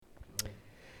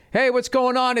Hey, what's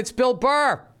going on? It's Bill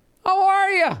Burr. How are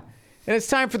you? And it's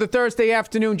time for the Thursday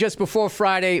afternoon, just before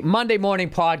Friday, Monday morning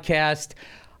podcast.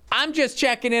 I'm just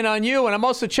checking in on you, and I'm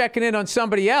also checking in on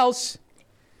somebody else.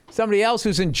 Somebody else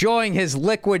who's enjoying his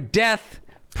Liquid Death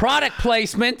product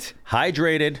placement.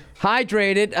 Hydrated.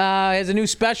 Has a new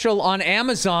special on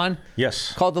Amazon.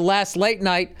 Yes. Called The Last Late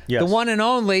Night. Yes. The one and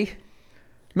only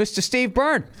Mr. Steve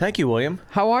Byrne. Thank you, William.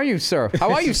 How are you, sir?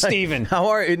 How are you, Stephen? How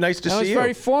are you? Nice to see you. That was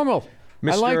very formal.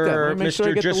 I like that. Let me make sure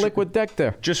I get the Liquid Deck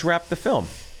there. Just wrapped the film.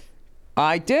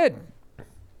 I did.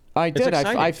 It's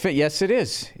exciting. Yes, it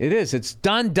is. It is. It's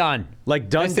done.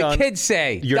 Like done. As the kids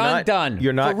say. Done.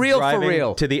 You're not for real.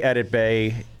 driving to the edit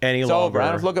bay any longer. It's over. I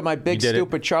don't have to look at my big,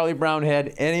 stupid Charlie Brown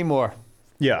head anymore.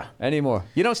 Yeah. Anymore.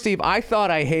 You know, Steve, I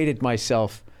thought I hated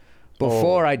myself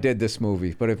before I did this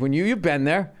movie. But when you've been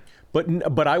there.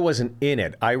 But I wasn't in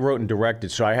it. I wrote and directed,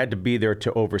 so I had to be there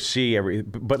to oversee every.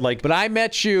 But I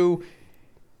met you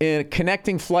in a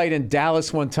connecting flight in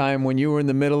Dallas one time when you were in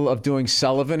the middle of doing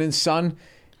Sullivan and Son,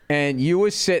 and you were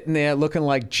sitting there looking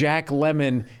like Jack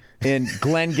Lemmon in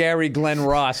Glengarry Glen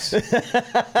Ross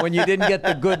when you didn't get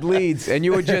the good leads, and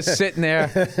you were just sitting there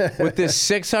with this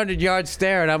 600-yard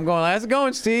stare, and I'm going, how's it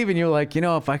going, Steve? And you're like,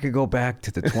 if I could go back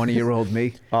to the 20-year-old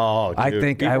me, I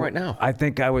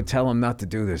think I would tell him not to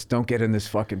do this. Don't get in this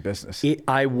fucking business.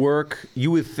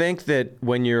 You would think that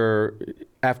when you're,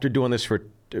 after doing this for,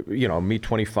 me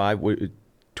 25,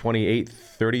 28,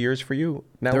 30 years for you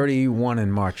now? 31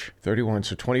 in March. 31,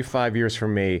 so 25 years for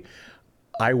me.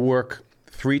 I work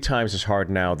 3 times as hard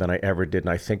now than I ever did, and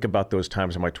I think about those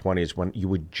times in my 20s when you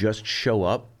would just show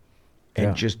up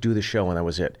and just do the show, and that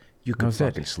was it. You could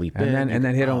fucking sleep in. And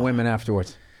then hit on women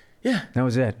afterwards. Yeah. That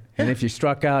was it. And if you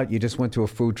struck out, you just went to a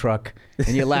food truck, and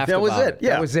you laughed that about was it.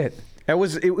 Yeah. That was it. It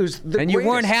was the And you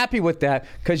weren't happy with that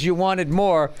because you wanted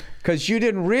more, because you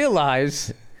didn't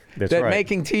realize that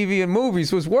making TV and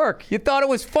movies was work. You thought it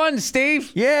was fun,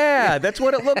 Steve. Yeah, that's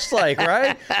what it looks like,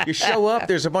 right? You show up,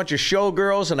 there's a bunch of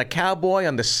showgirls and a cowboy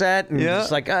on the set, and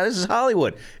it's like, this is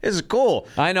Hollywood. This is cool.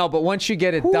 I know, but once you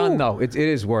get it done, though, it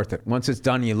is worth it. Once it's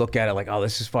done, you look at it like,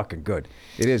 this is fucking good.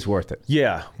 It is worth it.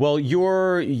 Yeah. Well,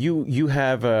 you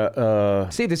have a...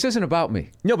 See, this isn't about me.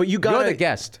 No, but you're the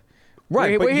guest.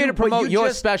 Right. We're here to promote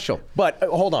your special. But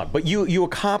hold on. But you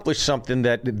accomplished something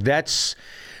that's...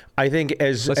 I think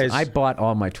Listen, I bought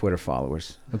all my Twitter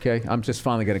followers, okay? I'm just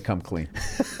finally going to come clean.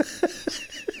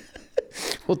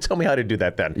 Well, tell me how to do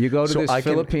that then. You go to this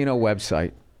Filipino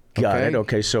website. Got it.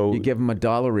 Okay, so... You give them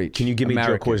 $1 each. Can you give me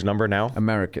Joe Coy's number now?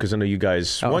 American. Because I know you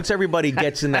guys... Once everybody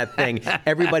gets in that thing,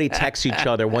 everybody texts each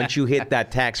other once you hit that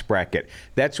tax bracket.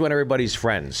 That's when everybody's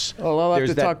friends. Well, I'll have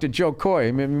to talk to Joe Coy.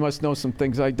 I mean, he must know some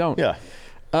things I don't. Yeah.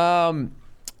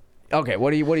 Okay,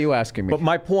 what are you asking me? But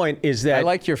my point is that... I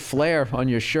like your flair on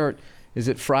your shirt. Is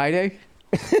it Friday?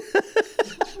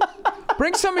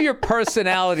 Bring some of your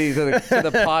personality to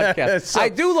the podcast. I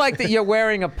do like that you're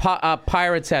wearing a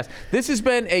Pirates hat. This has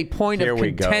been a point of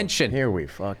contention. Here we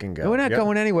fucking go. We're not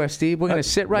going anywhere, Steve. We're going to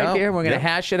sit right here. We're going to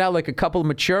hash it out like a couple of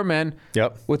mature men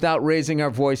without raising our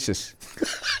voices.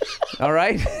 All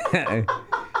right?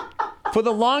 For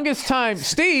the longest time,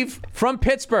 Steve from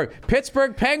Pittsburgh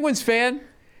Penguins fan.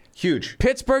 Huge.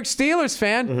 Pittsburgh Steelers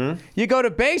fan. Mm-hmm. You go to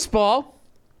baseball,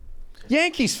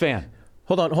 Yankees fan.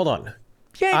 Hold on.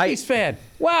 Yankees fan.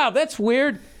 Wow, that's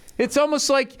weird. It's almost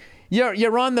like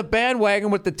you're on the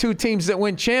bandwagon with the 2 teams that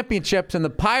win championships, and the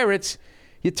Pirates,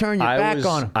 you turn your back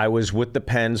on them. I was with the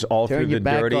Pens all through the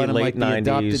dirty late 90s. The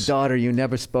adopted daughter you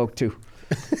never spoke to.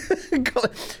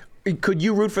 Could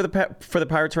you root for the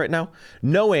Pirates right now,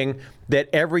 knowing that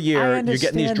every year you're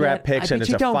getting these draft picks and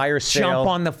it's a fire sale? Jump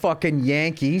on the fucking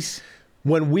Yankees.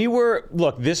 When we were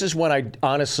this is when I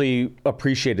honestly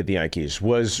appreciated the Yankees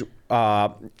was in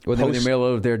the middle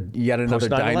of their yet another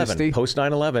dynasty. Post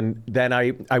 9/11, then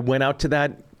I went out to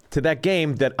that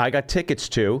game that I got tickets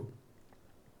to.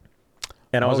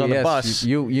 And I was on the bus.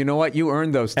 You know what? You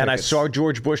earned those tickets. And I saw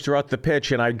George Bush throughout the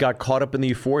pitch, and I got caught up in the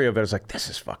euphoria of it. I was like, this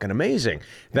is fucking amazing.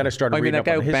 Then I started reading up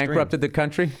on the history. That guy who bankrupted the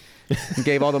country and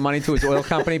gave all the money to his oil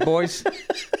company boys?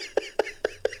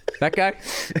 That guy?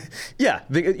 Yeah.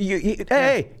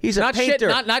 Hey, he's a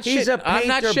painter. I'm not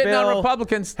shitting Bill. on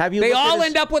Republicans. They all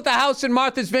end up with a house in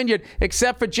Martha's Vineyard,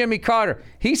 except for Jimmy Carter.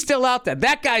 He's still out there.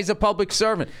 That guy's a public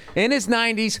servant. In his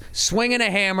 90s, swinging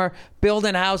a hammer,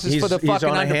 building houses for the fucking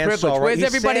underprivileged. Where's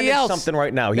everybody else? Something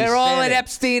right now. They're all at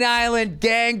Epstein Island,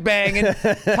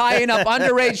 gangbanging, tying up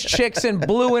underage chicks in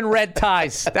blue and red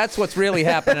ties. That's what's really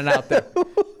happening out there.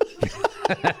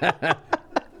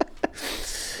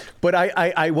 But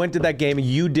I went to that game, and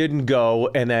you didn't go,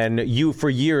 and then you,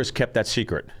 for years, kept that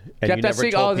secret. And kept that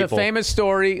secret. Oh, the famous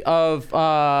story of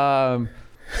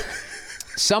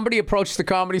Somebody approached the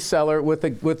Comedy Cellar with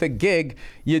a gig.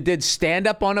 You did stand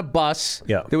up on a bus.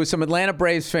 Yeah. There was some Atlanta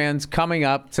Braves fans coming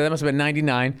up. So that must have been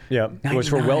 99. Yeah. 99. It was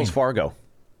for Wells Fargo.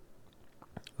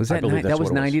 Was that I believe that's that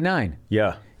was what it was. 99?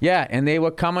 Yeah. Yeah, and they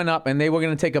were coming up, and they were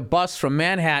going to take a bus from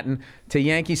Manhattan to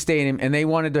Yankee Stadium, and they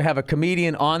wanted to have a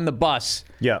comedian on the bus.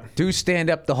 Yeah. Do stand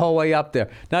up the whole way up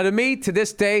there. Now, to me, to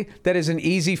this day, that is an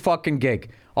easy fucking gig.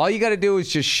 All you got to do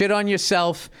is just shit on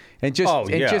yourself and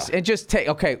just take.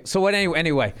 Okay, so what?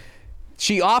 Anyway,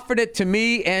 she offered it to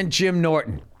me and Jim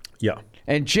Norton, Yeah.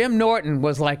 and Jim Norton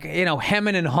was like,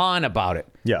 hemming and hawing about it.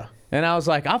 Yeah. And I was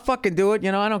like, I'll fucking do it.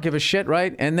 I don't give a shit,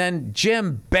 right? And then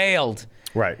Jim bailed.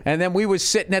 Right. And then we was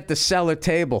sitting at the cellar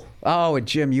table. Oh, and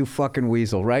Jim, you fucking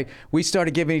weasel, right? We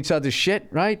started giving each other shit,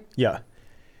 right? Yeah.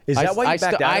 Is that why you backed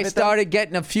out of it, I though? started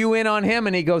getting a few in on him,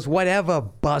 and he goes, whatever,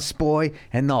 busboy,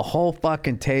 and the whole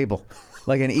fucking table.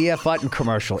 Like an E.F. Hutton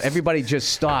commercial. Everybody just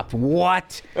stopped.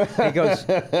 What? He goes,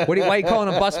 why are you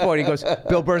calling him busboy? He goes,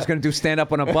 Bill Burr's going to do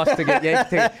stand-up on a bus to get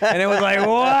Yankee tickets. And it was like,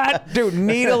 what? Dude,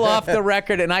 needle off the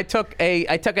record. And I took a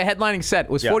headlining set.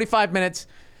 It was 45 minutes.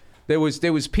 There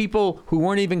was people who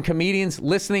weren't even comedians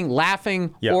listening,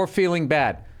 laughing, or feeling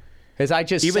bad. As I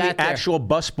just Even sat the there. actual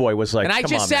busboy was like, And I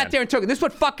come just on, sat man. there and took it. This is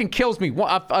what fucking kills me.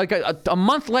 Like a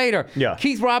month later,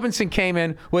 Keith Robinson came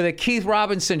in with a Keith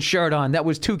Robinson shirt on. That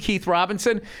was to Keith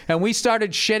Robinson. And we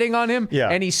started shitting on him. Yeah.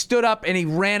 And he stood up and he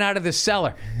ran out of the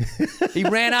cellar. He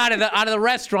ran out of the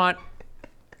restaurant.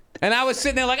 And I was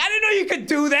sitting there like, I didn't know you could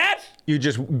do that. You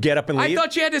just get up and leave? I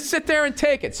thought you had to sit there and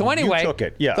take it. So anyway, You took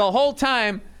it, yeah. The whole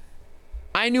time,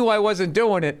 I knew I wasn't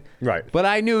doing it. Right. But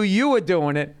I knew you were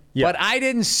doing it. Yeah. But I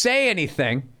didn't say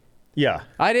anything. Yeah.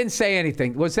 I didn't say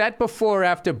anything. Was that before or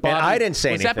after Bobby? And I didn't say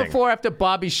anything. Was that before or after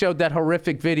Bobby showed that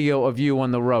horrific video of you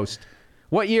on the roast?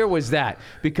 What year was that?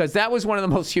 Because that was one of the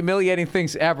most humiliating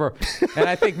things ever. And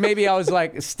I think maybe I was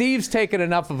like, Steve's taken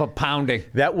enough of a pounding.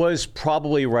 That was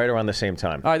probably right around the same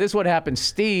time. All right, this is what happened.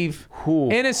 Steve,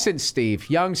 innocent Steve,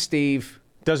 young Steve.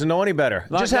 Doesn't know any better.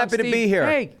 Just happy to be here.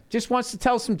 Hey, just wants to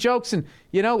tell some jokes and,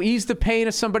 ease the pain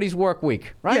of somebody's work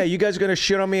week, right? Yeah, you guys are going to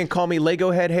shit on me and call me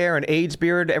Lego head hair and AIDS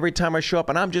beard every time I show up,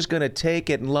 and I'm just going to take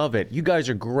it and love it. You guys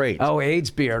are great. Oh, AIDS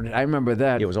beard. I remember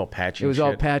that. It was all patchy. It was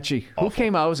all patchy. Awful. Who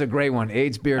came out? It was a great one.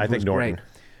 AIDS beard I think was Norton. great.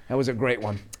 That was a great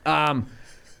one.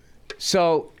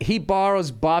 So he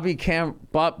borrows Bobby Kelly's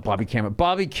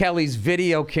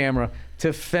video camera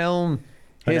to film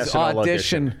his SNL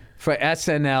audition for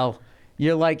SNL.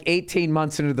 You're like 18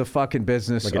 months into the fucking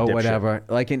business Like a or dipshit. whatever,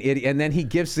 like an idiot. And then he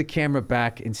gives the camera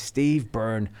back, and Steve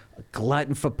Byrne, a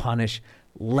glutton for punish,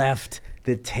 left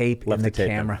the tape in the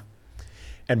camera.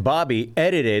 And Bobby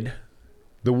edited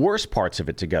the worst parts of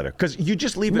it together because you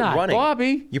just leave it Not running.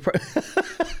 Bobby.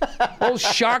 Old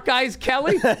Shark Eyes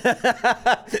Kelly. That's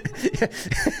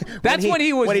when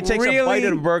he was when he takes really... a bite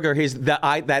of a burger, that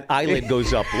eyelid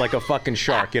goes up like a fucking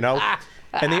shark,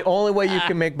 And the only way you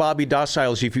can make Bobby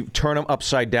docile is if you turn him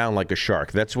upside down like a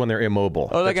shark. That's when they're immobile.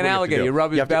 Oh, like That's an what alligator. You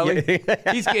rub his belly.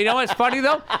 You know what's funny,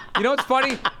 though? You know what's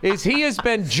funny? Is he has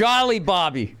been Jolly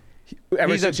Bobby.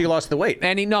 Ever since he lost the weight.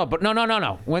 And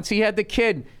no. Once he had the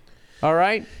kid, all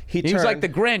right? He was like the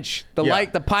Grinch.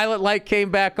 The pilot light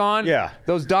came back on. Yeah.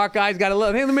 Those dark eyes got a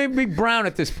little, they may be brown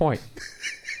at this point.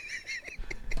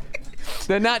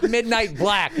 They're not midnight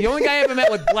black. The only guy I ever met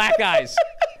with black eyes.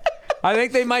 I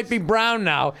think they might be brown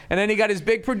now. And then he got his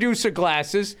big producer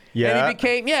glasses. Yeah. And he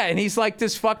became, and he's like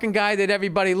this fucking guy that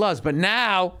everybody loves. But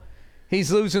now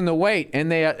he's losing the weight.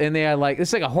 And they are like,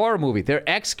 it's like a horror movie. They're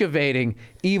excavating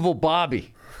evil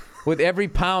Bobby with every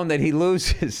pound that he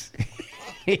loses.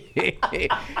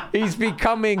 He's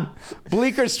becoming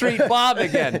Bleecker Street Bob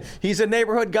again. He's a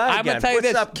neighborhood guy I'm again. gonna tell you What's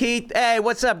this. up, Keith? Hey,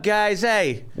 what's up, guys?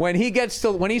 Hey. When he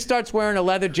starts wearing a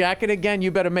leather jacket again, you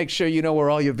better make sure you know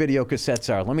where all your video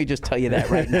cassettes are. Let me just tell you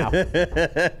that right now.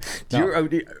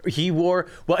 He wore,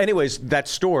 well, anyways, that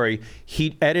story,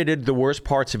 he edited the worst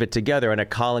parts of it together, and at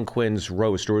Colin Quinn's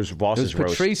roast, or it was Voss's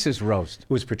roast. Patrice's roast. It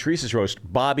was Patrice's roast.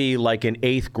 Bobby, like in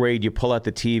 8th grade, you pull out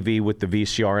the TV with the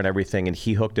VCR and everything, and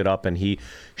he hooked it up, and he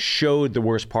showed the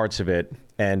worst parts of it.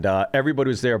 And everybody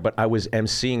was there, but I was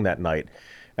emceeing that night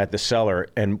at the Cellar,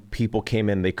 and people came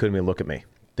in, they couldn't even look at me.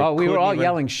 We were all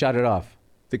yelling, shut it off.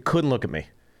 They couldn't look at me.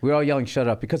 We were all yelling, shut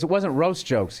up, because it wasn't roast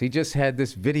jokes. He just had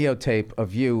this videotape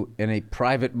of you in a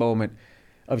private moment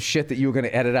of shit that you were going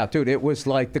to edit out. Dude, it was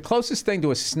like the closest thing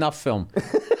to a snuff film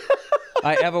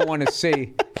I ever want to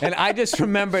see. And I just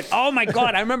remembered, oh my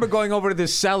God, I remember going over to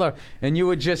this Cellar, and you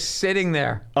were just sitting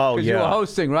there. Oh, because you were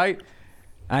hosting, right?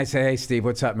 I say, hey, Steve,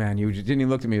 what's up, man? You didn't even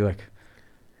look at me like,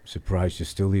 I'm surprised you're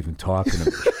still even talking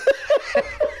to me.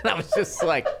 And I was just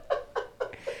like,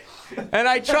 And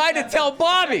I tried to tell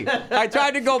Bobby. I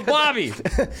tried to go, Bobby,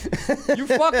 you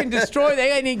fucking destroyed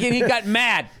it. And he got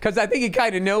mad because I think he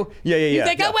kind of knew. Yeah. He's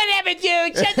like, oh, whatever,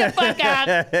 dude. Shut the fuck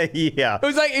up. Yeah. It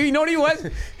was like, you know what he was?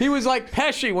 He was like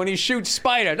Pesci when he shoots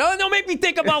Spider. No, don't make me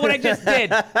think about what I just did.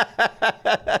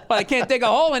 But I can't dig a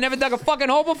hole. I never dug a fucking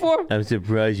hole before. I'm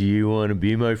surprised you want to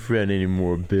be my friend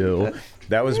anymore, Bill.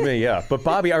 That was me, yeah. But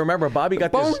Bobby, I remember Bobby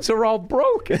got Bones this. are all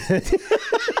broken.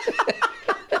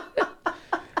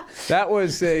 That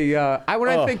was when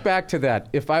I think back to that,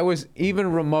 if I was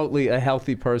even remotely a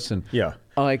healthy person, Yeah.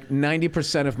 like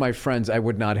 90% of my friends I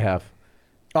would not have.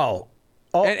 Oh.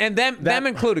 And them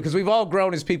included, because we've all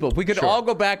grown as people. If we could all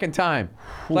go back in time.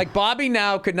 Like Bobby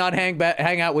now could not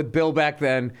hang out with Bill back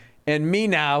then, and me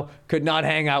now could not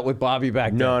hang out with Bobby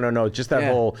back then. No. Just that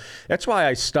whole. That's why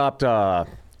I stopped.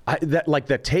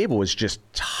 That table was just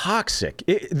toxic.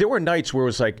 There were nights where it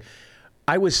was like,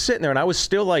 I was sitting there and I was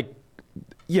still like,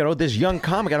 this young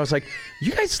comic, and I was like,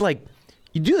 you guys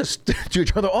you do this to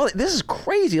each other this is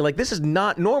crazy. Like, this is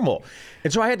not normal.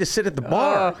 And so I had to sit at the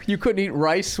bar. You couldn't eat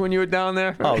rice when you were down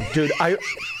there? Oh, dude, I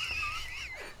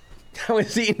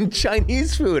was eating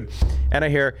Chinese food, and I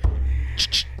hear,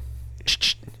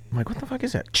 I'm like, what the fuck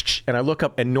is that? And I look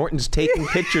up, and Norton's taking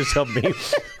pictures of me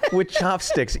with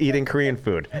chopsticks eating Korean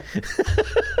food.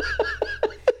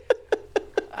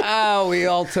 Oh, we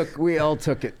all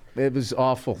took it. It was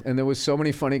awful. And there was so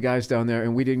many funny guys down there,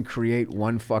 and we didn't create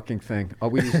one fucking thing.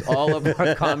 We used all of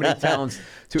our comedy talents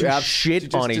to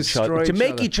shit on each other, to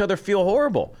make each other feel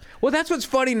horrible. Well, that's what's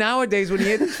funny nowadays when you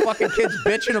hear these fucking kids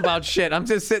bitching about shit. I'm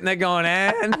just sitting there going,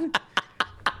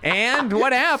 and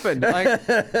what happened? Like,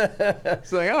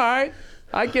 it's like, all right,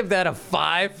 I give that a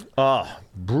 5. Oh,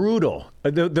 brutal.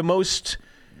 The most.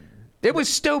 It was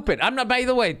stupid. I'm not. By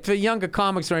the way, for younger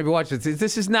comics who maybe watch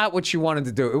this is not what you wanted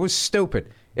to do. It was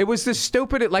stupid. It was the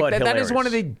stupid. Like that is one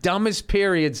of the dumbest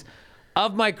periods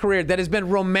of my career that has been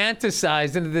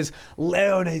romanticized into this.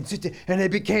 And they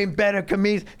became better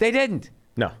comedians. They didn't.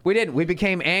 No, we didn't. We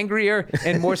became angrier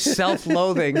and more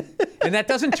self-loathing, and that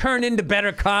doesn't turn into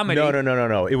better comedy.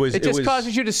 No. It just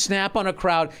causes you to snap on a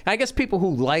crowd. I guess people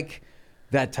who like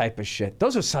that type of shit.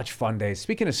 Those are such fun days.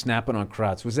 Speaking of snapping on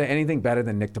crowds, was there anything better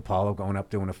than Nick DiPaolo going up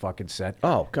doing a fucking set?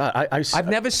 Oh, God. I've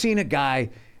never seen a guy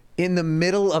in the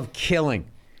middle of killing.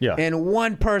 Yeah. And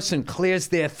one person clears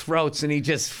their throats, and it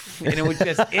was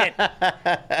just it.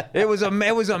 It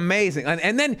was amazing.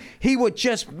 And then they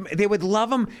would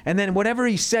love him, and then whatever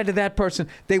he said to that person,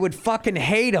 they would fucking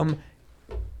hate him,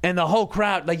 and the whole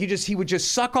crowd, he would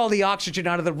just suck all the oxygen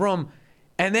out of the room.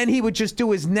 And then he would just do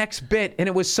his next bit, and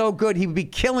it was so good, he would be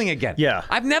killing again. Yeah.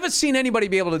 I've never seen anybody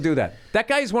be able to do that. That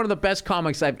guy is one of the best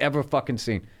comics I've ever fucking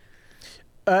seen.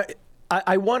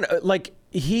 I want,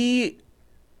 he,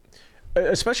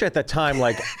 especially at that time,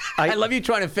 I love you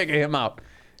trying to figure him out.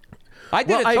 I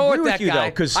did a tour with that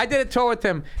guy. I did a tour with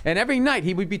him, and every night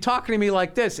he would be talking to me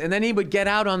like this, and then he would get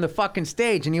out on the fucking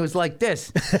stage, and he was like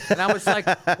this. And I was like,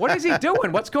 what is he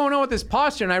doing? What's going on with his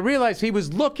posture? And I realized he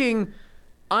was looking...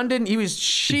 he was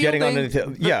shielding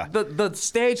the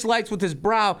stage lights with his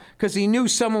brow because he knew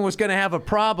someone was going to have a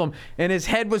problem, and his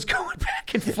head was going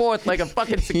back and forth like a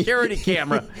fucking security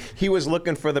camera. He was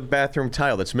looking for the bathroom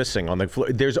tile that's missing on the floor.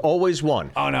 There's always one.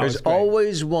 Oh, no, there's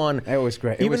always one. It was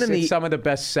great. It was some of the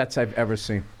best sets I've ever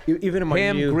seen. Even in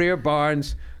my Greer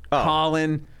Barnes,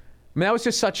 Colin. I mean, that was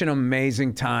just such an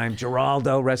amazing time.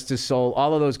 Geraldo, rest his soul.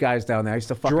 All of those guys down there. I used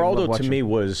to fucking love watching. Geraldo, to me,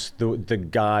 was the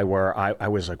guy where I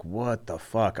was like, what the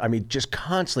fuck? I mean, just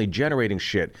constantly generating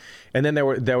shit. And then there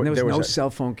was no cell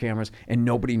phone cameras, and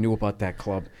nobody knew about that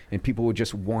club. And people would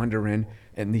just wander in,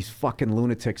 and these fucking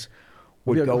lunatics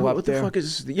would go up there. What the fuck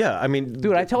is... Yeah, I mean...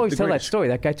 Dude, I always tell that story.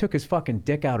 That guy took his fucking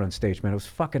dick out on stage, man. It was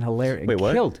fucking hilarious. Wait,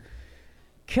 what?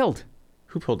 Killed.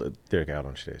 Who pulled a dick out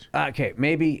on stage? Okay,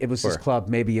 maybe it was his club.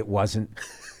 Maybe it wasn't.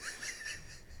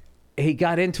 He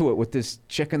got into it with this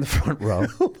chick in the front row.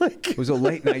 Oh my God. It was a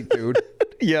late night dude.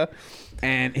 Yeah.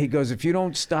 And he goes, if you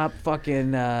don't stop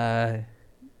fucking... I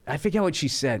forget what she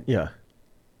said. Yeah.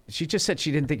 She just said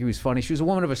she didn't think he was funny. She was a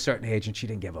woman of a certain age, and she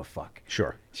didn't give a fuck.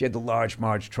 Sure. She had the large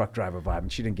Marge truck driver vibe,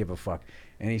 and she didn't give a fuck.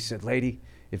 And he said, lady...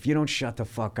 if you don't shut the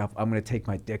fuck up, I'm going to take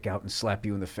my dick out and slap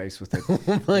you in the face with it. Oh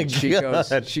my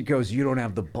God. She goes, you don't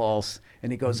have the balls.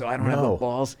 And he goes, oh, I don't have the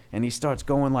balls. And he starts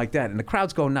going like that. And the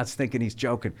crowd's going nuts thinking he's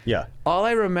joking. Yeah. All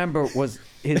I remember was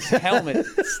his helmet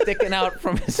sticking out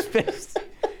from his face.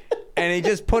 And he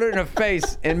just put it in her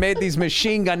face and made these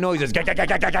machine gun noises. Fucking,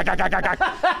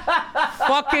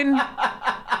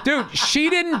 dude, she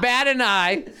didn't bat an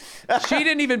eye. She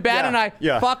didn't even bat an eye.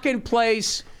 Yeah. Fucking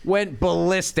place went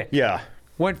ballistic. Yeah.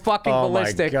 Went fucking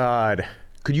ballistic. Oh my God.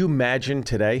 Could you imagine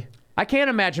today? I can't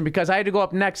imagine because I had to go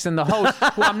up next, and the host,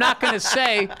 who I'm not going to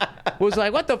say, was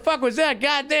like, "What the fuck was that?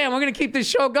 God damn, we're going to keep this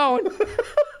show going."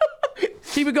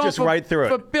 Keep it going Just right through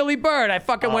for it. Billy Bird. I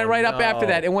fucking went right up after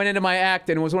that and went into my act,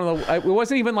 and it was one of the. It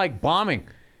wasn't even like bombing.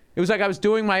 It was like I was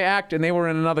doing my act, and they were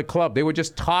in another club. They were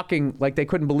just talking like they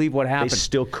couldn't believe what happened. They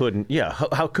still couldn't. Yeah,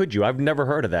 how could you? I've never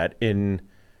heard of that.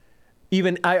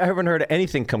 I haven't heard of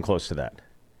anything come close to that.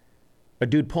 A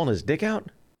dude pulling his dick out?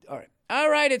 All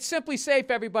right, it's Simply Safe,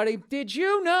 everybody. Did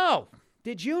you know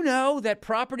that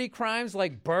property crimes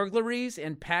like burglaries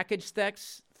and package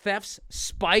thefts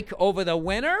spike over the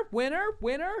winter?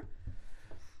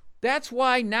 That's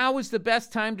why now is the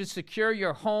best time to secure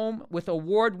your home with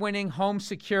award-winning home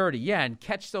security. Yeah, and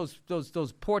catch those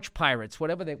porch pirates,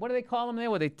 what do they call them there,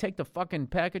 where they take the fucking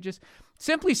packages?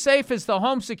 Simply Safe is the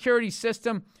home security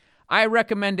system I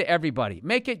recommend to everybody.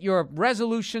 Make it your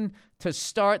resolution to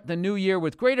start the new year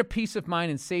with greater peace of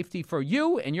mind and safety for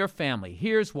you and your family.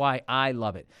 Here's why I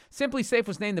love it. Simply Safe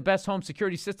was named the best home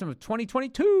security system of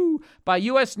 2022 by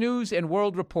U.S. News and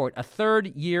World Report, a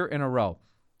third year in a row.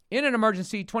 In an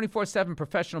emergency, 24/7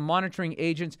 professional monitoring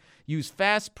agents use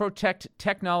Fast Protect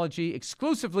technology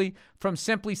exclusively from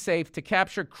Simply Safe to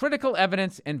capture critical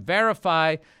evidence and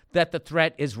verify that the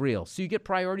threat is real. So you get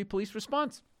priority police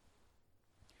response.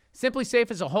 Simply Safe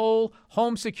is a whole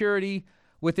home security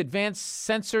with advanced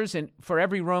sensors for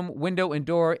every room, window, and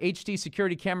door, HD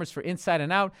security cameras for inside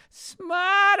and out,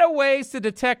 smarter ways to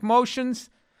detect motion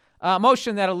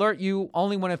that alert you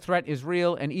only when a threat is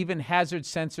real, and even hazard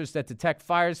sensors that detect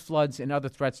fires, floods, and other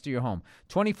threats to your home.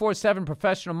 24/7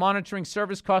 professional monitoring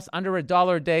service costs under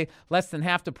 $1 a day, less than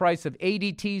half the price of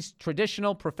ADT's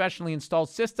traditional professionally installed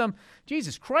system.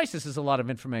 Jesus Christ, this is a lot of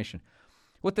information.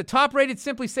 With the top-rated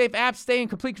Simply Safe app, stay in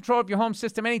complete control of your home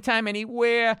system anytime,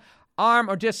 anywhere. Arm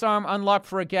or disarm, unlock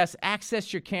for a guest,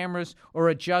 access your cameras, or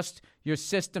adjust your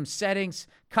system settings.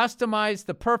 Customize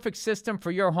the perfect system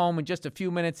for your home in just a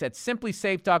few minutes at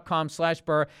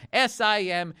simplysafe.com/Burr,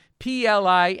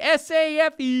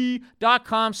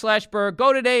 simplysafe.com/Burr.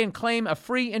 Go today and claim a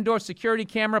free indoor security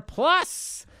camera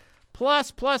plus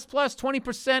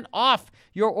 20% off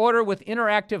your order with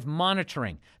interactive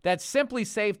monitoring. That's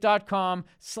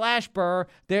simplysafe.com/Burr.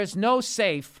 There's no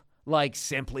safe like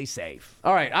Simply Safe.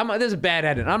 All right, this is a bad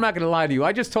edit. I'm not going to lie to you.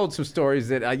 I just told some stories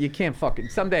that you can't fucking...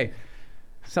 Someday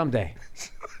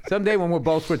when we're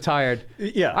both retired.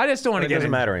 Yeah. I just don't want to get... It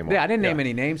doesn't matter anymore. Yeah, I didn't name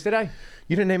any names, did I?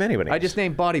 You didn't name anybody. I just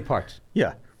named body parts.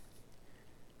 Yeah.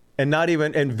 And not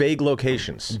even... And vague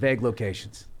locations. Vague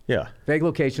locations. Yeah. Vague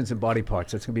locations and body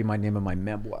parts. That's going to be my name of my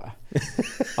memoir.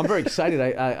 I'm very excited.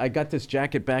 I got this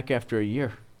jacket back after a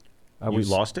year. You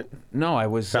lost it? No, I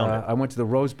was. Found it. I went to the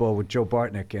Rose Bowl with Joe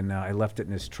Bartnick, and I left it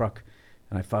in his truck,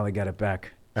 and I finally got it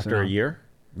back. After a year?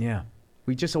 Yeah.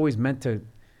 We just always meant to.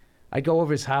 I'd go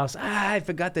over his house. I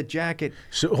forgot the jacket.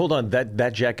 So hold on,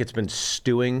 that jacket's been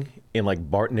stewing in like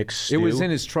Bartnick's stew? It was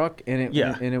in his truck, and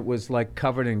it was like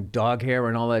covered in dog hair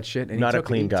and all that shit. And Not a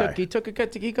clean guy. He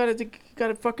got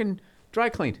it fucking dry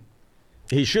cleaned.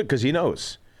 He should, because he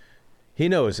knows. He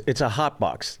knows it's a hot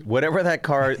box. Whatever that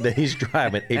car that he's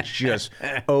driving, it's just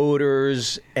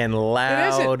odors and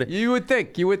loud. It isn't. You would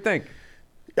think.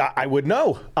 I would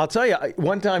know. I'll tell you.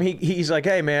 One time he's like,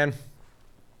 "Hey man,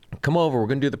 come over. We're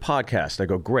gonna do the podcast." I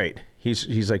go, "Great."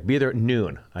 He's like, "Be there at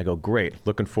noon." I go, "Great.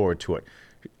 Looking forward to it."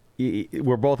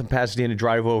 We're both in Pasadena.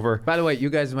 Drive over. By the way,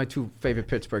 you guys are my two favorite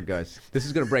Pittsburgh guys. This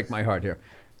is gonna break my heart here.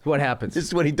 What happens? This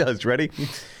is what he does. Ready?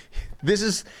 This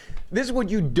is what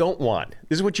you don't want.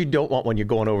 This is what you don't want when you're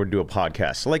going over to do a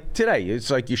podcast. Like today, it's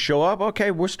like you show up.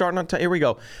 Okay, we're starting on time. Here we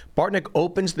go. Bartnick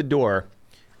opens the door.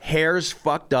 Hair's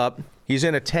fucked up. He's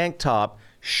in a tank top,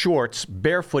 shorts,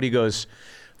 barefoot. He goes,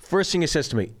 first thing he says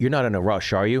to me, "You're not in a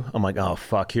rush, are you?" I'm like, "Oh,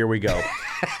 fuck, here we go."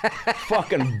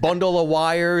 Fucking bundle of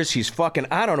wires. He's fucking,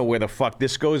 I don't know where the fuck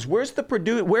this goes. Where's the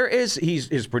producer? Where is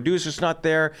his producer's not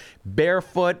there.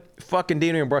 Barefoot. Fucking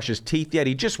didn't even brush his teeth yet.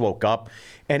 He just woke up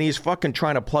and he's fucking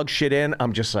trying to plug shit in.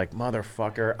 I'm just like,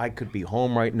 motherfucker, I could be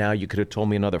home right now. You could have told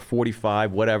me another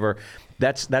 45, whatever.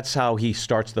 That's how he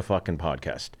starts the fucking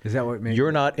podcast. Is that what made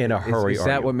You're not in a hurry, Is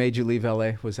that what made you leave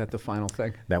LA? Was that the final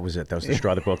thing? That was it. That was the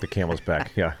straw that broke the camel's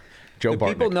back. Yeah. Joe Do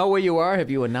Bartnick. people know where you are?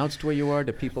 Have you announced where you are?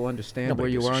 Do people understand Nobody where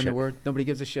you gives a are in the shit. word? Nobody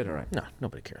gives a shit, all right. No,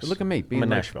 nobody cares. But look at me. I'm in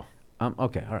Nashville.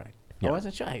 Okay, all right. Yeah. I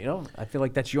wasn't sure, I feel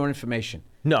like that's your information.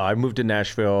 No, I moved to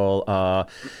Nashville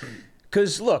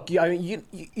because, look, I mean,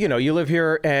 you know, you live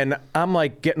here, and I'm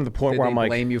like getting to the point Did where they I'm like,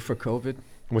 blame you for COVID?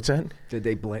 what's that? Did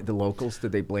they blame the locals?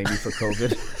 Did they blame you for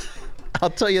COVID?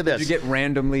 I'll tell you this. Did you get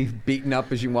randomly beaten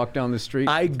up as you walk down the street?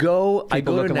 I go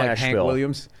People to looking like Hank Nashville,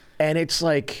 Williams? and it's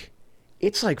like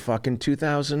It's like fucking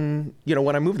 2000,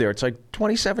 when I moved there, it's like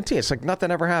 2017. It's like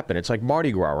nothing ever happened. It's like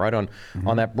Mardi Gras right on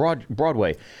that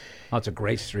Broadway. Oh, it's a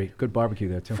great street. Good barbecue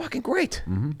there, too. Fucking great.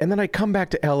 And then I come back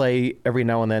to L.A. every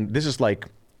now and then. This is like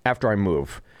after I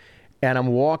move. And I'm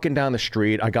walking down the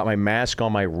street. I got my mask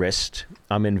on my wrist.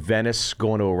 I'm in Venice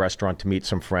going to a restaurant to meet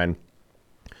some friend.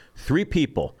 3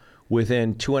 people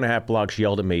within 2.5 blocks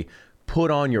yelled at me,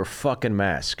 "Put on your fucking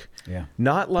mask." Yeah.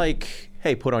 Not like,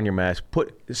 hey, put on your mask.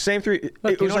 Same 3.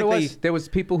 Look, there was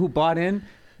people who bought in.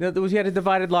 You had a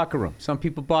divided locker room. Some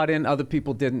people bought in, other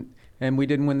people didn't. And we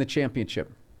didn't win the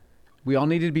championship. We all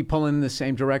needed to be pulling in the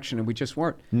same direction, and we just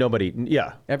weren't. Nobody,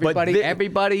 yeah.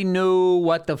 Everybody knew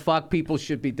what the fuck people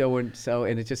should be doing. So,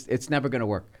 and it's never going to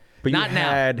work. But not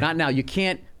now. You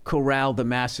can't corral the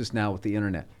masses now with the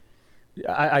internet.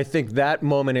 I think that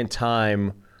moment in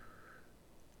time,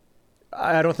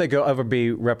 I don't think it'll ever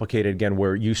be replicated again.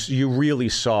 Where you really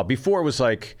saw before, it was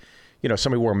like,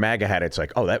 somebody wore a MAGA hat. It's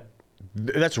like, oh,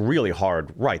 that's really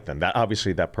hard, right? Then that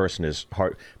obviously that person is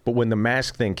hard. But when the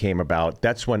mask thing came about,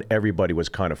 that's when everybody was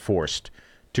kind of forced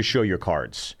to show your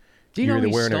cards. Do you know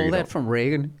he stole that from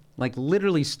Reagan? Like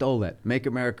literally stole that. Make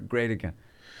America great again.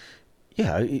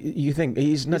 Yeah, you think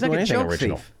he's not doing anything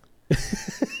original?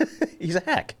 He's a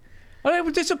hack. Well,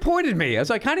 it disappointed me. I was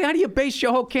like, how do you base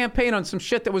your whole campaign on some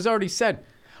shit that was already said?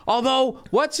 Although,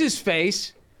 what's his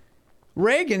face?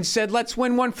 Reagan said, let's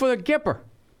win one for the Gipper.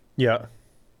 Yeah.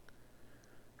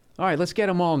 All right, let's get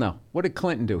them all now. What did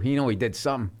Clinton do? He did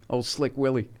something. Old Slick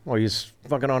Willie. Well, he's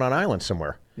fucking on an island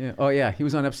somewhere. Yeah. Oh, yeah. He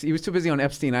was too busy on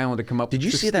Epstein Island to come up. Did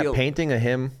you see that painting of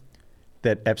him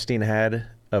that Epstein had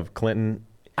of Clinton?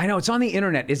 I know. It's on the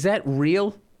internet. Is that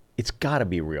real? It's got to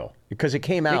be real because it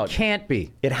came out. It can't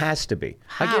be. It has to be.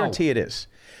 How? I guarantee it is.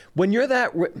 When you're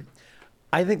that,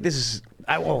 I think this is.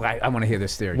 I want to hear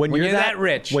this theory. When you're that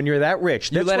rich. When you're that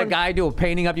rich. You let a guy do a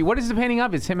painting of you. What is the painting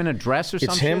of? It's him in a dress or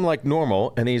something? It's him like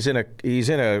normal, and he's in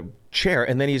a chair,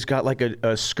 and then he's got like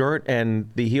a skirt and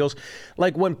the heels.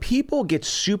 Like when people get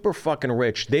super fucking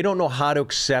rich, they don't know how to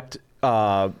accept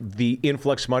the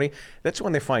influx of money. That's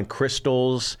when they find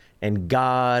crystals and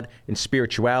God and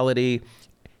spirituality.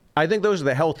 I think those are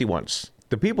the healthy ones.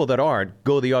 The people that aren't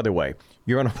go the other way.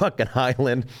 You're on a fucking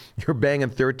island. You're banging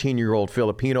 13-year-old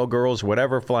Filipino girls,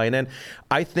 whatever, flying in.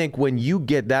 I think when you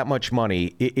get that much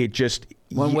money, it just...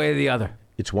 One way or the other.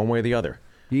 It's one way or the other.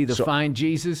 You either find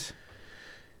Jesus...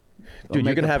 Dude,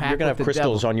 you're going to have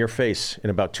crystals on your face in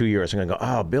about 2 years. I'm going to go,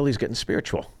 oh, Billy's getting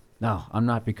spiritual. No, I'm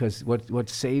not, because what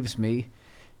saves me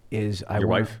is I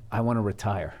want to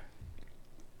retire.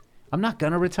 I'm not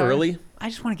going to retire. Early? I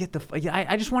just want to get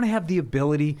I just want to have the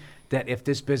ability that if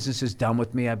this business is done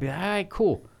with me, I'd be, all right,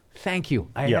 cool. Thank you.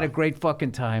 I had a great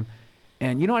fucking time.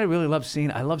 And you know what I really love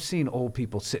seeing? I love seeing old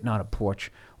people sitting on a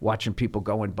porch, watching people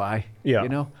going by. Yeah. You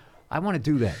know? I want to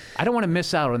do that. I don't want to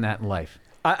miss out on that in life.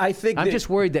 I think I'm just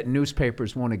worried that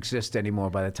newspapers won't exist anymore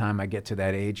by the time I get to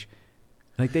that age.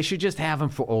 Like, they should just have them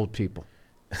for old people.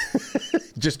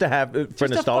 Just to have, for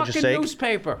nostalgia's sake? Just a fucking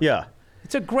newspaper. Yeah.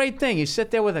 It's a great thing. You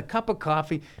sit there with a cup of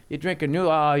coffee, you drink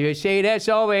you see this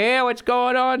over here, what's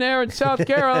going on there in South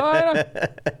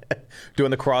Carolina? Doing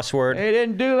the crossword. They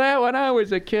didn't do that when I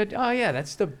was a kid. Oh, yeah,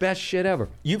 that's the best shit ever.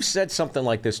 You've said something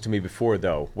like this to me before,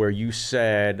 though, where you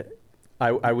said,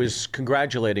 I was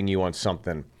congratulating you on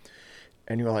something.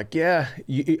 And you were like, yeah,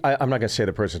 I'm not going to say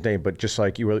the person's name, but just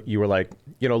like you were like,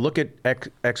 look at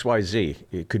XYZ.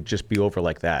 It could just be over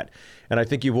like that. And I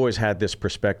think you've always had this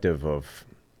perspective of,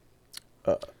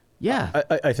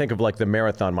 I think of like the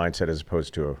marathon mindset as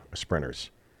opposed to a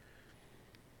sprinter's.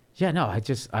 Yeah, no,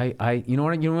 you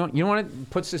know what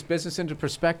puts this business into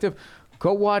perspective?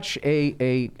 Go watch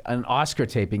an Oscar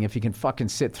taping if you can fucking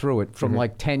sit through it from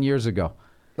like 10 years ago.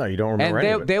 No, you don't remember any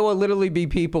of it. There will literally be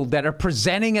people that are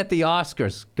presenting at the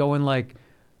Oscars going like,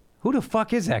 who the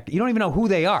fuck is that? You don't even know who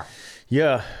they are.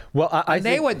 Yeah. Well, I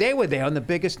think... They were there on the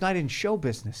biggest night in show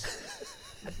business.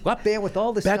 Up there with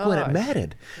all the stars. Back when it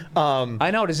mattered.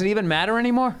 I know. Does it even matter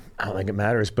anymore? I don't think it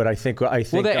matters, but I think...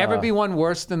 Will there ever be one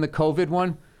worse than the COVID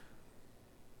one?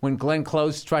 When Glenn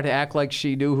Close tried to act like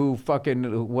she knew who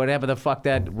fucking... whatever the fuck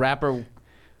that rapper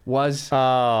was.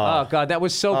 Oh, God. That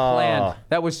was so planned.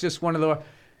 That was just one of the...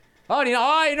 Oh,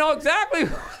 you know exactly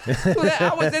who that.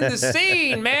 I was in the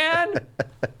scene, man.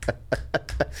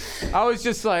 I was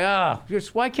just like,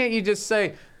 why can't you just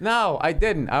say, no, I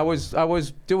didn't. I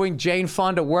was doing Jane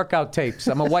Fonda workout tapes.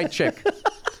 I'm a white chick.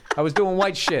 I was doing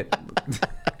white shit.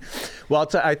 Well,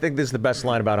 I think this is the best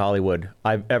line about Hollywood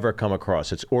I've ever come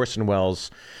across. It's Orson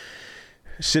Welles,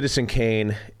 Citizen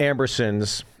Kane,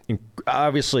 Ambersons,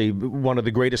 obviously one of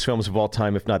the greatest films of all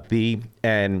time, if not the,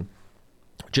 and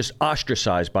just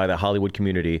ostracized by the Hollywood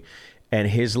community. And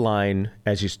his line,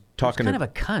 as he's talking, kind of a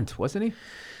cunt, wasn't he?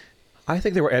 I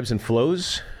think there were ebbs and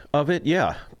flows of it,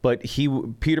 yeah. But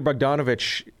Peter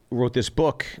Bogdanovich wrote this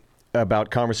book about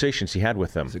conversations he had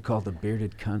with them. Is it called The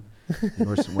Bearded Cunt? The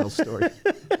Orson Welles story.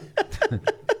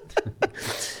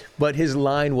 But his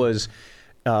line was,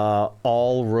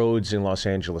 all roads in Los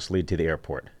Angeles lead to the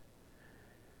airport.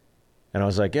 And I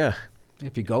was like, yeah.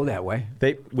 If you go that way.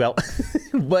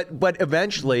 But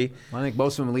eventually. I think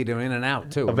most of them lead in and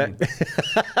out, too.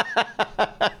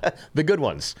 The good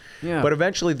ones. Yeah. But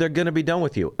eventually they're going to be done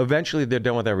with you. Eventually they're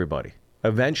done with everybody.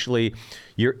 Eventually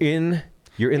you're in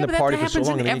the party for so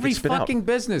long. That happens in every fucking out.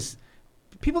 business.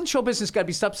 People in show business got to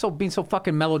be stop being so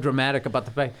fucking melodramatic about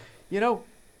the pay. You know,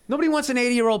 nobody wants an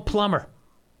 80-year-old plumber.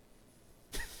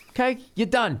 Okay, you're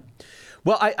done.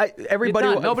 Well,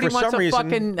 everybody Nobody for wants some a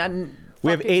reason fucking.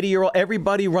 We have 80-year-old.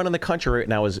 Everybody running the country right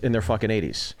now is in their fucking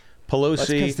 80s.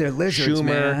 Pelosi, because they're lizards, Schumer.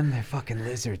 Man. They're fucking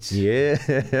lizards. Yeah.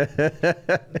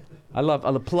 I love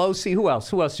Pelosi. Who else?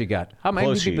 Who else you got? How many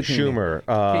Pelosi, people can you name?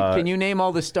 Schumer. Can you name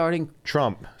all the starting?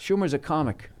 Trump. Schumer's a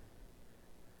comic.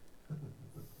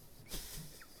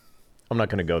 I'm not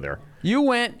going to go there. You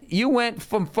went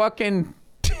from fucking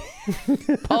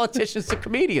politicians to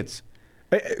comedians.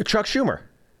 Chuck Schumer.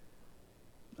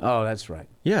 Oh, that's right.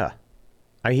 Yeah.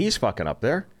 He's fucking up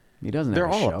there. He doesn't They're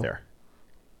have a all show. up there.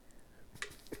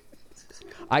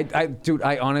 Dude,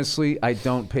 I honestly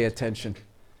don't pay attention.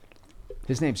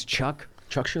 His name's Chuck?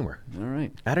 Chuck Schumer. All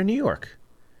right. Out of New York.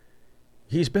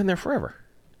 He's been there forever.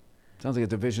 Sounds like a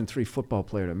Division III football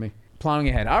player to me. Plowing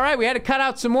ahead. All right, we had to cut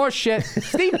out some more shit.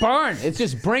 Steve Byrne, it's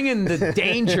just bringing the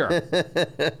danger.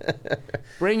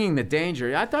 Bringing the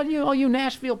danger. I thought all you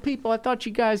Nashville people, I thought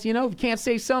you guys, if you can't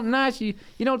say something nice, you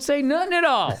don't say nothing at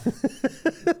all.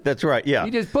 That's right, yeah.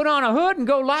 You just put on a hood and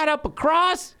go light up a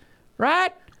cross,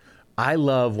 right? I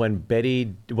love when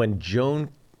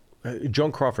Joan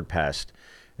Crawford passed,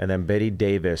 and then Betty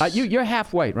Davis. You're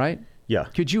half white, right? Yeah.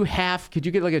 Could you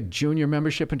get like a junior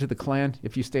membership into the Klan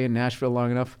if you stay in Nashville long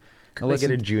enough? Could I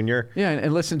get a junior? Yeah,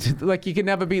 and listen to, like, you can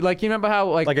never be, like, you remember how,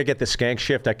 like I get the skank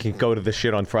shift, I can go to the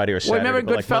shit on Friday or Saturday. Well,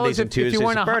 remember but Goodfellas, if you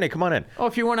weren't Bernie, come on in. Oh,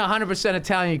 if you weren't 100%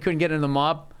 Italian, you couldn't get into the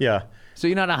mob? Yeah. So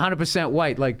you're not 100%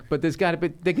 white, but there's got to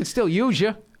be, they can still use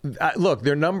you. Look,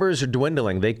 their numbers are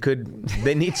dwindling.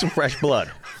 They need some fresh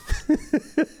blood.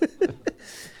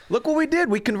 Look what we did.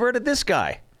 We converted this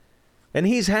guy. And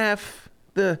he's half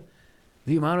the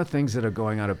amount of things that are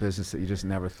going out of business that you just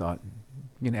never thought.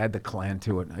 You can add the Klan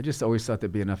to it. I just always thought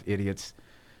there'd be enough idiots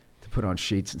to put on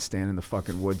sheets and stand in the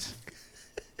fucking woods.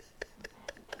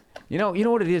 You know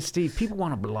what it is, Steve? People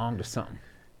want to belong to something.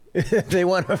 They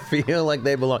want to feel like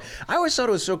they belong. I always thought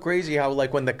it was so crazy how,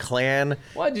 like, when the Klan...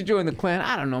 Why'd you join the Klan?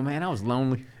 I don't know, man. I was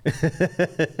lonely.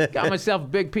 Got myself a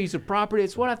big piece of property.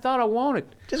 It's what I thought I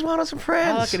wanted. Just wanted some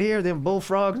friends. All I could hear them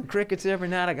bullfrogs and crickets every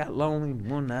night. I got lonely.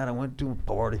 One night I went to a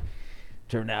party.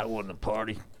 Turned out it wasn't a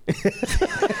party.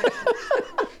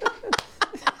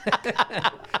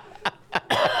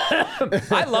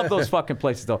 I love those fucking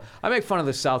places, though. I make fun of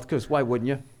the South because why wouldn't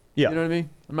you? Yeah. You know what I mean?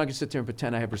 I'm not going to sit there and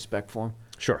pretend I have respect for them.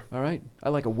 Sure. All right? I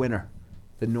like a winner.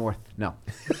 The North. No.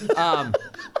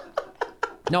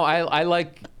 No, I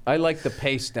like the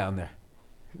pace down there.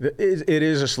 It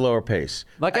is a slower pace.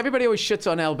 Like everybody always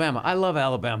shits on Alabama. I love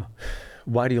Alabama.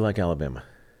 Why do you like Alabama?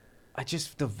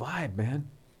 The vibe, man.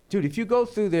 Dude, if you go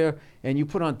through there and you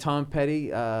put on Tom Petty,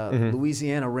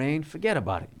 Louisiana Rain, forget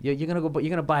about it. You're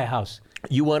gonna buy a house.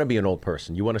 You want to be an old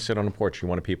person. You want to sit on a porch. You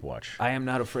want to people watch. I am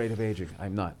not afraid of aging.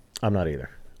 I'm not. I'm not either.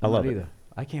 I I'm love not it. either.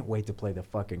 I can't wait to play the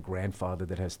fucking grandfather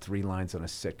that has 3 lines on a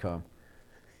sitcom.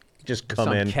 Just come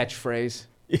Some in. catchphrase.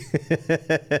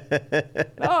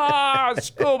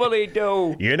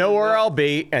 Scooby-Doo. You know where I'll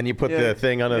be, and you put the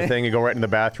thing on the thing. You go right in the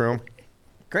bathroom.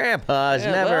 Grandpa's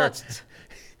never.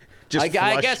 I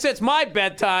guess it's my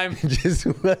bedtime. Just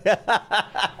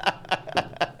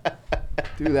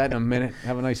Do that in a minute.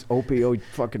 Have a nice opioid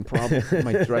fucking problem in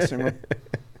my dressing room.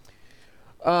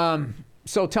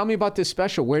 So tell me about this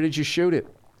special. Where did you shoot it?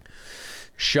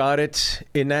 Shot it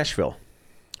in Nashville.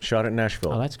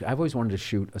 Oh, that's good. I've always wanted to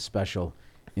shoot a special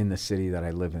in the city that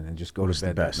I live in and just go to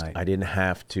bed that night. I didn't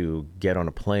have to get on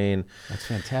a plane. That's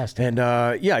fantastic. And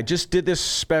I just did this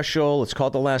special. It's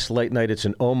called The Last Late Night. It's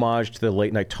an homage to the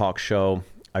late night talk show.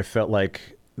 I felt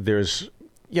like there's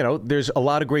a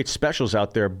lot of great specials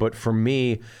out there, but for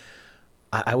me,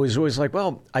 I was always like,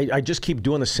 well, I just keep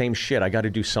doing the same shit. I got to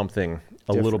do something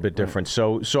a little bit different.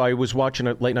 Right. So I was watching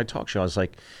a late night talk show. I was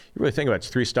like, you really think about it. It's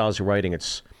 3 styles of writing.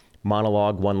 It's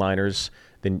monologue, one-liners,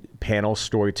 then panel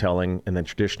storytelling, and then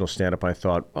traditional stand-up. I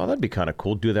thought, oh, that'd be kind of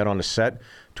cool. Do that on the set,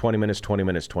 20 minutes, 20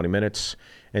 minutes, 20 minutes.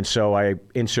 And so I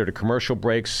inserted commercial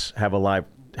breaks, have a live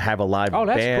Oh,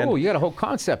 that's band. cool. You got a whole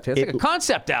concept here. It's like a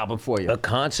concept album for you. A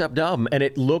concept album. And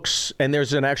it looks, and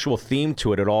there's an actual theme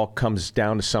to it. It all comes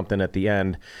down to something at the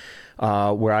end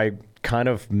where I kind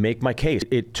of make my case.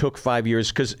 It took 5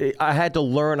 years because I had to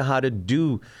learn how to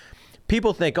do.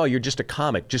 People think, oh, you're just a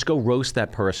comic. Just go roast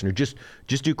that person, or just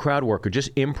do crowd work, or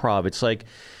just improv. It's like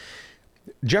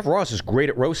Jeff Ross is great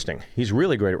at roasting. He's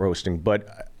really great at roasting,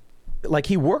 but like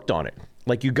he worked on it.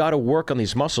 Like you got to work on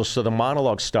these muscles. So the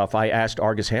monologue stuff, I asked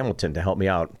Argus Hamilton to help me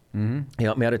out. Mm-hmm. He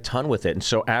helped me out a ton with it. And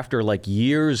so after like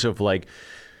years of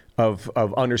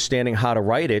understanding how to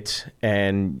write it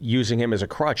and using him as a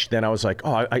crutch, then I was like,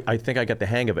 oh, I think I got the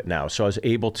hang of it now. So I was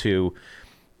able to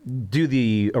do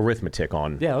the arithmetic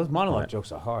on. Yeah, those monologue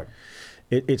jokes are hard.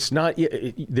 It's not.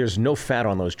 There's no fat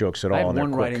on those jokes at all. I had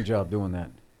one writing job doing that.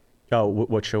 Oh,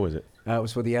 what show was it? It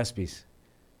was for the ESPYs.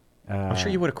 I'm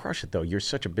sure you would have crushed it though. You're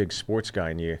such a big sports guy,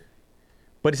 and you.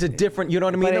 But it's a different. You know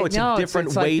what I mean? No, it's a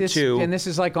different way like to. And this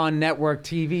is like on network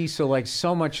TV, so like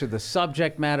so much of the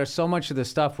subject matter, so much of the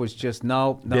stuff was just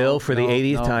no. Bill, for the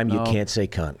 80th time, you can't say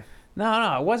cunt.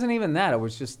 No, it wasn't even that. It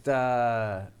was just.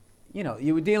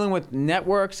 You were dealing with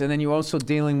networks, and then you're also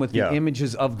dealing with the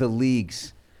images of the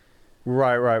leagues.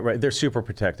 Right. They're super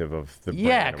protective of the brand.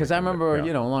 Yeah, because I remember,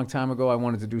 a long time ago, I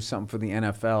wanted to do something for the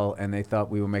NFL, and they thought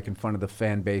we were making fun of the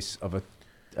fan base of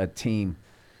a team.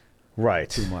 Right.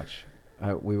 Too much.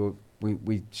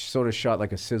 We sort of shot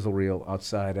like a sizzle reel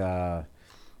outside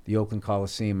the Oakland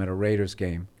Coliseum at a Raiders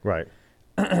game. Right.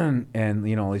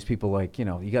 And all these people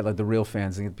you got like the real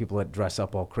fans and people that dress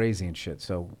up all crazy and shit.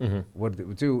 So what it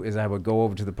would do is I would go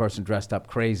over to the person dressed up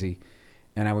crazy,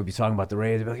 and I would be talking about the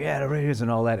Raiders. They'd be like, yeah, the Raiders and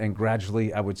all that. And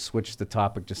gradually I would switch the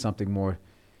topic to something more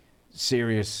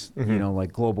serious,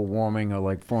 like global warming or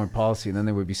like foreign policy. And then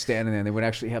they would be standing there and they would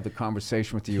actually have the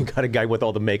conversation with you. You got a guy with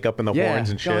all the makeup and the horns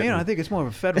and shit. I think it's more of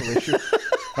a federal issue,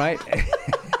 right?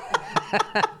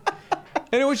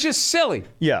 And it was just silly.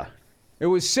 Yeah. It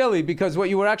was silly because what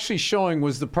you were actually showing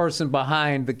was the person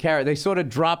behind the character. They sort of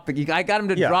dropped I got them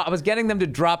to drop. I was getting them to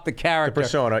drop the character, the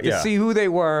persona, to see who they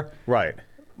were. Right.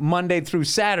 Monday through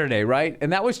Saturday, right?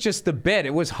 And that was just the bit.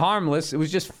 It was harmless. It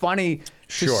was just funny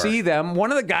to see them.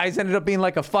 One of the guys ended up being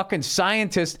like a fucking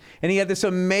scientist, and he had these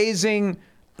amazing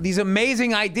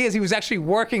ideas. He was actually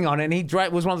working on it, and he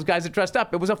was one of those guys that dressed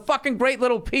up. It was a fucking great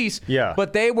little piece. Yeah.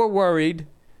 But they were worried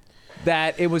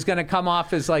that it was going to come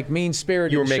off as like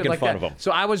mean-spirited. You were and shit making like fun that. of them.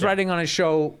 So I was writing on a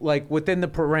show like within the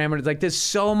parameters. Like there's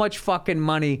so much fucking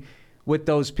money with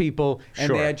those people,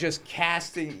 and they're just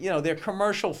casting. They're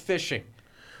commercial fishing.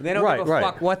 They don't give a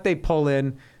fuck what they pull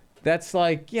in. That's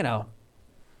like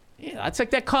it's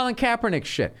like that Colin Kaepernick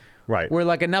shit. Right. Where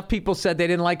like enough people said they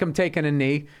didn't like him taking a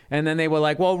knee, and then they were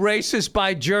like, well, racists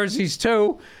buy jerseys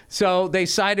too. So they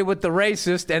sided with the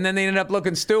racist, and then they ended up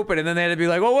looking stupid, and then they had to be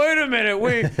like, well, wait a minute,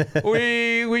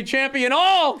 we champion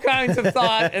all kinds of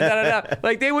thought, and da-da-da.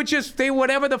 Like they would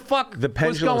whatever the fuck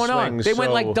was going on. They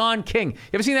went like Don King. You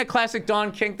ever seen that classic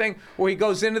Don King thing where he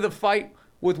goes into the fight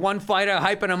with one fighter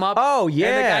hyping him up? Oh,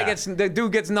 yeah. And the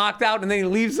dude gets knocked out, and then he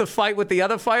leaves the fight with the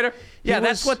other fighter? Yeah,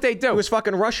 that's what they do. He was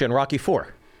fucking Russia in Rocky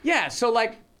IV. Yeah, so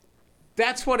like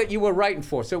that's what you were writing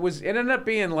for. So it ended up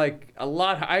being like a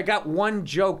lot. I got one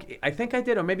joke. I think I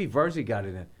did, or maybe Verzi got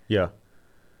it in. Yeah.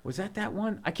 Was that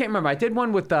one? I can't remember. I did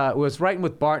one with was writing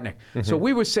with Bartnick. So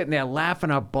we were sitting there laughing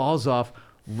our balls off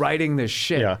writing this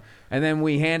shit. Yeah. And then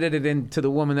we handed it in to the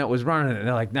woman that was running it. And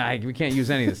they're like, nah, we can't use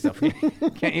any of this stuff.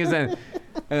 Can't use any.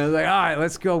 And I was like, all right,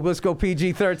 let's go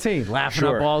PG-13. Laughing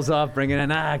our balls off, bringing it in.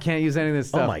 Nah, I can't use any of this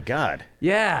stuff. Oh, my God.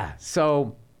 Yeah.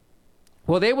 So,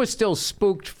 well, they were still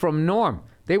spooked from Norm.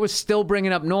 They were still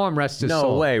bringing up Norm, rest his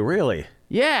soul. No way, really?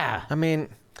 Yeah. I mean,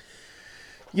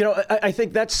 I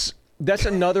think that's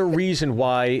another reason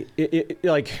why,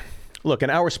 look, an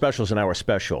hour special is an hour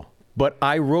special. But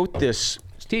I wrote this.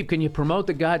 Steve, can you promote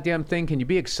the goddamn thing? Can you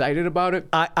be excited about it?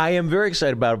 I am very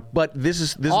excited about it, but this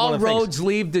is all one of the roads things.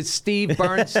 Lead to Steve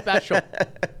Byrne special.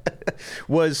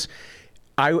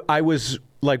 I was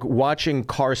like watching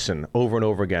Carson over and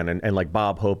over again, and like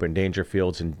Bob Hope and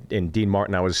Dangerfields and Dean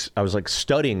Martin. I was like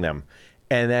studying them,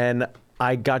 and then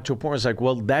I got to a point where I was like,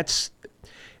 well, that's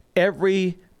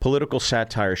every political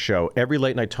satire show, every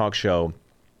late night talk show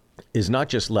is not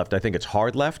just left. I think it's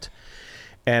hard left,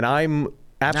 and I'm.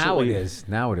 Absolutely.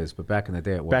 Now it is, but back in the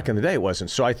day it wasn't. Back in the day it wasn't.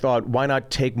 So I thought, why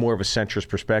not take more of a centrist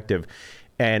perspective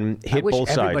and hit both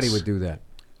sides? Everybody would do that.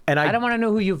 And I don't want to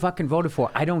know who you fucking voted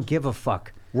for. I don't give a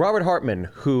fuck. Robert Hartman,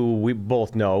 who we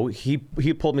both know, he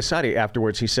pulled me aside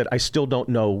afterwards. He said, I still don't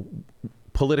know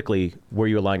politically where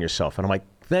you align yourself. And I'm like,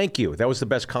 thank you. That was the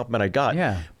best compliment I got.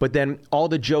 Yeah. But then all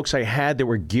the jokes I had that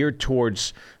were geared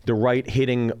towards the right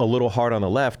hitting a little hard on the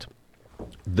left,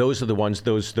 those are the ones,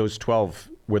 those 12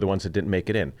 were the ones that didn't make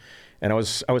it in. And I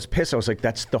was pissed. I was like,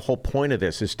 that's the whole point of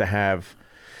this, is to have,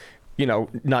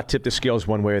 not tip the scales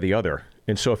one way or the other.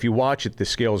 And so if you watch it, the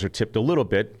scales are tipped a little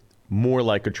bit more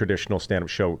like a traditional stand-up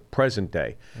show present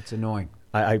day. That's annoying.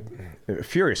 I'm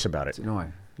furious about it. It's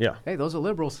annoying. Yeah. Hey, those are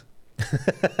liberals.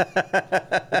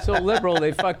 It's so liberal.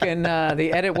 They fucking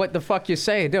they edit what the fuck you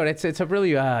say, dude. It's a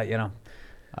really I don't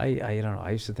know. I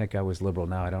used to think I was liberal.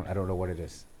 Now I don't know what it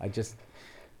is.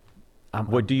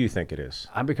 What do you think it is?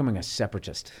 I'm becoming a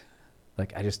separatist.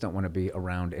 Like, I just don't want to be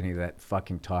around any of that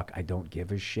fucking talk. I don't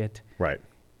give a shit. Right.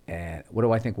 And what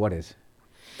do I think what is?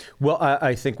 Well,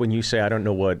 I think when you say I don't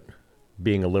know what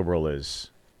being a liberal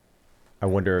is, I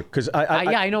wonder, because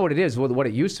I know what it is. What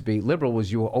it used to be, liberal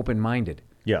was you were open-minded.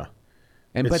 Yeah.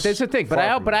 But there's a thing. But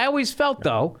I always felt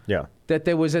though that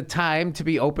there was a time to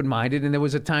be open-minded, and there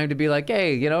was a time to be like,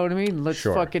 hey, you know what I mean? Let's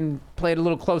fucking play it a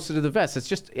little closer to the vest.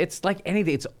 It's like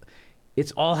anything.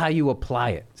 It's all how you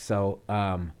apply it. So,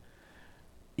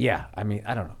 yeah. I mean,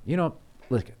 I don't know.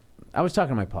 Look, I was talking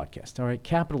to my podcast. All right,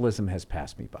 capitalism has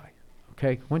passed me by.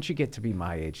 Okay, once you get to be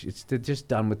my age, they're just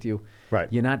done with you. Right.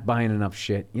 You're not buying enough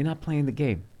shit. You're not playing the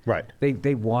game. Right.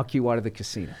 They walk you out of the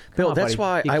casino. Bill, that's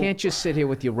why you can't just sit here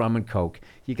with your rum and coke.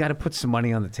 You got to put some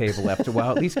money on the table after a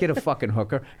while. At least get a fucking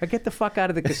hooker or get the fuck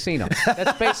out of the casino.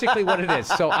 That's basically what it is.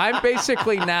 So I'm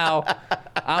basically now,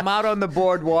 I'm out on the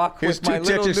boardwalk Here's with my two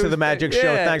little tickets to the magic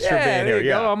show. Thanks for being there here.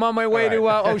 You go. I'm on my way to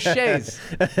O'Shea's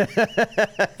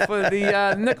for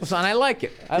the Nicholson. I like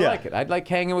it. I like it. I like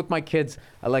hanging with my kids.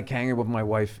 I like hanging with my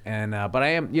wife. And but I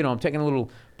am, I'm taking a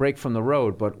little break from the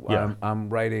road. But I'm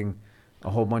writing a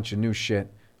whole bunch of new shit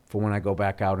for when I go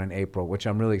back out in April, which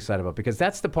I'm really excited about, because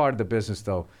that's the part of the business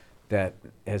though that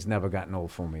has never gotten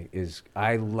old for me. Is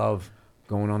I love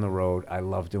going on the road. I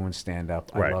love doing stand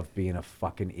up. I love being a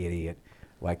fucking idiot.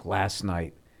 Like last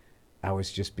night, I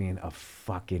was just being a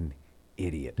fucking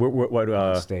idiot.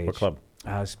 What stage. What club?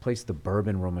 This place, the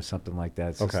Bourbon Room or something like that.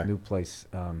 It's this new place,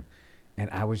 and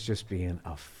I was just being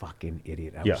a fucking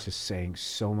idiot. I was just saying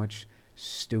so much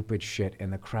stupid shit,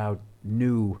 and the crowd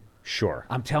knew. Sure.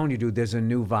 I'm telling you, dude, there's a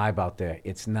new vibe out there.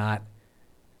 It's not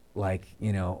like,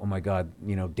 oh my God,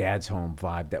 dad's home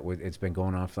vibe it's been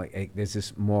going on for like, there's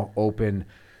this more open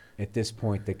at this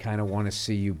point. They kind of want to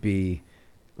see you be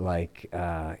like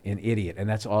an idiot. And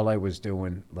that's all I was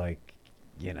doing. Like,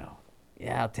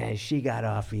 I'll tell you, she got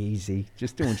off easy.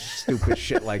 Just doing stupid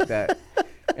shit like that.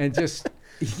 And just,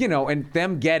 and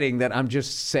them getting that I'm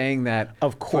just saying that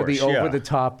of course, for the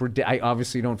over-the-top. I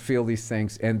obviously don't feel these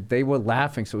things. And they were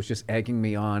laughing, so it was just egging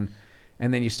me on.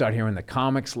 And then you start hearing the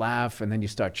comics laugh, and then you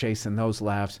start chasing those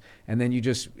laughs. And then you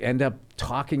just end up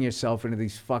talking yourself into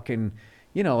these fucking,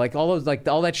 like all those, like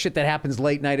all that shit that happens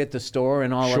late night at the store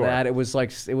and all of that. It was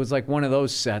like one of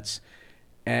those sets.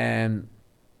 And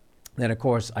then, of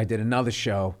course, I did another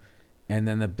show. And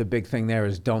then the big thing there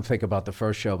is don't think about the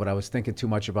first show. But I was thinking too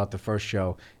much about the first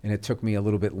show, and it took me a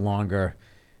little bit longer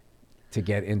to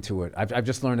get into it. I've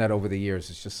just learned that over the years.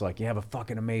 It's just like you have a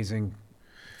fucking amazing,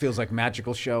 feels like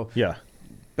magical show. Yeah.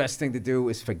 Best thing to do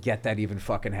is forget that even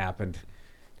fucking happened.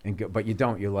 But you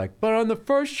don't. You're like, but on the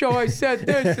first show I said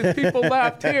this, and people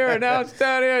laughed here, and now it's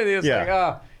down here. And it's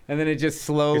like, and then it just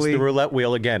slowly. It's the roulette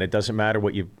wheel again. It doesn't matter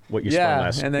what you spend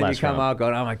last and then you come round. out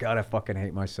going, oh my God, I fucking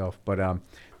hate myself. But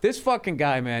this fucking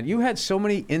guy, man, you had so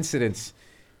many incidents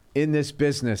in this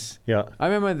business. Yeah. I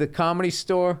remember at the comedy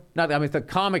store, the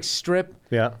comic strip.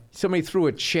 Yeah. Somebody threw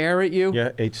a chair at you.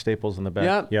 Yeah, 8 staples in the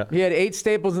back. Yeah. He had 8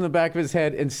 staples in the back of his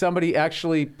head, and somebody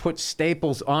actually put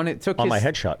staples on it. Took my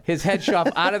headshot. His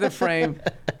headshot out of the frame,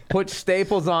 put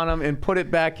staples on him, and put it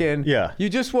back in. Yeah. You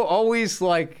just were always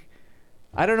like,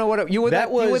 I don't know what you were.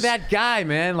 You were that guy,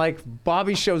 man. Like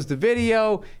Bobby shows the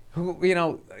video.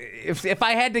 If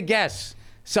I had to guess,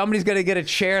 somebody's going to get a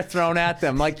chair thrown at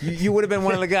them. Like, you would have been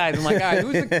one of the guys. I'm like, all right,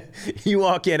 who's the... You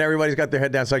walk in, everybody's got their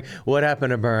head down. It's like, what happened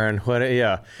to Byrne?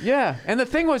 Yeah, and the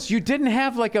thing was, you didn't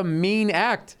have, like, a mean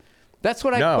act. That's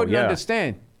what I couldn't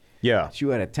understand. Yeah. But you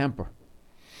had a temper.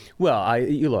 Well,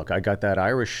 I got that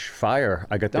Irish fire.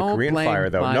 I got the Korean fire,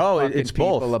 though. No, it's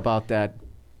both. People about that.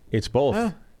 It's both.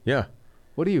 Huh? Yeah.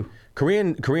 What are you?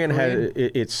 Korean had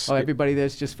it's. Oh, everybody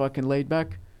there's just fucking laid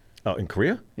back? Oh, in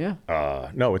Korea? Yeah.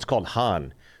 No, it's called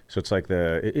Han. So it's like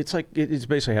it's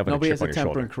basically having Nobody a chip on your shoulder. Nobody has a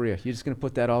temper in Korea. You're just going to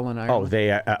put that all in Ireland? Oh, they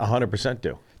 100%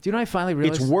 do. Do you know I finally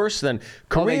realized? It's worse than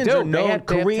Koreans are known.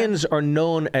 Koreans are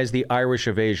known as the Irish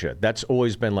of Asia. That's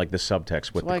always been like the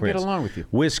subtext with the Koreans. I get along with you.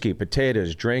 Whiskey,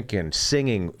 potatoes, drinking,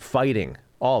 singing, fighting.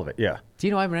 All of it, yeah. Do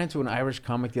you know I ran into an Irish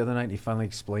comic the other night and he finally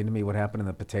explained to me what happened in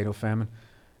the potato famine?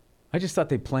 I just thought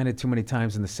they planted too many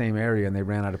times in the same area and they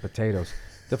ran out of potatoes.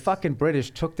 The fucking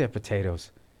British took their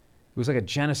potatoes. It was like a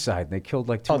genocide. They killed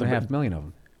like 2.5 million of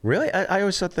them. Really? I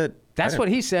always thought that... That's what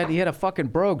he said. He had a fucking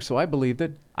brogue, so I believed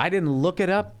it. I didn't look it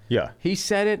up. Yeah. He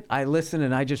said it, I listened,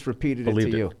 and I just repeated it to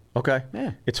you. Okay.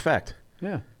 Yeah. It's fact.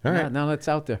 Yeah. All right. Now that's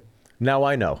out there. Now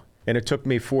I know. And it took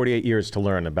me 48 years to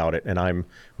learn about it, and I'm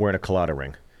wearing a colada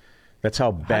ring. That's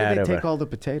how bad How did they take all the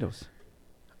potatoes?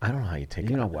 I don't know how you take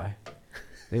it. You know why.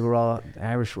 The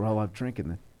Irish were all out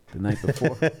drinking the night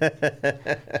before.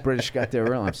 British got there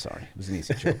early. I'm sorry. It was an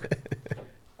easy joke.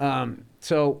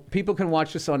 So people can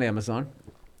watch this on Amazon.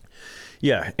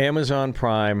 Yeah, Amazon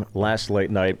Prime, last late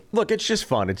night. Look, it's just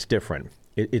fun. It's different.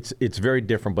 It's very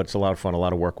different, but it's a lot of fun. A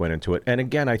lot of work went into it. And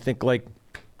again, I think like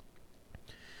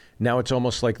now it's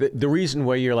almost like the reason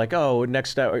why you're like, oh,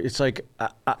 next hour. It's like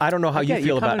I don't know how you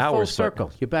feel about hours. Full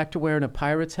circle. You're back to wearing a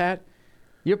Pirates hat.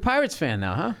 You're a Pirates fan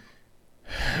now, huh?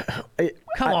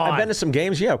 Come on. I've been to some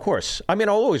games. Yeah, of course. I mean,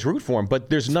 I'll always root for them, but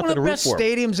there's nothing to root for. One of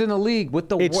the best stadiums in the league.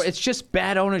 It's just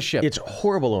bad ownership. It's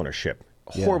horrible ownership.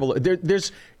 Horrible.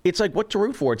 It's like what to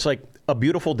root for. It's like a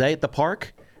beautiful day at the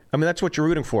park. I mean, that's what you're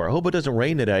rooting for. I hope it doesn't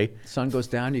rain today. Sun goes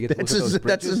down. You get to look at those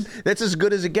bridges. That's as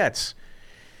good as it gets.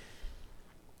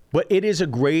 But it is a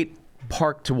great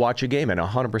park to watch a game in,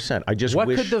 100%. I just wish...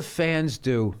 What could the fans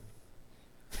do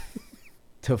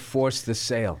to force the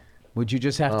sale? Would you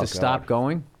just have to stop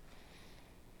going?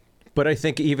 But I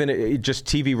think even just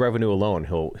TV revenue alone,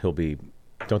 he'll be...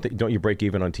 Don't you break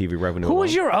even on TV revenue alone? Who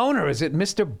is your owner? Is it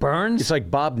Mr. Burns? It's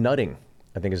like Bob Nutting,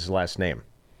 I think is his last name.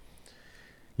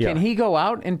 Yeah. Can he go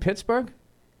out in Pittsburgh?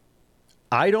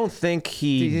 I don't think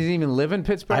he... Does he even live in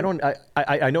Pittsburgh?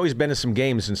 I know he's been to some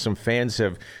games and some fans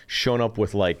have shown up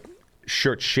with like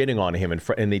shirts shitting on him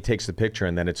and he takes the picture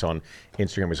and then it's on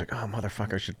Instagram. He's like, oh,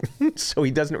 motherfucker. So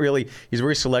he doesn't really... He's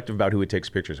very selective about who he takes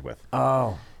pictures with.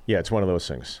 Oh. Yeah, it's one of those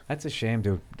things. That's a shame,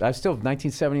 dude. I still...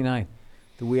 1979.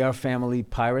 The We Are Family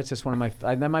Pirates. That's one of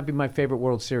my... That might be my favorite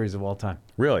World Series of all time.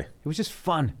 Really? It was just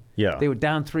fun. Yeah. They were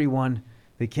down 3-1.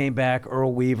 They came back.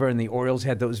 Earl Weaver and the Orioles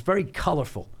had those very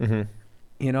colorful. Mm-hmm.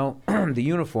 You know, the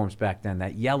uniforms back then,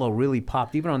 that yellow really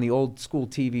popped, even on the old school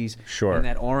TVs. Sure. And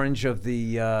that orange of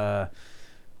the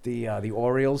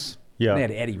Orioles. Yeah. And they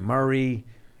had Eddie Murray,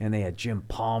 and they had Jim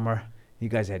Palmer. You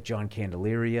guys had John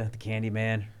Candelaria, the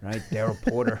Candyman, right? Darryl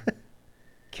Porter,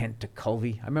 Kent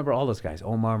DeCovey. I remember all those guys.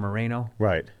 Omar Moreno.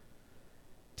 Right.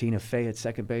 Tina Fey at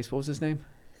second base. What was his name?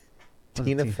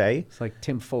 Tina Fey? It's like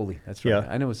Tim Foley. That's right.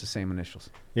 Yeah. I know it's the same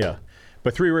initials. Yeah.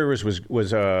 But Three Rivers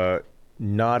was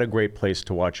not a great place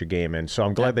to watch a game in, so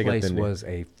I'm glad they got the... That place was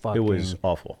a fucking... It was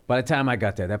awful. By the time I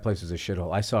got there, that place was a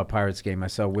shithole. I saw a Pirates game. I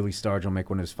saw Willie Stargell make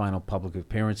one of his final public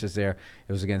appearances there.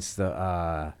 It was against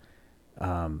the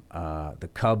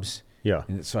Cubs. Yeah.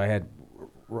 And so I had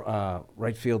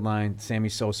right field line. Sammy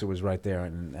Sosa was right there,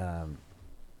 and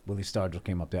Willie Stargell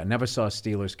came up there. I never saw a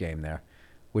Steelers game there,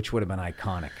 which would have been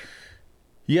iconic.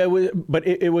 Yeah, but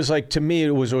it was like, to me, it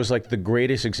was like the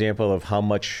greatest example of how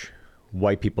much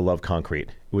white people love concrete.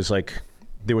 It was like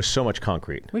there was so much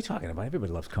concrete. What are you talking about?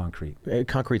 Everybody loves concrete.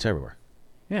 Concrete's everywhere.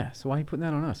 Yeah, so why are you putting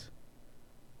that on us?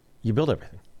 You build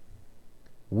everything.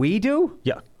 We do?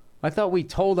 Yeah. I thought we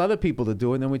told other people to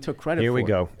do it, and then we took credit for it. Here we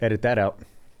go. Edit that out.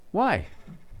 Why?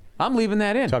 I'm leaving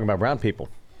that in. Talking about brown people.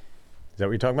 Is that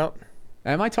what you're talking about?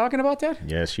 Am I talking about that?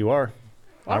 Yes, you are.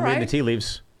 All I'm right. reading the tea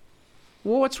leaves.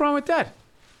 Well, what's wrong with that?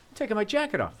 I'm taking my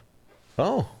jacket off.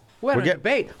 Oh. We're having a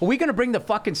debate. Are we going to bring the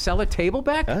fucking cellar table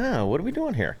back? Ah, what are we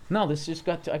doing here? No, this just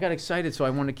I got excited, so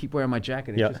I wanted to keep wearing my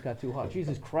jacket. It Yeah. just got too hot.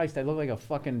 Jesus Christ, I look like a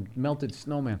fucking melted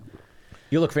snowman.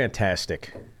 You look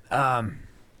fantastic. That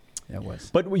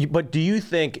was. But do you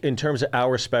think, in terms of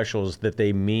our specials, that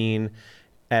they mean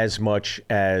as much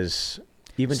as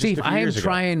even Steve, just a few years ago?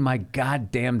 I am trying my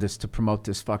goddamnedest to promote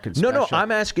this fucking special. No,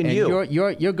 I'm asking and you.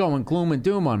 You're going gloom and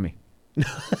doom on me.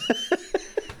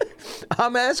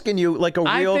 I'm asking you like a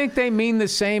real... I think they mean the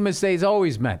same as they've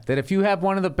always meant. That if you have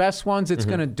one of the best ones, it's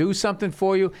going to do something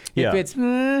for you. Yeah. If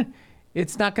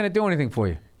it's not going to do anything for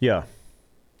you. Yeah.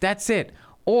 That's it.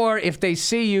 Or if they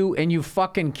see you and you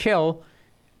fucking kill,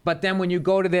 but then when you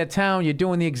go to their town, you're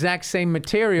doing the exact same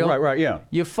material. Right, yeah.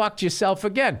 You fucked yourself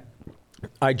again.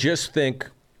 I just think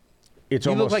it's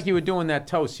You almost... look like you were doing that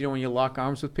toast, when you lock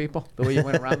arms with people, the way you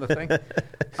went around the thing.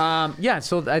 Yeah,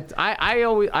 so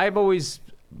I've always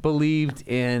believed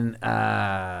in...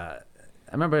 I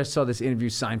remember I saw this interview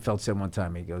Seinfeld said one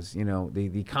time. He goes,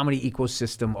 the comedy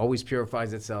ecosystem always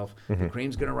purifies itself. The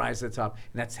cream's going to rise to the top.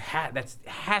 And that's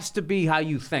has to be how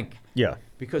you think. Yeah.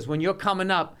 Because when you're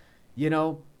coming up,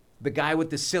 the guy with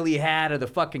the silly hat or the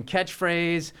fucking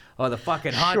catchphrase or the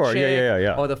fucking hot Sure, chick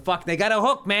yeah. or they got a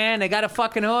hook, man. They got a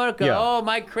fucking hook. Yeah. Oh,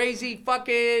 my crazy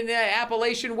fucking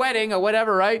Appalachian wedding or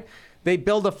whatever, right? They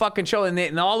build a fucking show,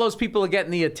 and all those people are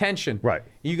getting the attention. Right.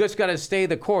 You just got to stay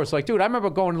the course. Like, dude, I remember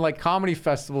going to like comedy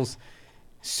festivals,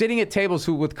 sitting at tables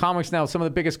with comics now, some of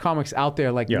the biggest comics out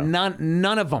there, like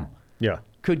none of them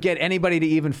could get anybody to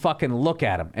even fucking look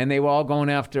at them. And they were all going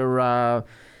after,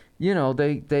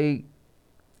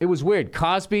 it was weird.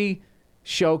 Cosby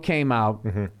show came out,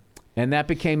 and that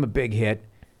became a big hit.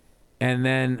 And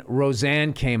then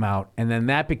Roseanne came out, and then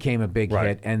that became a big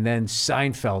hit. And then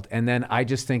Seinfeld. And then I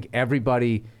just think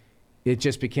everybody, it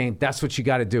just became, that's what you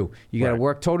got to do. You got to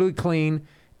work totally clean,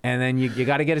 and then you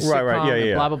got to get a sitcom,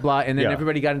 and blah, blah, blah. And then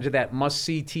everybody got into that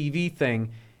must-see TV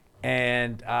thing.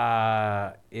 And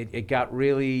it got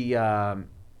really...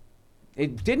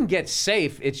 it didn't get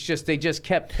safe. It's just they just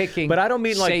kept picking but I don't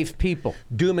mean safe like people.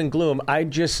 Doom and gloom. I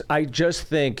just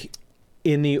think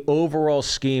in the overall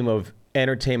scheme of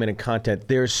entertainment and content,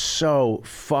 there's so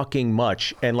fucking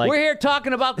much. And like we're here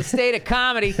talking about the state of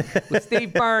comedy with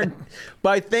Steve Byrne.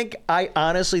 But I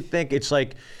honestly think it's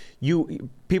like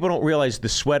people don't realize the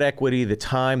sweat equity, the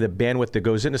time, the bandwidth that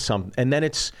goes into something, and then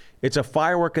it's a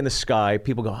firework in the sky.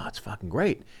 People go, oh, it's fucking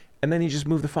great. And then you just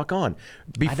move the fuck on.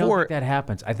 I don't think that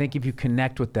happens. I think if you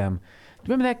connect with them.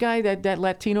 Do you remember that guy, that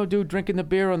Latino dude drinking the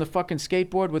beer on the fucking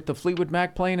skateboard with the Fleetwood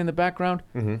Mac playing in the background?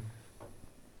 Mm-hmm.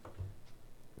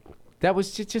 That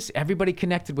was just everybody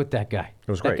connected with that guy.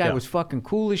 It was great. That guy was fucking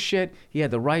cool as shit. He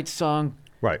had the right song.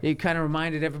 Right. He kind of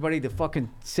reminded everybody to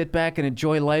fucking sit back and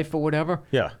enjoy life or whatever.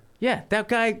 Yeah. Yeah, that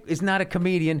guy is not a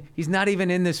comedian. He's not even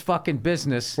in this fucking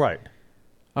business. Right.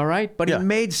 All right? But he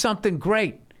made something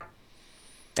great.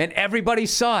 And everybody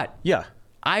saw it. Yeah.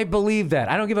 I believe that.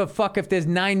 I don't give a fuck if there's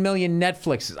 9 million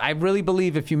Netflixes. I really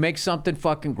believe if you make something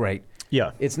fucking great,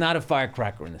 it's not a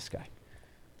firecracker in the sky.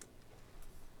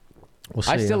 We'll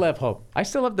see. I still have hope. I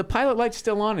still have the pilot light's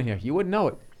still on in here. You wouldn't know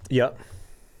it. Yeah.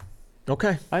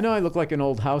 Okay. I know I look like an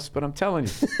old house, but I'm telling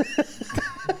you.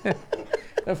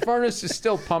 The furnace is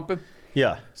still pumping.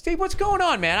 Yeah. Steve, what's going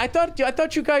on, man? I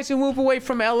thought you guys would move away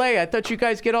from L.A. I thought you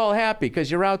guys get all happy because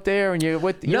you're out there and you're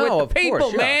with the people,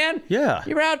 course, man. Yeah.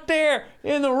 You're out there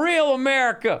in the real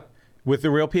America. With the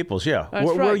real peoples, yeah. That's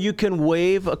where right. you can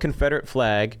wave a Confederate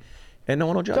flag and no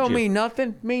one will judge you. Don't mean nothing.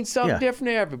 It means something different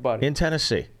to everybody. In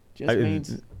Tennessee. Just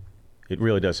means... It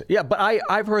really does. Yeah, but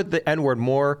I've heard the N-word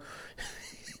more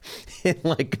in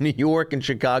like New York and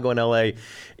Chicago and L.A.,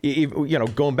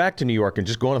 going back to New York and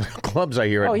just going to the clubs, I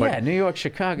hear it. Oh, yeah, New York,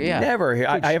 Chicago, yeah. Never.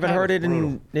 I haven't heard it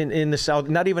in the South,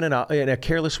 not even in a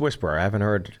careless whisper. I haven't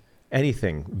heard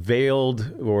anything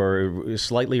veiled or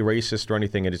slightly racist or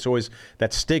anything. And it's always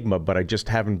that stigma, but maybe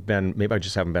I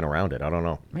just haven't been around it. I don't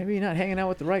know. Maybe you're not hanging out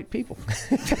with the right people.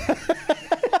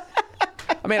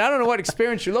 I mean, I don't know what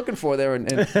experience you're looking for there, and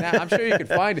I'm sure you could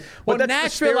find it. Well,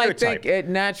 Nashville, I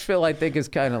think is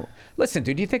kind of. Listen,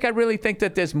 dude, do you think I really think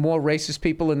that there's more racist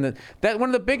people in that one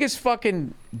of the biggest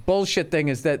fucking bullshit thing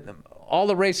is that all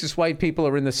the racist white people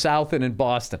are in the South and in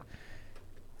Boston.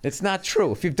 It's not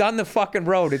true. If you've done the fucking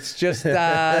road, it's just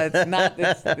it's not.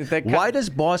 Why does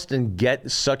Boston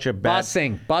get such a bad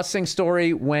busing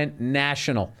story went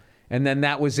national? And then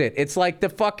that was it. It's like the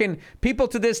fucking people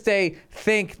to this day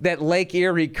think that Lake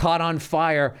Erie caught on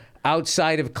fire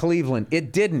outside of Cleveland.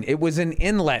 It didn't. It was an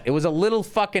inlet. It was a little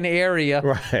fucking area.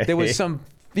 Right. There was some.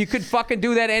 You could fucking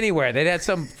do that anywhere. They had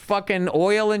some fucking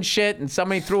oil and shit, and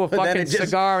somebody threw a fucking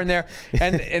cigar in there,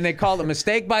 and they called it a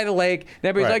mistake by the lake. And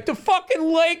everybody's like, the fucking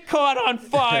lake caught on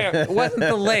fire. It wasn't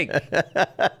the lake.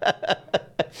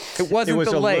 It wasn't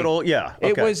the lake.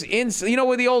 It was in. You know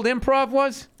where the old Improv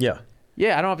was? Yeah.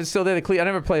 Yeah, I don't know if it's still there. I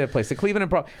never played that place. The Cleveland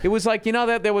Improv. It was like,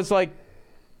 that there was like,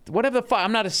 whatever the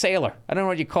I'm not a sailor. I don't know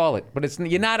what you call it, but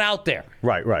you're not out there.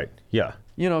 Right. Yeah.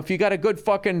 If you got a good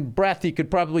fucking breath, you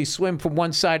could probably swim from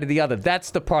one side to the other.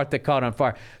 That's the part that caught on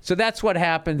fire. So that's what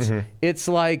happens. Mm-hmm. It's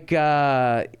like,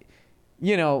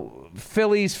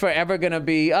 Philly's forever going to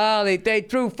be, they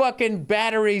threw fucking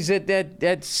batteries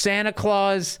at Santa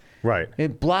Claus. Right.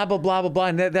 And blah, blah, blah, blah, blah.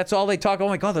 And that's all they talk. Oh,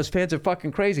 my God, those fans are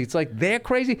fucking crazy. It's like, they're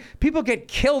crazy. People get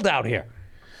killed out here.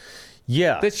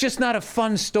 Yeah. That's just not a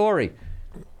fun story.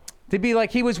 To be like,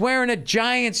 he was wearing a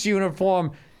Giants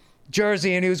uniform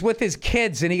jersey, and he was with his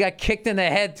kids, and he got kicked in the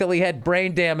head till he had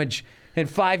brain damage, and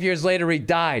 5 years later he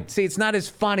died. See, it's not as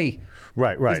funny.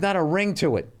 Right. There's not a ring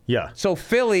to it. Yeah. So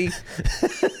Philly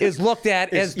is looked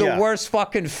at as the worst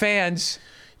fucking fans.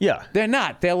 Yeah. They're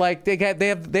not. They're like, they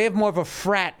have more of a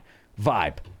frat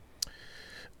vibe.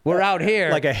 We're out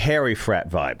here. Like a hairy frat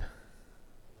vibe.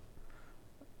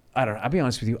 I don't know. I'll be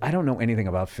honest with you. I don't know anything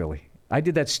about Philly. I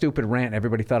did that stupid rant.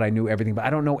 Everybody thought I knew everything, but I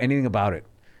don't know anything about it.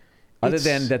 Other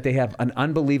than that they have an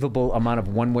unbelievable amount of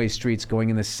one-way streets going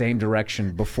in the same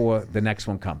direction before the next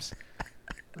one comes.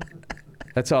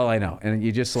 That's all I know. And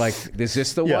you're just like, is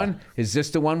this the one? Is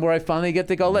this the one where I finally get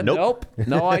to go? Nope.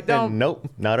 No, I don't. Nope,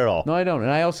 not at all. No, I don't.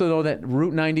 And I also know that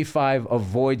Route 95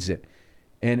 avoids it.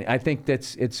 And I think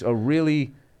it's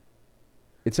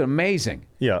amazing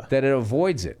that it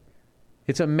avoids it.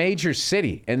 It's a major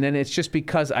city. And then it's just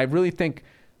because I really think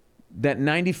that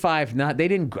 95, I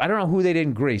don't know who they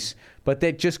didn't grease, but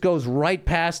that just goes right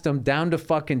past them down to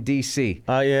fucking D.C.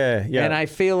 Yeah. And I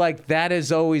feel like that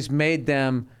has always made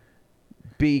them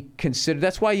be considered.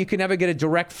 That's why you can never get a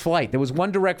direct flight. There was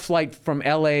one direct flight from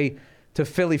L.A. to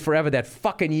Philly forever, that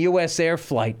fucking U.S. Air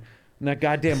flight, and that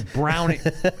goddamn brown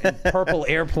and purple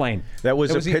airplane. That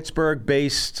was a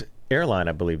Pittsburgh-based airline,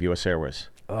 I believe, U.S. Airways.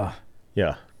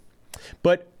 Yeah.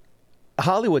 But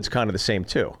Hollywood's kind of the same,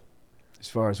 too. As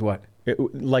far as what?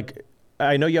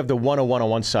 I know you have the 101 on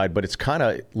one side, but it's kind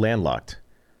of landlocked.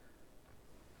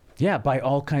 Yeah, by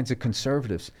all kinds of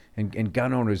conservatives and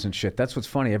gun owners and shit. That's what's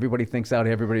funny. Everybody's out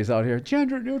here,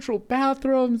 gender-neutral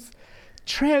bathrooms,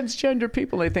 transgender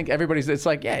people. They think it's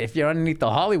like, yeah, if you're underneath the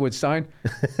Hollywood sign.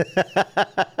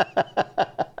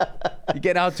 You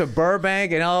get out to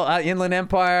Burbank and all Inland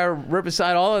Empire,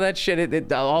 Riverside, all of that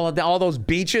shit, all those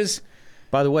beaches.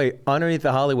 By the way, underneath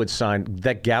the Hollywood sign,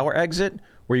 that Gower exit,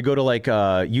 where you go to like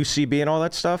UCB and all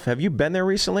that stuff, have you been there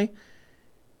recently?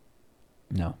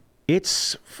 No.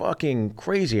 It's fucking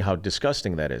crazy how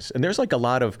disgusting that is. And there's like a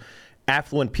lot of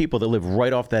affluent people that live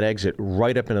right off that exit,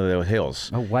 right up into the hills.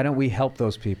 Oh, why don't we help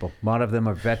those people? A lot of them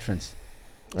are veterans.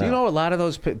 Do you know a lot of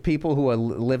those people who are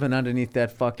living underneath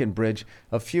that fucking bridge,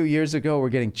 a few years ago were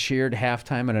getting cheered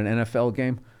halftime at an NFL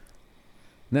game?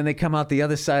 And then they come out the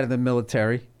other side of the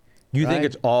military. You think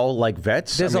it's all like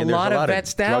vets? There's a lot of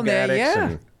vets down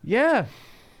there. Yeah.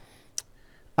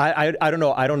 I don't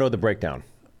know. I don't know the breakdown.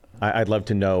 I'd love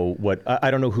to know what.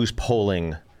 I don't know who's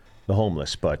polling the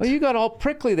homeless, but. Well, you got all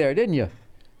prickly there, didn't you?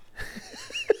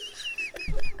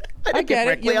 I get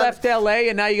it. You left L.A.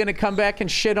 and now you're going to come back and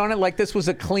shit on it like this was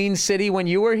a clean city when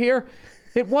you were here.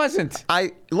 It wasn't.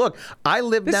 I live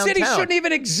downtown. The city shouldn't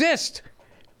even exist.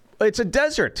 It's a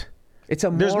desert. It's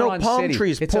a There's no palm city.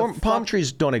 trees. Palm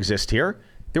trees don't exist here.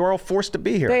 They were all forced to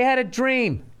be here. They had a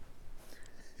dream.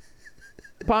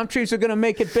 Palm trees are going to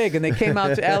make it big, and they came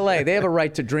out to L.A. They have a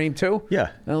right to dream, too.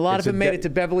 Yeah. And a lot of them made it to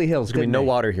Beverly Hills, There's going to be no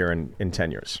water here in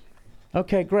 10 years.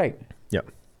 Okay, great. Yep.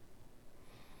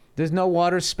 There's no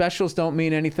water. Specials don't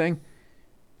mean anything.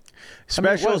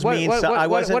 Specials means...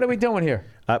 What are we doing here?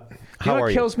 How you know are what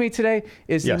you? kills me today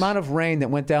is the amount of rain that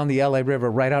went down the LA River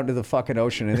right out into the fucking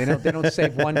ocean, and they don't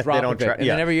save one drop of it. And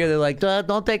then every year they're like,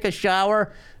 "Don't take a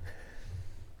shower."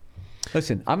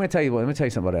 Listen, I'm gonna tell you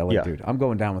something about LA, dude. I'm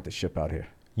going down with the ship out here.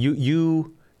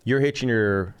 You're hitching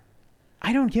your...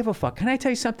 I don't give a fuck. Can I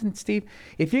tell you something, Steve?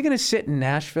 If you're gonna sit in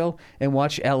Nashville and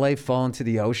watch LA fall into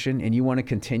the ocean, and you want to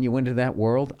continue into that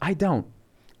world, I don't.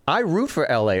 I root for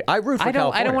LA. I root for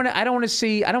California. I don't want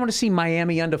to see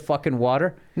Miami under fucking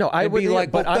water. No, I would be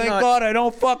like, but thank God I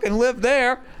don't fucking live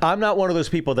there. I'm not one of those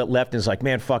people that left and is like,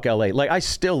 man, fuck LA. Like, I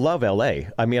still love LA.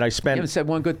 I mean, I spent... You haven't said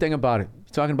one good thing about it.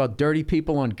 You're talking about dirty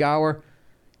people on Gower.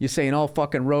 You're saying all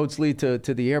fucking roads lead to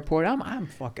the airport. I'm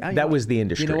fucking... That was the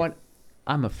industry. You know what?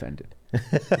 I'm offended.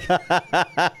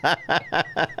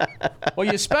 Well,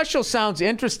 your special sounds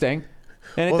interesting.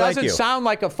 And it doesn't sound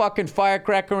like a fucking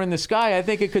firecracker in the sky. I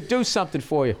think it could do something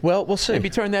for you. Well, we'll see. Maybe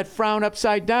turn that frown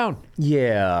upside down.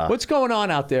 Yeah. What's going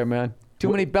on out there, man? Too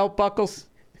many belt buckles?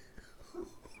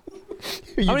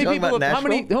 How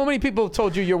many people have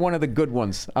told you you're one of the good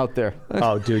ones out there?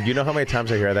 Oh, dude, you know how many times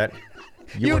I hear that?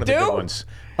 You're one of the good ones.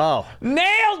 Oh.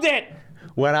 Nailed it!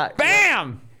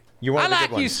 Bam! You're one of the good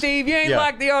ones. I like you, Steve. You ain't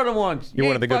like the other ones. You're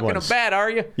one of the good ones. You ain't fucking a bat, are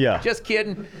you? Yeah. Just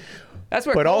kidding. That's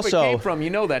where COVID came from. You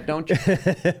know that, don't you?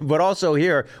 But also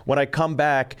here, when I come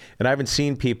back and I haven't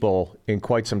seen people in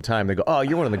quite some time, they go, "Oh,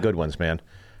 you're one of the good ones, man."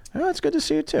 Oh, it's good to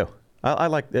see you too.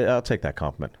 I'll take that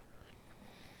compliment.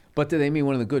 But do they mean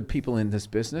one of the good people in this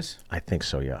business? I think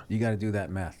so. Yeah. You got to do that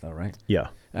math, though, right? Yeah.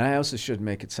 And I also should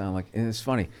make it sound like, and it's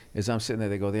funny, as I'm sitting there,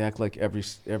 they act like all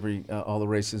the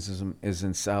racism is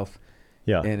in South,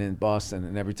 and in Boston,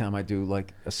 and every time I do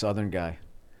like a Southern guy,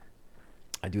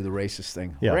 I do the racist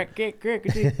thing. Yeah.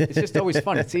 It's just always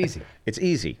fun. It's easy. It's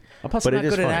easy. Plus, I'm not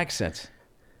good at accents.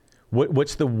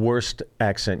 What's the worst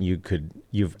accent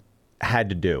you've had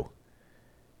to do?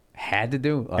 Had to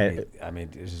do? I mean,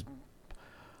 it's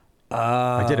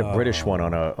I did a British one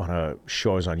on a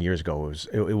show I was on years ago.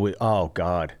 It was oh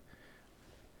God.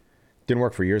 Didn't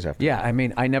work for years after. Yeah, I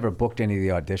mean, I never booked any of the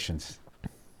auditions.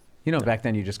 You know, back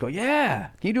then you just go, yeah.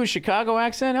 Can you do a Chicago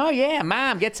accent? Oh, yeah,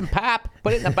 Mom, get some pop.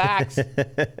 Put it in the box.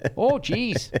 Oh,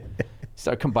 jeez.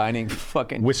 Start combining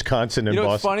fucking... Wisconsin and Boston. You know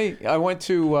what's funny? I went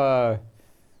to...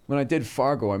 when I did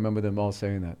Fargo, I remember them all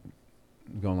saying that.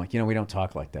 Going like, we don't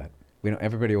talk like that. We don't.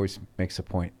 Everybody always makes a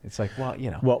point. It's like, well,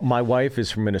 Well, my wife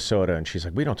is from Minnesota, and she's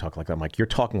like, we don't talk like that. I'm like, you're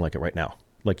talking like it right now.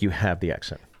 Like you have the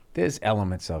accent. There's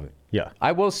elements of it. Yeah.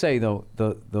 I will say, though,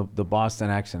 the Boston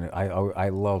accent, I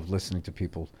love listening to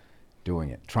people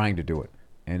doing it, trying to do it.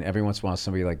 And every once in a while,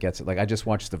 somebody like gets it. Like I just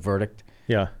watched The Verdict.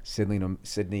 Yeah. Sidney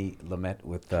Lumet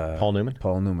with Paul Newman.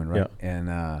 Paul Newman, right?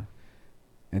 Yeah.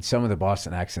 And some of the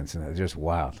Boston accents, and they're just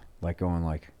wild. Like going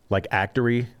like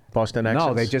actory Boston accents.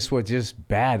 No, they just were just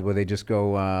bad. Where they just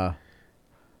go, oh,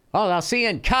 I'll see you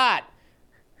in cot.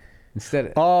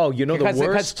 Instead of, the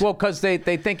worst. Because they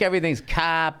think everything's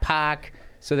car, park,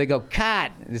 so they go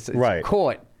cot. It's right.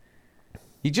 Court.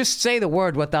 You just say the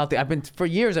word without for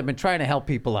years I've been trying to help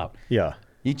people out. Yeah.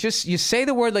 You say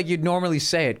the word like you'd normally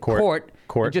say it. Court.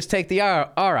 You just take the R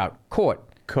out. Court.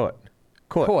 Court.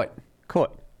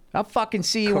 I'll fucking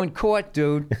see you in court,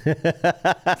 dude.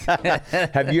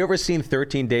 Have you ever seen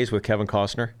 13 Days with Kevin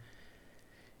Costner?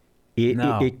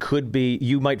 No. It could be,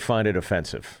 you might find it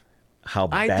offensive. How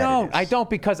bad it is. I don't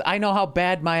because I know how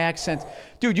bad my accent.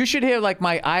 Dude, you should hear like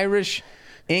my Irish,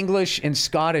 English, and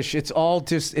Scottish. It's all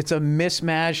just, it's a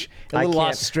mismatch. A little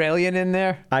Australian in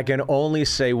there. I can only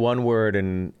say one word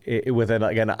with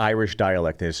an Irish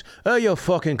dialect is, oh, you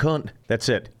fucking cunt. That's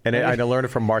it. And I learned it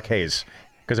from Mark Hayes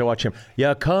because I watch him.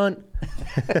 Yeah, cunt.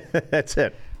 That's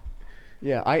it.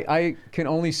 Yeah, I can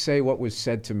only say what was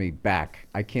said to me back.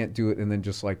 I can't do it and then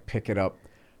just like pick it up.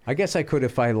 I guess I could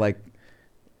if I like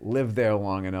lived there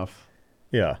long enough.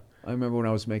 Yeah. I remember when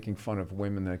I was making fun of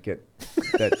women that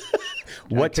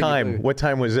What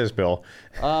time was this, Bill?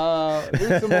 It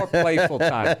was a more playful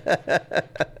time.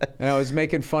 And I was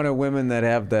making fun of women that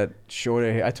have that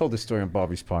shorter hair. I told this story on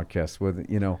Bobby's podcast where,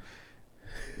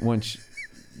 when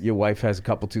your wife has a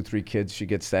couple, 2, 3 kids, she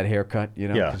gets that haircut,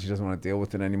 because she doesn't want to deal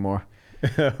with it anymore.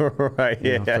 Right,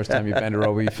 yeah. First time you bend her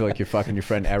over, you feel like you're fucking your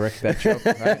friend Eric, that joke,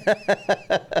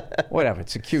 right? Whatever,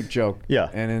 it's a cute joke. Yeah.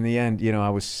 And in the end, I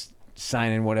was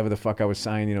signing whatever the fuck I was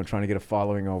signing, trying to get a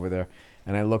following over there.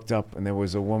 And I looked up, and there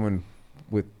was a woman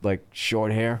with, like,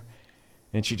 short hair.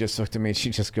 And she just looked at me, and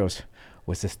she just goes,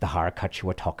 was this the haircut you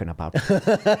were talking about?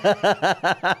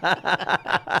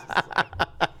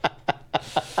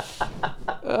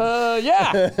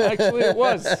 Yeah, actually it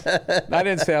was. I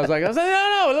didn't say. I was like,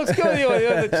 no, it looks good. You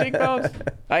have the cheekbones.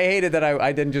 I hated that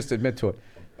I didn't just admit to it.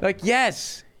 Like,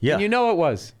 yes. Yeah. And it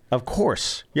was. Of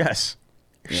course. Yes.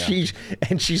 Yeah.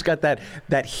 She's got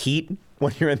that heat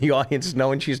when you're in the audience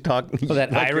knowing she's talking. Oh,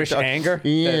 that like Irish anger?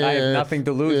 Yeah. That I have nothing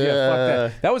to lose. Yeah, fuck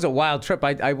that. That was a wild trip.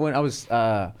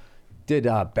 I did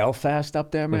Belfast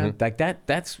up there, man. Mm-hmm. Like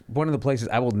that's one of the places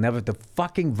I will never, the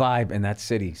fucking vibe in that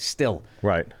city still.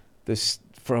 Right.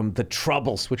 From the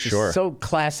Troubles, which Sure. is so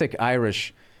classic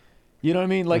Irish. You know what I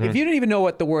mean? Like, if you didn't even know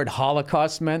what the word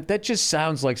Holocaust meant, that just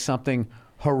sounds like something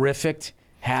horrific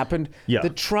happened. Yeah.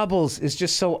 The Troubles is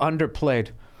just so underplayed.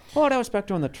 Oh, that was back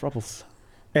during the Troubles.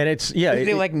 And it's, yeah.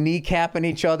 They're like kneecapping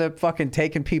each other, fucking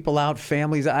taking people out,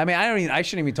 families. I mean, I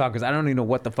shouldn't even talk because I don't even know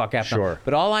what the fuck happened. Sure.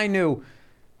 But all I knew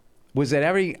was that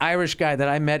every Irish guy that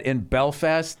I met in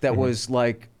Belfast that was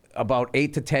like about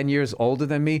 8 to 10 years older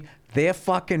than me, their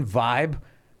fucking vibe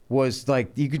was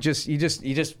like, you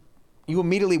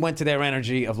immediately went to their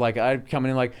energy of like, I'd come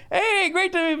in like, hey,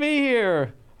 great to be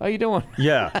here. How you doing?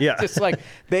 Yeah, yeah. Just like,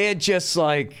 they had just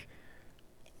like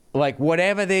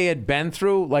whatever they had been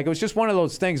through, like it was just one of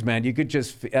those things, man. You could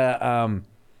just, I mean,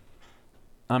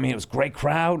 it was a great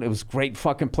crowd. It was a great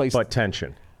fucking place. But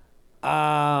tension.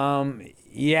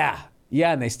 Yeah,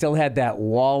 and they still had that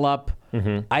wall up.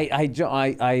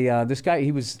 Mm-hmm. This guy,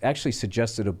 he was actually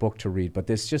suggested a book to read, but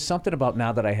there's just something about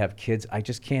now that I have kids, I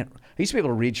just can't. I used to be able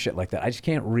to read shit like that. I just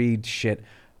can't read shit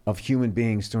of human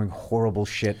beings doing horrible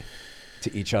shit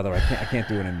to each other. I can't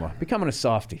do it anymore. Becoming a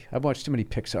softie. I've watched too many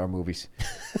Pixar movies.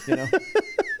 Yeah.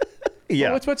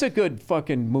 Well, what's a good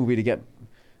fucking movie to get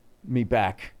me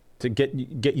back? To get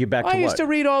you back to what? I used to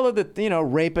read all of the,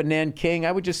 Rape of Nan King.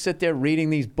 I would just sit there reading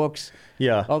these books.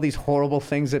 Yeah. All these horrible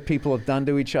things that people have done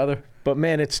to each other. But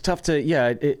man, it's tough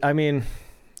to, I mean,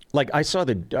 like I saw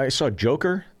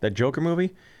Joker, that Joker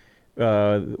movie,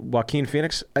 Joaquin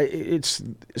Phoenix. It's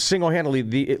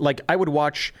single-handedly I would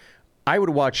watch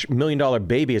 $1 Million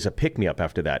Baby as a pick-me-up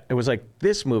after that. It was like,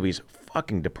 this movie's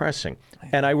fucking depressing.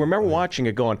 And I remember watching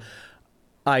it going,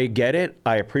 I get it,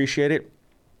 I appreciate it.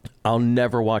 I'll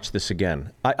never watch this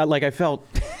again. I felt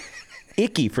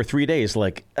icky for 3 days.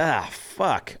 Like,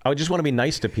 fuck. I would just want to be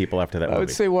nice to people after that movie. I would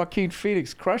say Joaquin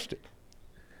Phoenix crushed it.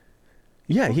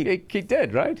 Yeah, he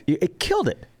did, right? It killed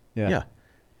it. Yeah.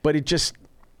 But it just,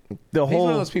 He's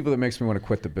one of those people that makes me want to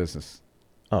quit the business.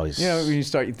 Oh, when you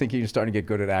think you're starting to get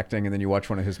good at acting, and then you watch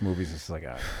one of his movies, it's like,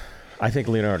 I think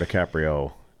Leonardo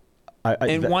DiCaprio.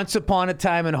 Once Upon a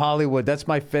Time in Hollywood, that's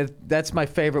my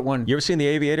favorite one. You ever seen The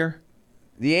Aviator?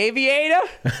 The Aviator?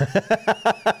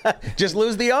 Just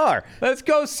lose the R. Let's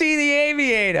go see The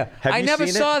Aviator. I never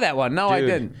saw that one. No, Dude, I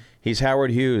didn't. He's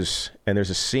Howard Hughes, and there's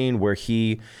a scene where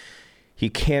he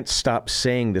can't stop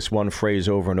saying this one phrase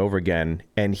over and over again,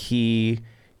 and he's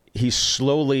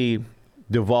slowly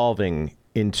devolving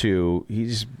into,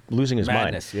 he's losing his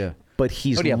Madness, mind. Yeah. But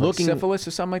he's looking, like syphilis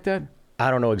or something like that. I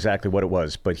don't know exactly what it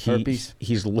was, but he's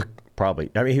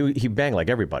probably. I mean, he banged like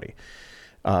everybody.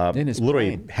 In his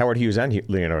literally, brain. Howard Hughes and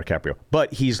Leonardo DiCaprio.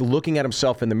 But he's looking at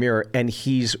himself in the mirror, and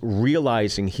he's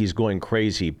realizing he's going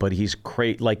crazy. But he's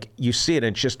like you see it,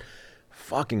 and it's just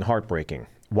fucking heartbreaking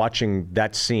watching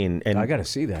that scene. And I got to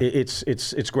see that.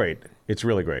 It's great. It's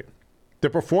really great. The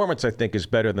performance, I think, is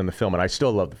better than the film, and I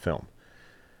still love the film.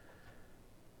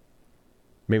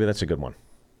 Maybe that's a good one.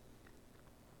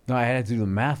 No, I had to do the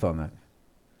math on that.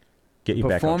 Get you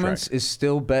back on track. Performance is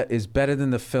still is better than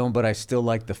the film, but I still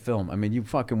like the film. I mean, you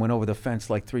fucking went over the fence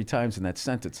like 3 times in that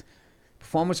sentence.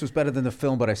 Performance was better than the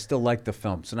film, but I still like the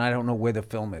film. So now I don't know where the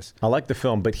film is. I like the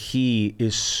film, but he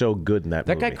is so good in that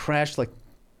movie. That guy crashed like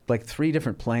 3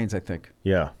 different planes, I think.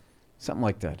 Yeah. Something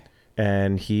like that.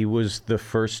 And he was the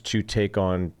first to take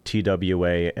on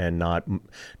TWA and not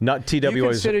TWA. Do you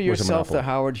consider was yourself a the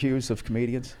Howard Hughes of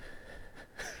comedians?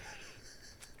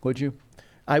 Would you?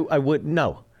 I would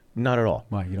no, not at all.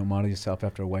 Why, you don't model yourself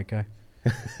after a white guy?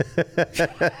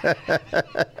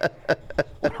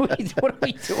 What are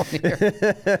we doing here?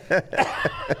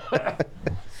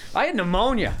 I had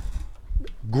pneumonia.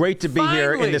 Great to be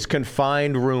here in Finally. this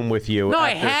confined room with you. No,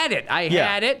 I had it. I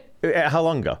had it. How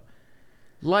long ago?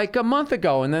 Like a month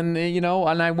ago. And then,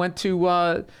 and I went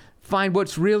to find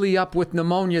what's really up with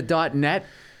pneumonia.net.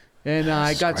 And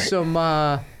I got some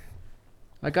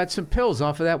pills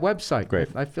off of that website.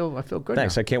 Great. I feel good.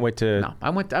 Thanks. Now. I can't wait to. No, I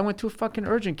went to a fucking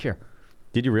urgent care.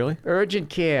 Did you really? Urgent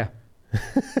care.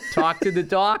 Talk to the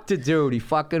doctor, dude. He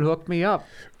fucking hooked me up.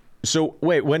 So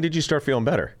wait, when did you start feeling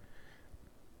better?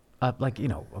 A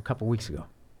couple weeks ago.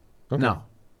 Okay. No.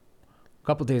 A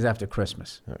couple days after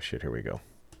Christmas. Oh shit! Here we go.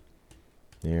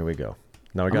 Here we go.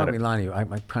 Now I I'm got not it. gonna lie to you. I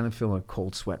kind of feel a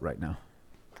cold sweat right now.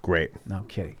 Great. No, I'm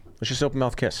kidding. Let's just open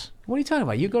mouth kiss. What are you talking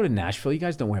about? You go to Nashville. You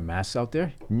guys don't wear masks out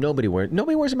there. Nobody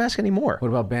wears a mask anymore. What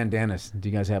about bandanas? Do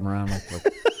you guys have them around like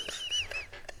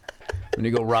when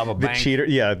you go rob a The bank? cheater,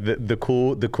 yeah, the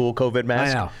cool COVID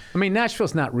mask. I know. I mean,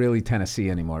 Nashville's not really Tennessee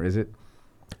anymore, is it?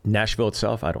 Nashville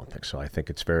itself, I don't think so. I think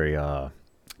it's very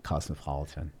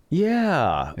Cosmopolitan.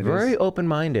 yeah, very is?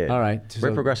 open-minded. All right.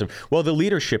 Very So- progressive. Well, the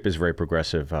leadership is very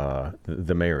progressive.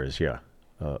 The mayor is,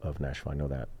 of Nashville. I know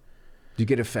that. Do you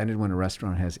get offended when a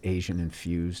restaurant has Asian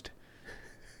infused?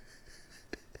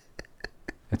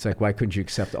 It's like, why couldn't you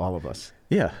accept all of us?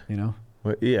 Yeah. You know?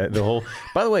 Well, yeah, the whole.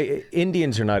 By the way,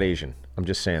 Indians are not Asian. I'm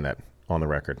just saying that on the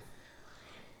record.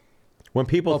 When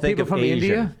people think people of from Asian,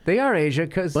 India, they are Asia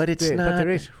because. but it's not.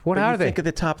 What but are you they? Think of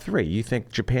the top 3. You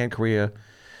think Japan, Korea,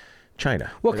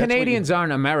 China. Well, That's what Canadians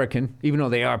aren't American, even though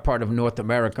they are part of North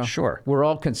America. Sure. We're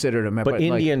all considered American. But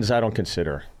Indians, I don't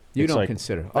consider. You It's don't like,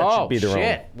 consider. That Oh, should be their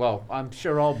shit. own. Well, I'm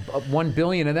sure all 1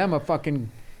 billion of them are fucking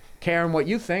caring what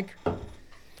you think.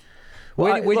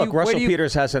 Well, look, Russell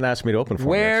Peters hasn't asked me to open for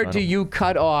Where him yet, so I do you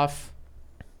cut off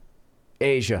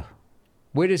Asia?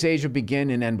 Where does Asia begin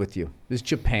and end with you? There's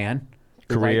Japan.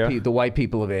 Korea. The white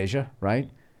people of Asia, right?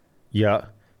 Yeah,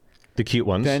 the cute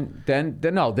ones. Then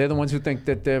no, they're the ones who think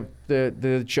that they're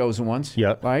the chosen ones.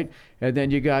 Yeah. Right? And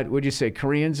then you got, what'd you say,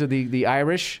 Koreans or the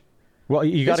Irish? Well,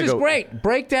 you got to This go. is great.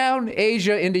 Break down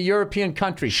Asia into European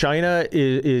countries. China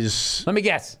is Let me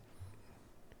guess.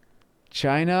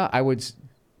 China, I would...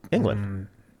 England.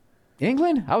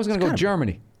 England? I was going to go gotta be.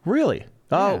 Germany. Really?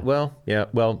 Oh, Yeah. well, yeah.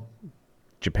 Well,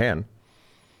 Japan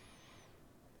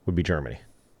would be Germany.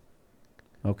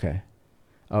 Okay.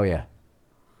 Oh, yeah.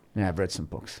 Yeah, I've read some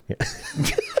books.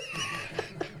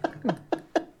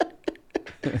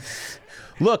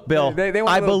 Look, Bill, They went a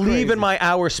I little believe crazy. in my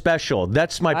hour special.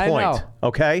 That's my I point. know.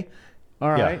 Okay? All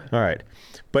right. Yeah. All right.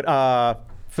 But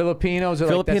Filipinos are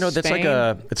Filipino, like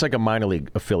that's like a minor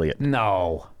league affiliate.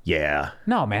 No. Yeah.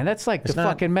 No, man, that's like the not.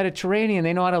 fucking Mediterranean.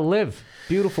 They know how to live.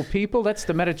 Beautiful people. That's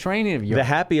the Mediterranean of Europe. The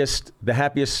happiest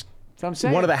That's what I'm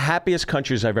saying. one of the happiest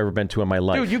countries I've ever been to in my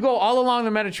life. Dude, you go all along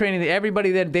the Mediterranean.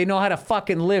 Everybody there, they know how to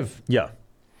fucking live. Yeah.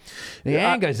 The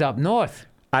anger's up north.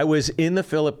 I was in the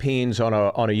Philippines on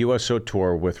a USO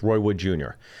tour with Roy Wood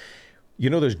Jr. You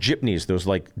know those jeepneys, those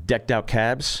like decked out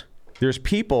cabs? There's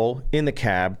people in the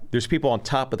cab. There's people on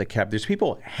top of the cab. There's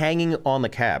people hanging on the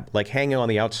cab, like hanging on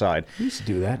the outside. We used to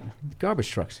do that. Garbage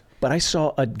trucks. But I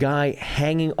saw a guy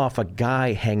hanging off the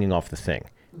thing.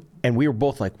 And we were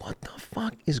both like, what the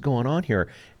fuck is going on here?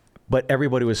 But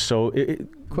everybody was so...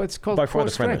 It's called by far core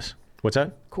the friendliest. strength. What's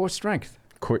that? Core strength.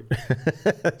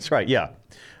 That's right, yeah.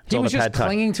 He was just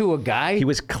clinging to a guy? He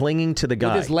was clinging to the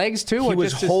guy. With his legs, too? He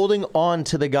was holding on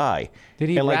to the guy. Did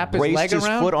he wrap his leg around? And braced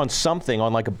his foot on something,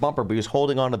 on like a bumper, but he was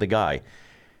holding on to the guy.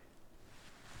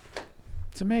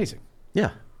 It's amazing.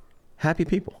 Yeah. Happy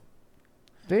people.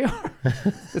 They are.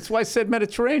 That's why I said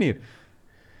Mediterranean.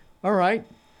 All right.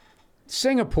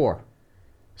 Singapore.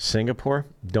 Singapore?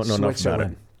 Don't know enough about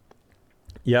it.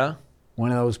 Yeah?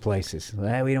 One of those places. We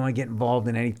don't want to get involved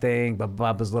in anything. But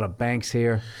there's little banks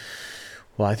here.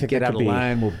 Well, I think get out of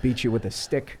line. We'll beat you with a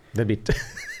stick.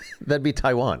 That'd be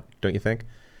Taiwan, don't you think?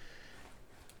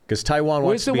 Because Taiwan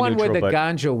wants to be neutral. Where's the one where the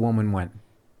ganja woman went?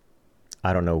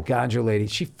 I don't know. Ganja lady.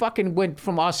 She fucking went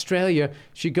from Australia.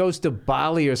 She goes to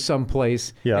Bali or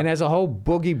someplace and has a whole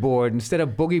boogie board. Instead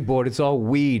of boogie board, it's all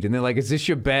weed. And they're like, is this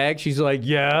your bag? She's like,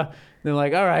 yeah. And they're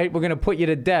like, all right, we're going to put you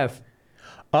to death.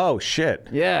 Oh, shit.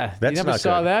 Yeah. That's you never not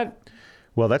saw good. that?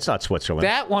 Well, that's not Switzerland.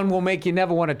 That one will make you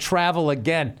never want to travel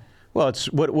again. Well,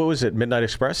 it's what was it? Midnight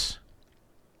Express?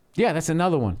 Yeah, that's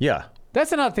another one. Yeah.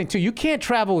 That's another thing, too. You can't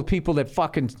travel with people that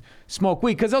fucking smoke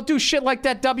weed because they'll do shit like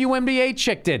that WNBA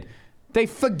chick did. They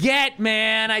forget,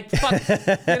 man.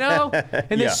 You know?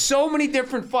 And there's so many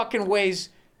different fucking ways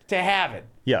to have it.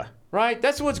 Yeah. Right?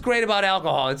 That's what's great about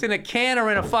alcohol. It's in a can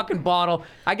or in a fucking bottle.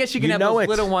 I guess you can have those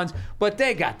little ones, but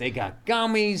they got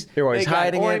gummies. They're always they got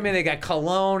hiding ointment, it. They got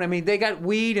cologne. I mean, they got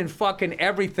weed and fucking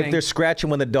everything. If they're scratching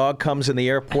when the dog comes in the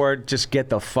airport, just get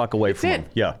the fuck away from them.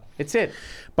 Yeah. It's it.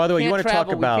 By the way, you want to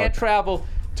talk about... We can't travel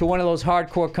to one of those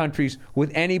hardcore countries with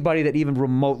anybody that even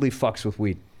remotely fucks with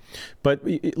weed. But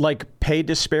like pay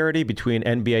disparity between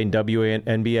NBA and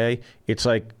WNBA, it's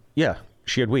like, yeah,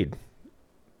 she had weed.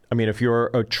 I mean, if you're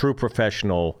a true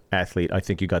professional athlete, I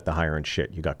think you got the higher end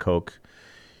shit. You got coke.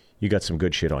 You got some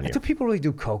good shit on you. Do people really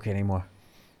do coke anymore?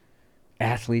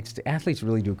 Athletes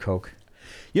really do coke.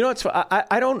 You know, it's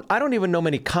I don't even know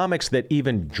many comics that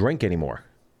even drink anymore.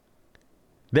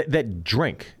 That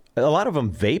drink. A lot of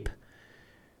them vape.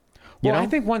 Well, I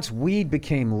think once weed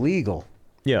became legal,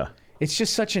 yeah, it's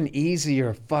just such an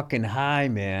easier fucking high,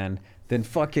 man, than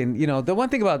fucking, the one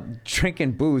thing about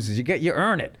drinking booze is you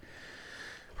earn it.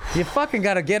 You fucking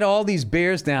got to get all these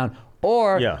beers down,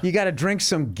 or you got to drink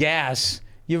some gas.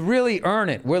 You really earn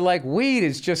it. Where like weed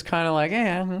is just kind of like,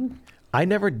 I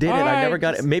never did it. I never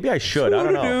got it. Maybe I should. I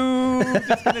don't know.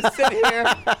 Just gonna sit here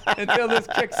until this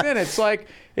kicks in. It's like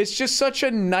it's just such a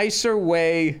nicer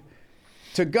way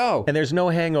to go. And there's no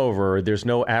hangover. There's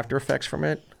no after effects from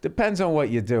it. Depends on what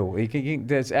you do.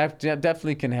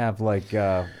 Definitely can have like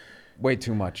way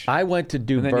too much. I went to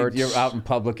do and then Bert's. You're out in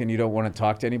public and you don't want to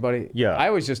talk to anybody. Yeah. I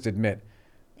always just admit.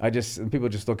 People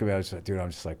just look at me. I was like, dude, I'm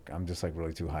just like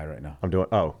really too high right now. I'm doing.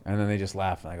 Oh. And then they just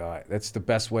laugh and I go, all right, that's the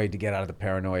best way to get out of the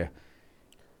paranoia.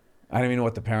 I don't even know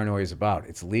what the paranoia is about.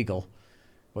 It's legal,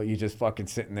 but you're just fucking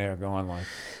sitting there going like.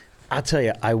 I'll tell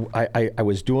you,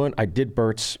 I did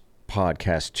Bert's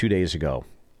podcast 2 days ago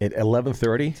at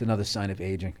 11:30. It's another sign of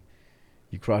aging.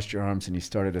 You crossed your arms and you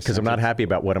started a sentence. Because I'm not happy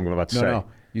about what I'm about to say. No.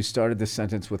 You started the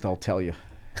sentence with, I'll tell you.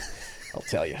 I'll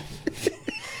tell you.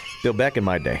 Bill, back in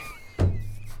my day.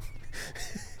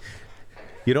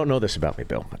 You don't know this about me,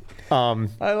 Bill.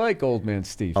 I like old man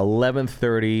Steve.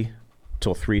 11:30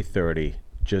 till 3:30,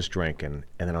 just drinking.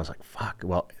 And then I was like, fuck.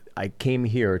 Well, I came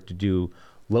here to do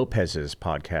Lopez's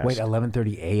podcast. Wait,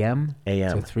 11:30 a.m.?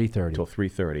 A.m. To 3:30. Till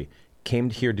 3:30. Came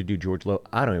here to do George Lowe.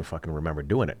 I don't even fucking remember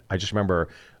doing it. I just remember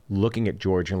looking at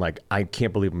George and like, I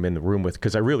can't believe I'm in the room with,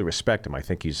 because I really respect him. I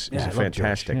think he's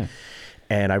fantastic. George,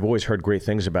 and I've always heard great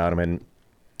things about him. And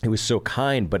he was so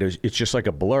kind, but it's just like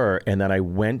a blur. And then I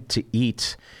went to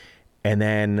eat, and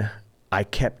then I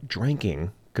kept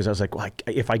drinking because I was like, well,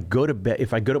 if I go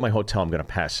to my hotel, I'm going to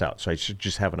pass out. So I should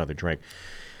just have another drink.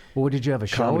 Well, did you have a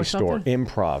show Comedy or something? Store,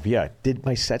 improv. Yeah, did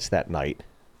my sets that night.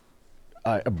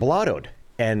 Blottoed.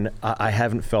 And I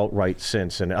haven't felt right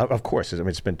since. And of course,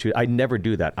 it's been I never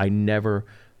do that. I never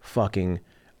day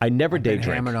drink.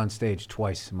 Hammered on stage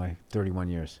twice in my 31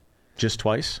 years. Just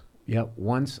twice? Yeah,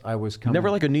 once I was coming.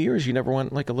 Never like a New Year's? You never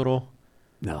went like a little?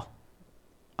 No.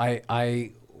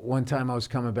 One time I was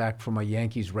coming back from a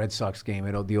Yankees-Red Sox game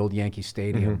at the old Yankee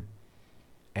Stadium.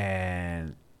 Mm-hmm.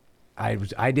 And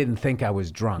I didn't think I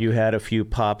was drunk. You had a few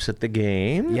pops at the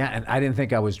game. Yeah, and I didn't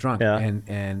think I was drunk. Yeah.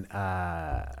 And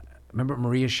remember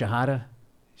Maria Shahada?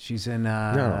 She's in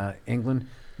England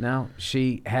now.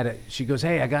 She goes,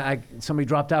 hey, somebody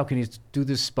dropped out. Can you do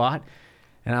this spot?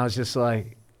 And I was just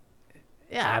like,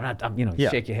 yeah, I'm not.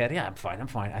 Shake your head. Yeah, I'm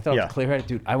fine. I thought I was clear-headed,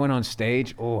 dude. I went on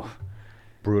stage. Oh,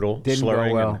 brutal. didn't slurring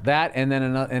go well. and- That and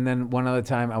then one other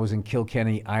time I was in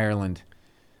Kilkenny, Ireland.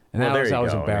 And Well, I was there you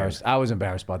go, embarrassed. I was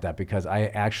embarrassed about that because I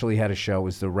actually had a show. It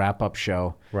was the wrap-up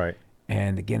show. Right.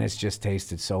 And the Guinness just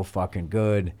tasted so fucking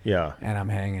good. Yeah. And I'm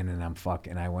hanging and I'm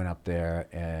fucking. I went up there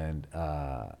and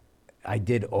I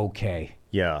did okay.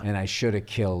 Yeah. And I should have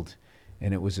killed.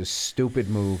 And it was a stupid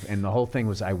move. And the whole thing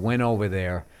was I went over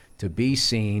there to be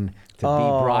seen, to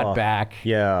be brought back.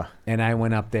 Yeah. And I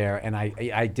went up there and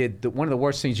I did one of the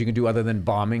worst things you can do other than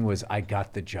bombing was I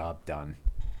got the job done.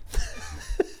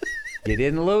 You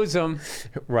didn't lose them.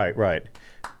 Right.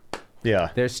 Yeah.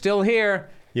 They're still here.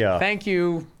 Yeah. Thank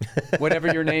you,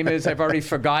 whatever your name is. I've already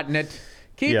forgotten it.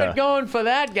 Keep it going for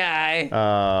that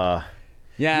guy.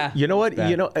 Yeah. You know what?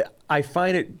 Bad. I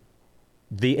find it,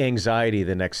 the anxiety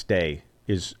the next day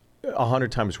is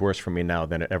 100 times worse for me now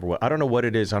than it ever was. I don't know what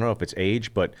it is. I don't know if it's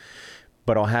age, but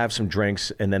I'll have some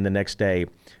drinks and then the next day,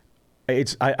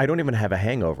 I don't even have a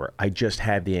hangover. I just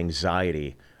have the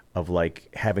anxiety of like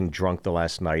having drunk the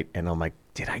last night, and I'm like,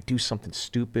 did I do something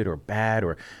stupid or bad,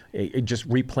 or just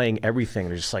replaying everything?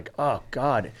 And it's just like, oh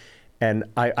God. And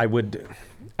I would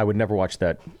never watch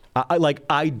that.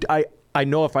 I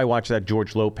know if I watch that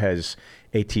George Lopez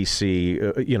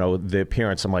ATC, the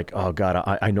appearance, I'm like, oh God,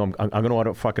 I know I'm going to want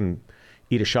to fucking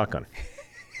eat a shotgun.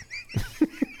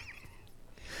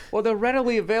 Well, they're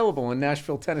readily available in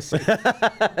Nashville, Tennessee.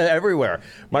 Everywhere.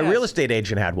 My Yes. real estate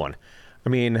agent had one. I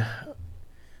mean,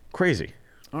 crazy.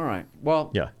 All right.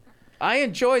 Well, Yeah. I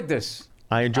enjoyed this.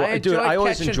 I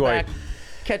always enjoy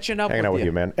catching up hanging out with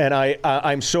you, man. And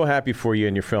I'm so happy for you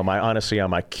and your film. I honestly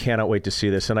am. I cannot wait to see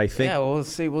this. And I think Yeah, well,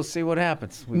 we'll see what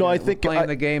happens. I think we're playing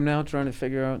the game now, trying to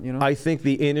figure out, I think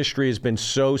the industry has been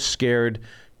so scared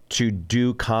to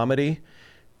do comedy.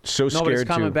 So scared Nobody's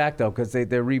coming to. back though because they're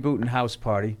rebooting House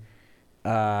Party.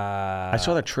 I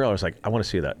saw that trailer. I was like, I want to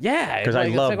see that. Yeah, because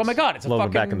it's I loved. like, oh my God, it's a loved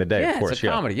fucking it back in the day. Yeah, of course, it's a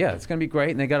comedy. Yeah, it's gonna be great,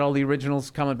 and they got all the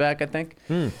originals coming back. I think.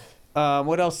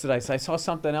 What else did I say? I saw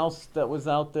something else that was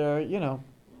out there.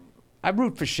 I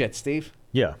root for shit, Steve.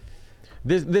 Yeah,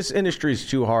 this industry is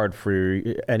too hard for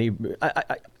any.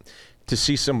 To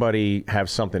see somebody have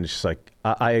something, it's just like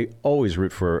I always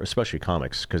root for, especially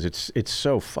comics, because it's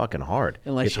so fucking hard.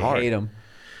 Unless it's you hard. hate them.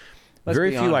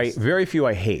 Very few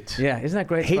I hate. Yeah, isn't that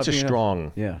great? Hate's about a being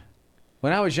strong. Yeah.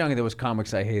 When I was younger, there was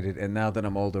comics I hated, and now that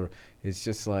I'm older, it's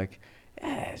just like,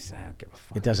 I don't give a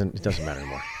fuck. It doesn't matter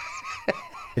anymore.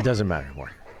 It doesn't matter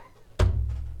anymore.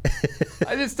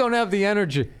 I just don't have the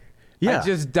energy. Yeah. I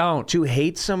just don't. To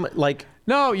hate some, like.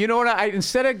 No, you know what?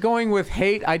 Instead of going with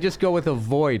hate, I just go with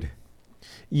avoid.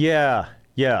 Yeah.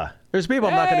 There's people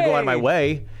I'm not going to go out of my Hey!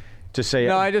 way to say.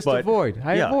 No, I just avoid.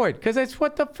 I yeah. avoid because it's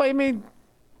what the. I mean,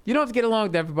 you don't have to get along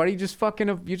with everybody. You just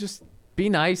you just be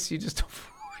nice. You just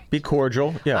avoid. Be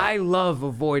cordial. Yeah. I love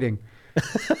avoiding.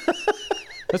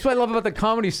 That's what I love about the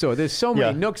Comedy Store. There's so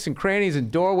many nooks and crannies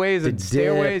and doorways and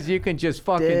stairways. You can just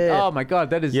fucking. Oh my God,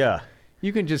 that is. Yeah.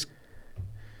 You can just.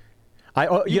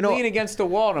 You lean against the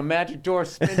wall and a magic door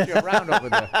spins you around over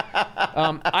there.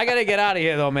 I got to get out of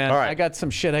here, though, man. All right. I got some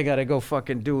shit I got to go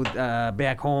fucking do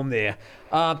back home there.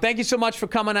 Thank you so much for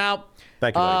coming out.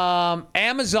 Thank you, buddy.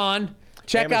 Amazon.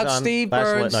 Check out Steve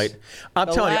Byrne's. Last Late Night. I'm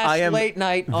The telling you, I Last am Late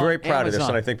Night on very proud of this,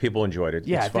 Amazon. and I think people enjoyed it.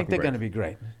 Yeah, It's I think fucking they're great. going to be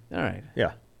great. All right.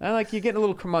 Yeah. I like you getting a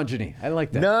little curmudgeon-y. I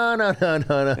like that.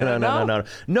 No.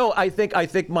 No, I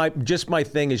think my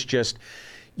thing is just,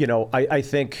 I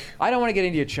think. I don't want to get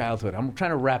into your childhood. I'm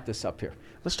trying to wrap this up here.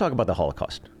 Let's talk about the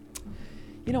Holocaust.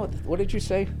 You know what did you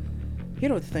say? You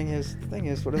know what the thing is? The thing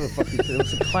is, whatever the fuck you said. It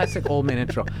was a classic old man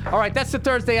intro. All right, that's the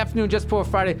Thursday afternoon, just before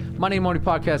Friday, Monday morning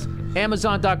podcast.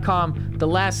 Amazon.com, The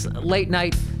Last Late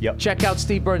Night. Yep. Check out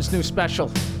Steve Byrne's new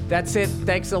special. That's it.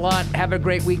 Thanks a lot. Have a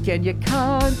great weekend, you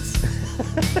cunts.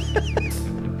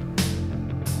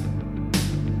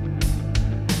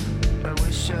 I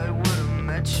wish I would have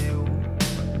met you.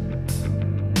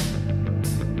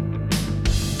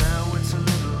 Now it's a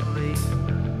little late.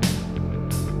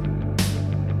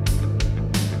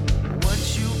 What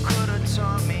you could have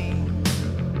taught me,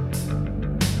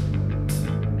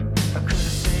 I could have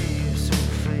saved some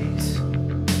face.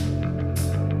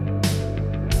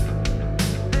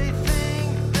 They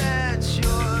think that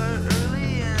your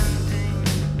early ending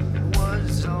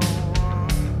was all wrong.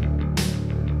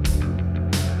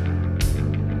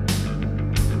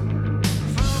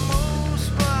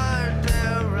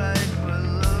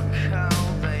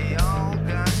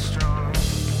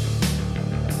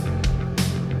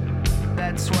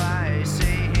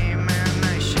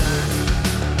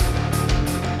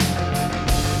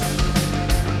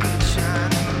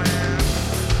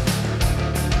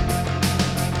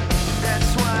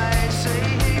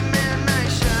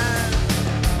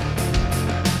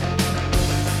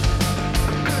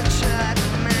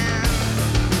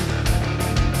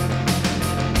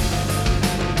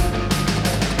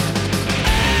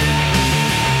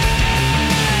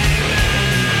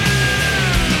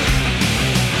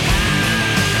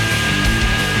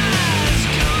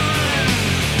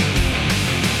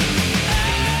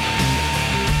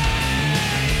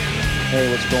 Hey,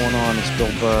 what's going on? It's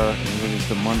Bill Burr, and this is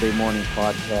the Monday Morning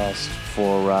Podcast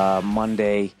for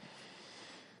Monday,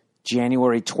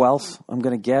 January 12th, I'm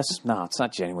going to guess. No, it's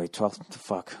not January 12th. What the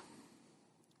fuck?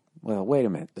 Well, wait a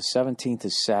minute. The 17th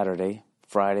is Saturday.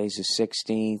 Friday's the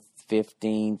 16th,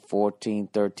 15th,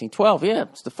 14th, 13th, 12th. Yeah,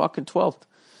 it's the fucking 12th.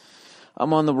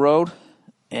 I'm on the road,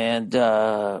 and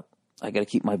I got to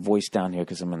keep my voice down here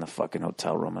because I'm in the fucking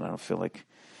hotel room, and I don't feel like...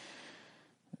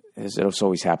 As it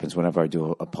always happens whenever I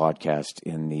do a podcast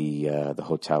in the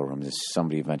hotel room, is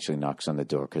somebody eventually knocks on the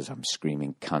door because I'm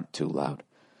screaming cunt too loud.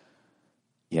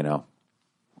 You know?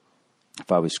 If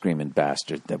I was screaming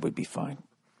bastard, that would be fine.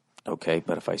 Okay?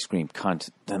 But if I scream cunt,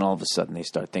 then all of a sudden they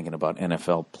start thinking about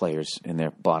NFL players and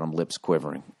their bottom lips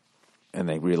quivering. And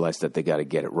they realize that they got to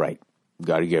get it right.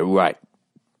 Got to get it right.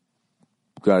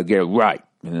 Got to get it right.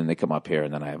 And then they come up here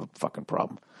and then I have a fucking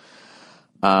problem.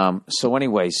 So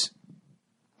anyways...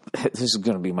 This is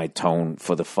going to be my tone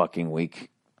for the fucking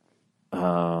week.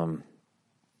 I'm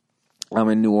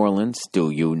in New Orleans.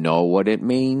 Do you know what it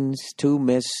means to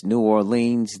miss New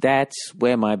Orleans? That's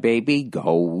where my baby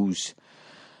goes.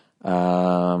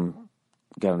 Got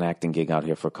an acting gig out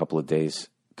here for a couple of days.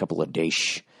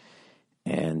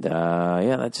 And,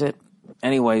 yeah, that's it.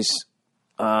 Anyways,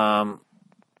 did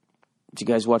you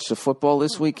guys watch the football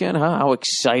this weekend, huh? How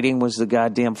exciting was the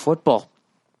goddamn football?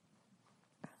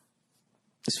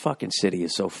 This fucking city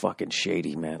is so fucking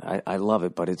shady, man. I love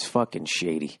it, but it's fucking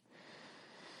shady.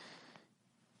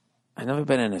 I've never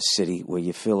been in a city where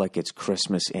you feel like it's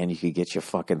Christmas and you could get your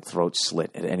fucking throat slit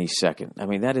at any second. I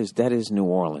mean, that is New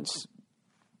Orleans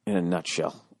in a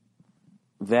nutshell.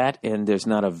 That, and there's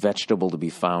not a vegetable to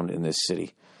be found in this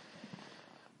city.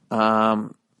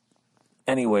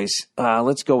 Anyways,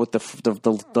 let's go with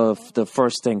the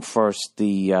first thing first.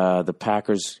 The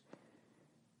Packers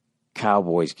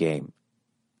Cowboys game.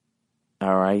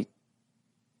 All right.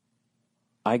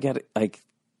 I got like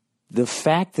the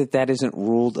fact that isn't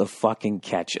ruled a fucking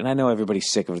catch. And I know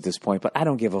everybody's sick of it at this point, but I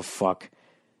don't give a fuck.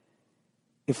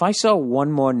 If I saw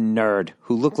one more nerd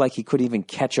who looked like he could even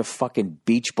catch a fucking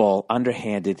beach ball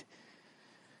underhanded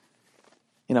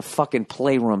in a fucking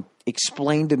playroom,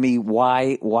 explain to me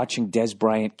why watching Des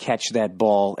Bryant catch that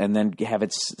ball and then have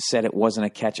it said it wasn't a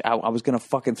catch. I was going to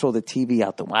fucking throw the TV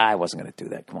out the window. I wasn't going to do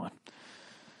that. Come on.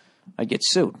 I get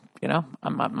sued, you know?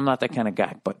 I'm not that kind of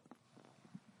guy, but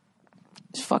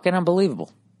it's fucking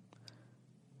unbelievable.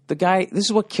 The guy, this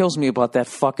is what kills me about that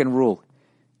fucking rule.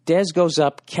 Dez goes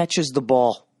up, catches the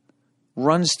ball,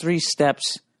 runs 3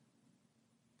 steps,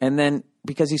 and then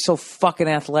because he's so fucking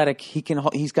athletic,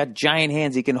 he's got giant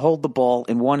hands. He can hold the ball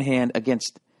in one hand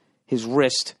against his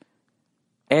wrist.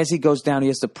 As he goes down, he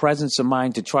has the presence of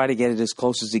mind to try to get it as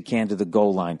close as he can to the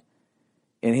goal line.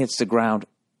 And hits the ground,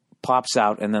 pops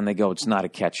out, and then they go, it's not a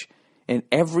catch. And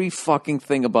every fucking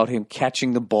thing about him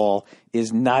catching the ball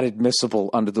is not admissible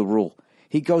under the rule.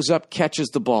 He goes up, catches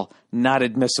the ball, not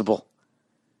admissible.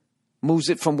 Moves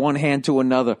it from one hand to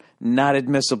another, not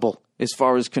admissible as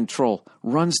far as control.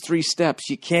 Runs 3 steps.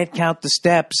 You can't count the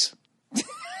steps.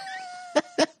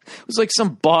 It was like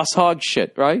some boss hog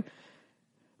shit, right?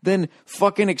 Then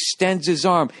fucking extends his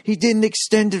arm. He didn't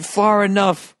extend it far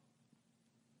enough.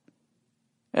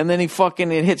 And then it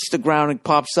hits the ground and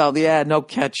pops out. Yeah, no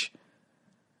catch.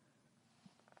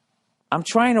 I'm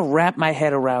trying to wrap my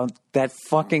head around that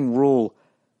fucking rule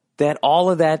that all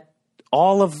of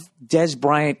Des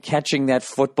Bryant catching that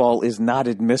football is not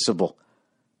admissible.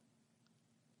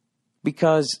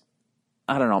 Because,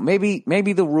 I don't know,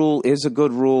 maybe the rule is a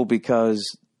good rule because,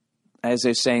 as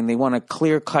they're saying, they want a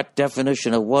clear-cut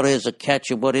definition of what is a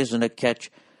catch and what isn't a catch.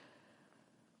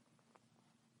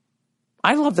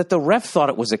 I love that the ref thought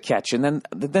it was a catch, and then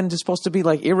there's supposed to be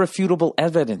like irrefutable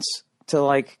evidence to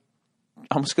like,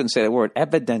 I almost couldn't say that word,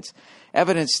 evidence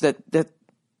that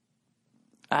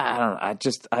I don't know,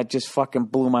 I just fucking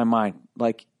blew my mind.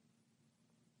 Like,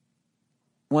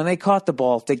 when they caught the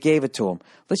ball, if they gave it to him,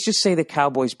 let's just say the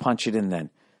Cowboys punch it in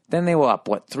then. Then they were up,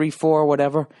 3-4 or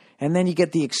whatever, and then you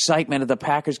get the excitement of the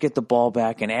Packers get the ball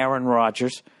back and Aaron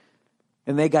Rodgers.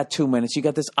 And they got 2 minutes. You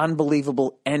got this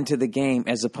unbelievable end to the game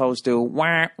as opposed to,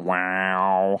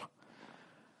 wow.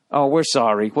 Oh, we're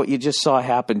sorry. What you just saw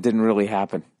happen didn't really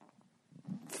happen.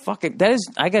 Fuck it. That is,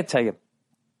 I got to tell you,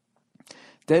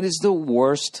 that is the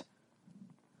worst.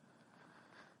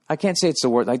 I can't say it's the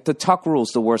worst. Like, the tuck rule is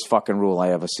the worst fucking rule I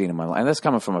ever seen in my life. And that's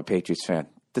coming from a Patriots fan.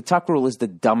 The tuck rule is the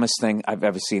dumbest thing I've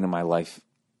ever seen in my life.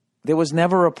 There was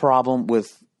never a problem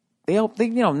with, 90% of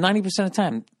the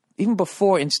time, even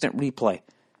before instant replay,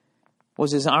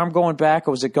 was his arm going back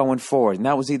or was it going forward? And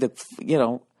that was either,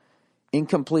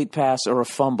 incomplete pass or a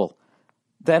fumble.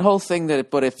 That whole thing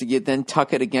but if you then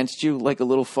tuck it against you like a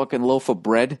little fucking loaf of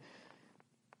bread,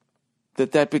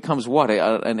 that becomes what?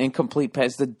 An incomplete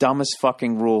pass? The dumbest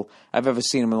fucking rule I've ever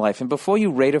seen in my life. And before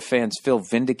you Raider fans feel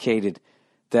vindicated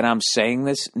that I'm saying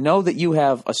this, know that you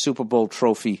have a Super Bowl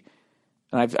trophy.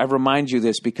 And I remind you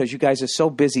this because you guys are so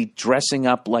busy dressing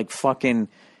up like fucking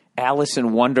Alice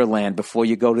in Wonderland before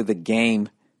you go to the game.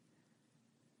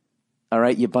 All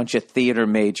right, you bunch of theater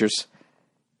majors.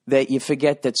 That you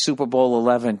forget that Super Bowl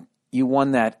 11, you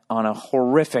won that on a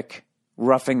horrific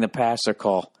roughing the passer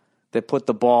call that put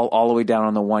the ball all the way down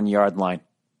on the 1 yard line.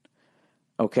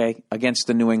 Okay? Against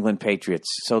the New England Patriots.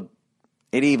 So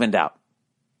it evened out.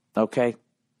 Okay?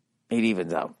 It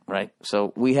evens out, right?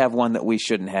 So we have one that we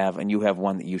shouldn't have, and you have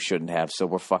one that you shouldn't have, so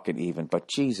we're fucking even. But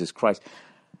Jesus Christ.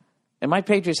 And my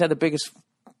Patriots had the biggest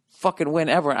fucking win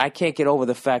ever. I can't get over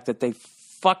the fact that they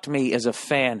fucked me as a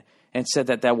fan and said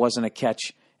that wasn't a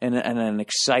catch and an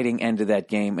exciting end to that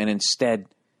game. And instead,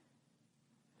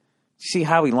 see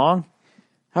Howie Long?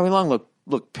 Howie Long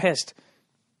looked pissed.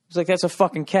 He's like, that's a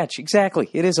fucking catch. Exactly.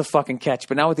 It is a fucking catch.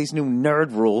 But now with these new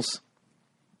nerd rules,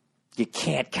 you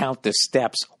can't count the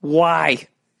steps. Why?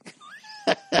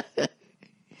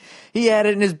 He had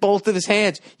it in both of his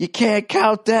hands. You can't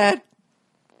count that.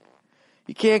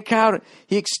 You can't count it.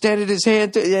 He extended his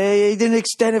hand. He didn't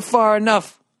extend it far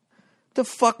enough. The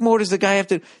fuck more does the guy have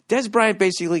to... Des Bryant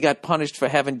basically got punished for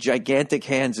having gigantic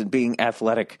hands and being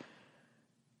athletic.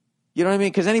 You know what I mean?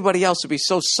 Because anybody else would be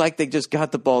so psyched they just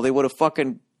got the ball. They would have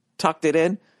fucking tucked it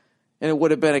in, and it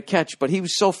would have been a catch. But he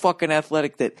was so fucking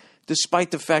athletic that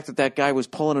despite the fact that guy was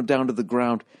pulling him down to the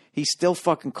ground, he still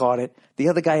fucking caught it. The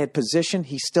other guy had position.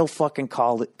 He still fucking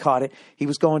caught it. He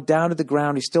was going down to the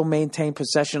ground. He still maintained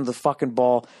possession of the fucking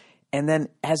ball, and then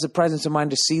has the presence of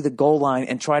mind to see the goal line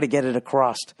and try to get it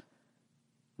across.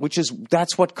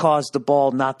 That's what caused the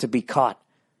ball not to be caught.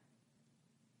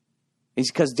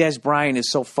 Is because Des Bryant is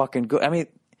so fucking good. I mean,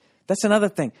 that's another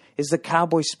thing, is the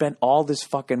Cowboys spent all this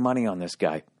fucking money on this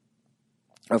guy.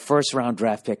 A first-round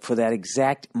draft pick for that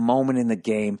exact moment in the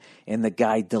game, and the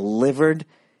guy delivered,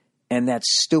 and that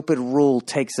stupid rule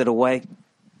takes it away.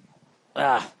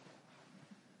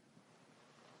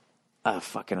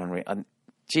 Fucking unreal.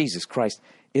 Jesus Christ.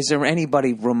 Is there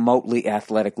anybody remotely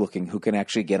athletic looking who can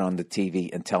actually get on the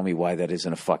TV and tell me why that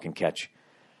isn't a fucking catch?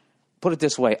 Put it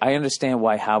this way. I understand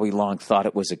why Howie Long thought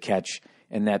it was a catch,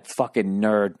 and that fucking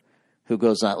nerd who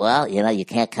goes on, well, you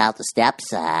can't count the steps.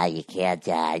 You can't,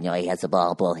 he has the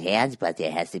ball in both hands, but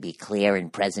there has to be clear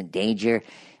and present danger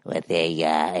with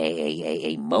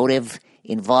a motive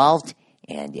involved.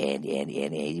 And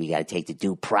you got to take the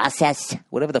due process.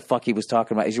 Whatever the fuck he was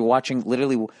talking about. As you're watching,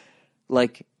 literally,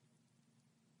 like,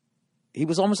 he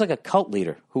was almost like a cult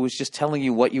leader who was just telling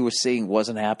you what you were seeing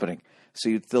wasn't happening. So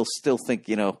you'd still think,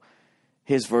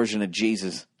 his version of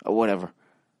Jesus or whatever.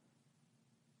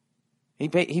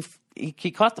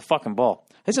 He caught the fucking ball.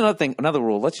 Here's another thing, another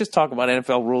rule. Let's just talk about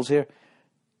NFL rules here.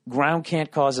 Ground can't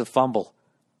cause a fumble.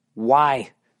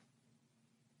 Why?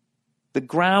 The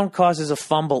ground causes a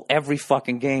fumble every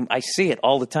fucking game. I see it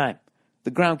all the time.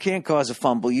 The ground can't cause a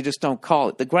fumble. You just don't call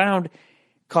it. The ground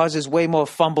causes way more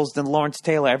fumbles than Lawrence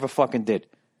Taylor ever fucking did.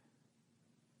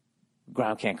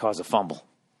 Ground can't cause a fumble.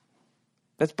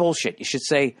 That's bullshit. You should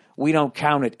say, we don't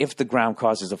count it if the ground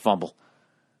causes a fumble.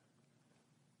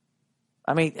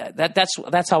 I mean,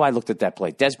 that's how I looked at that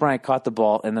play. Des Bryant caught the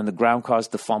ball, and then the ground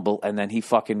caused the fumble, and then he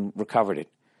fucking recovered it.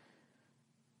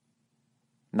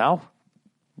 No?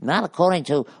 Not according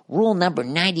to rule number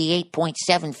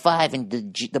 98.75 in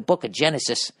the book of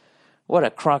Genesis. What a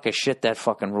crock of shit that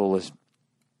fucking rule is.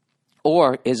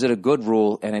 Or is it a good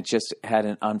rule and it just had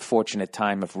an unfortunate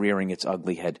time of rearing its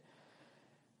ugly head?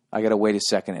 I got to wait a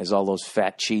second as all those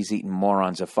fat cheese-eating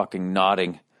morons are fucking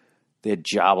nodding their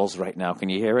jowls right now. Can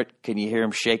you hear it? Can you hear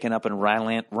them shaking up in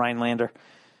Rhinelander?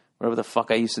 Wherever the fuck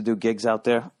I used to do gigs out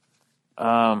there.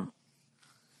 And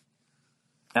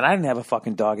I didn't have a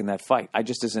fucking dog in that fight. I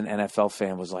just, as an NFL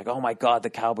fan, was like, oh my God, the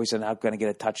Cowboys are now going to get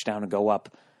a touchdown and go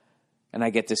up. And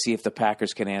I get to see if the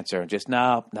Packers can answer. And just,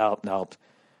 no.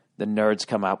 The nerds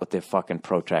come out with their fucking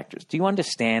protractors. Do you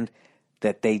understand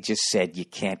that they just said you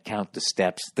can't count the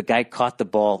steps? The guy caught the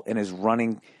ball and is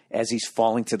running as he's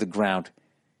falling to the ground.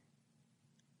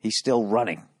 He's still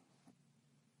running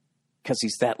because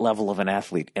he's that level of an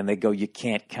athlete. And they go, you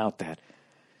can't count that.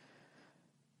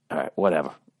 All right,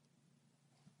 whatever.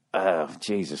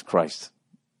 Jesus Christ.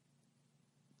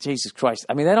 Jesus Christ.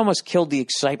 I mean, that almost killed the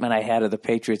excitement I had of the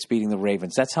Patriots beating the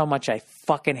Ravens. That's how much I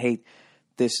fucking hate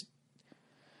this.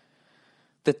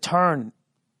 The turn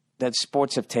that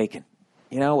sports have taken.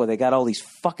 You know, where they got all these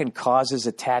fucking causes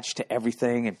attached to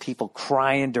everything and people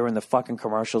crying during the fucking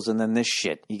commercials, and then this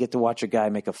shit. You get to watch a guy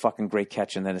make a fucking great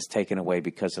catch and then it's taken away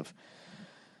because of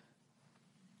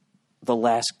the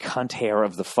last cunt hair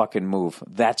of the fucking move.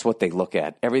 That's what they look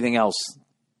at. Everything else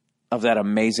of that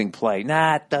amazing play,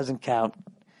 nah, it doesn't count.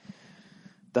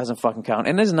 Doesn't fucking count.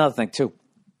 And there's another thing, too.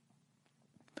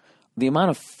 The amount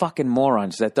of fucking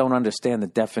morons that don't understand the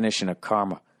definition of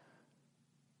karma,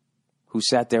 who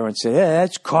sat there and said, hey,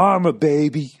 that's karma,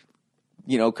 baby.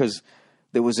 You know, because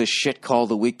there was a shit call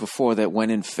the week before that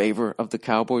went in favor of the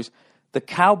Cowboys. The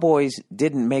Cowboys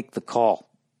didn't make the call.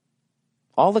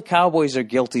 All the Cowboys are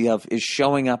guilty of is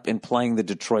showing up and playing the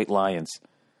Detroit Lions.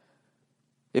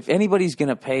 If anybody's going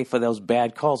to pay for those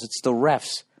bad calls, it's the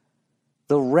refs.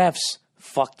 The refs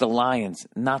fucked the Lions,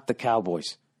 not the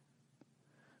Cowboys.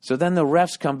 So then the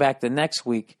refs come back the next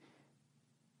week,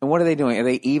 and what are they doing? Are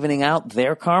they evening out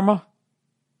their karma?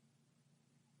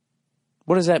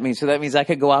 What does that mean? So that means I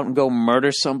could go out and go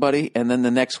murder somebody, and then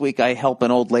the next week I help an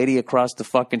old lady across the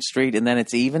fucking street, and then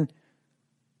it's even?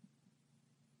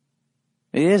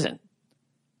 It isn't.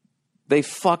 They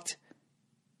fucked.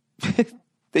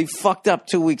 They fucked up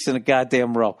 2 weeks in a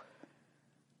goddamn row.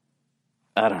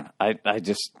 I don't know.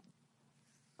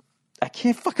 I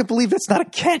can't fucking believe that's not a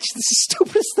catch. This is the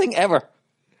stupidest thing ever.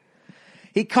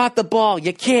 He caught the ball.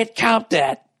 You can't count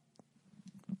that.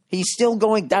 He's still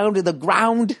going down to the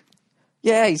ground.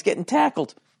 Yeah, he's getting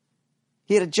tackled.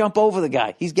 He had to jump over the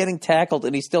guy. He's getting tackled,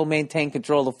 and he still maintained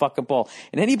control of the fucking ball.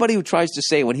 And anybody who tries to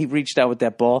say when he reached out with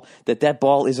that ball that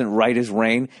ball isn't right as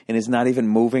rain and is not even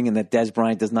moving and that Des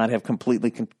Bryant does not have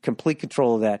complete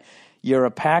control of that, you're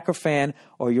a Packer fan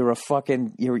or you're a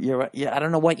fucking I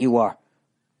don't know what you are.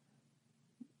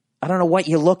 I don't know what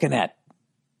you're looking at.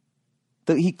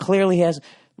 He clearly has,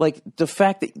 like, the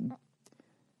fact that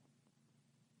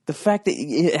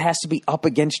it has to be up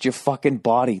against your fucking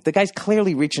body. The guy's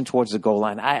clearly reaching towards the goal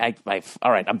line. All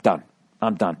right, I'm done.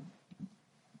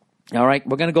 All right,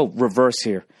 we're going to go reverse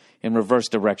here, in reverse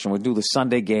direction. We'll do the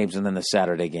Sunday games and then the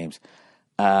Saturday games.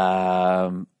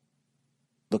 The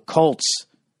Colts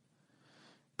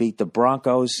beat the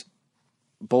Broncos.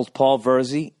 Both Paul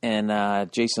Verzi and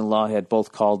Jason Lawhead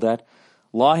both called that.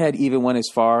 Lawhead even went as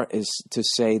far as to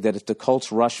say that if the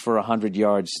Colts rushed for 100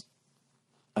 yards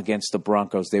against the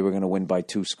Broncos, they were going to win by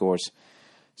 2 scores.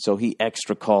 So he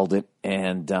extra called it,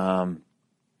 and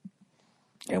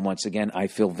once again, I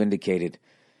feel vindicated.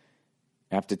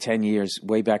 After 10 years,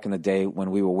 way back in the day when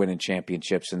we were winning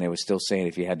championships, and they were still saying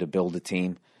if you had to build a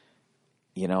team,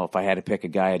 you know, if I had to pick a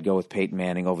guy, I'd go with Peyton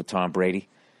Manning over Tom Brady.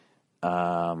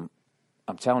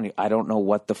 I'm telling you, I don't know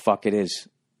what the fuck it is.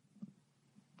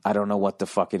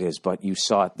 But you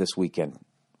saw it this weekend.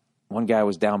 One guy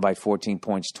was down by 14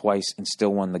 points twice and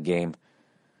still won the game.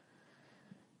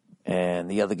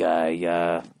 And the other guy,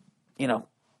 you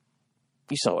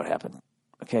saw what happened.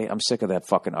 Okay, I'm sick of that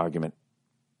fucking argument.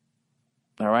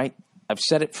 All right? I've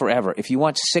said it forever. If you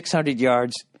want 600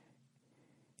 yards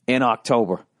in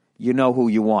October, you know who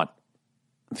you want.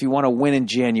 If you want to win in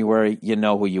January, you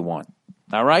know who you want.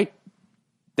 All right?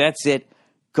 That's it.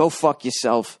 Go fuck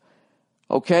yourself.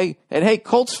 Okay? And hey,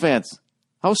 Colts fans,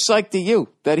 how psyched are you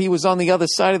that he was on the other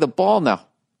side of the ball now?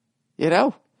 You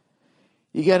know?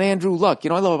 You got Andrew Luck. You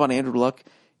know what I love about Andrew Luck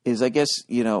is I guess,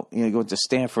 you going to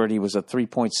Stanford, he was a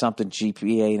 3-point-something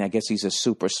GPA, and I guess he's a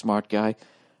super smart guy.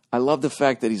 I love the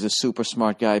fact that he's a super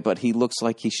smart guy, but he looks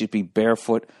like he should be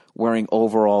barefoot, wearing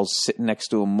overalls, sitting next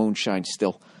to a moonshine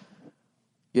still.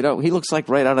 You know, he looks like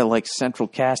right out of, like, Central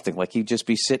Casting, like he'd just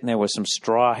be sitting there with some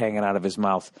straw hanging out of his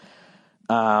mouth.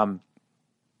 And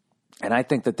I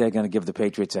think that they're going to give the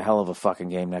Patriots a hell of a fucking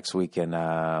game next week. And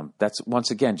that's,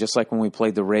 once again, just like when we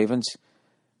played the Ravens,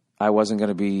 I wasn't going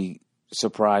to be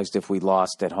surprised if we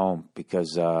lost at home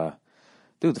because,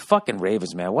 dude, the fucking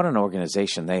Ravens, man, what an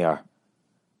organization they are.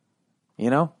 You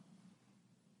know?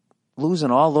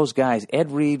 Losing all those guys,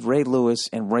 Ed Reed, Ray Lewis,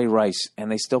 and Ray Rice, and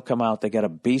they still come out. They got a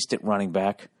beast at running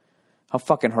back. How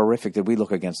fucking horrific did we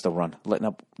look against the run? Letting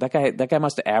up that guy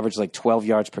must have averaged like 12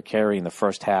 yards per carry in the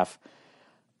first half.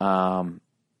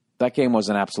 That game was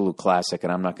an absolute classic,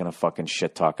 and I'm not going to fucking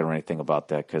shit talk or anything about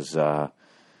that because I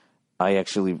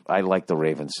like the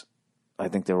Ravens. I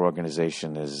think their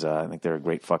organization is. I think they're a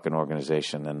great fucking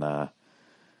organization, and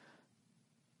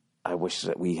I wish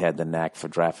that we had the knack for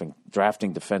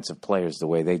drafting defensive players the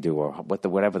way they do, or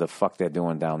whatever the fuck they're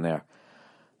doing down there.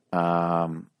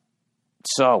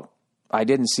 So I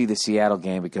didn't see the Seattle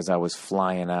game because I was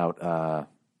flying out to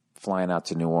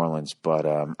New Orleans, but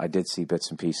I did see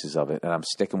bits and pieces of it, and I'm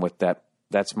sticking with that.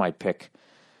 That's my pick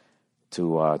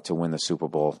to win the Super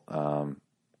Bowl.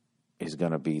 is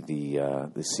going to be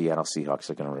the Seattle Seahawks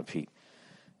are going to repeat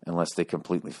unless they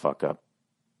completely fuck up,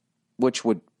 which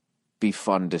would be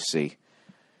fun to see,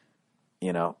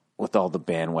 you know, with all the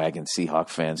bandwagon Seahawk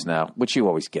fans now, which you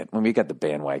always get when we got the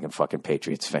bandwagon fucking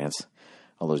Patriots fans.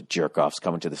 All those jerk-offs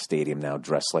coming to the stadium now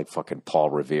dressed like fucking Paul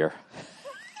Revere.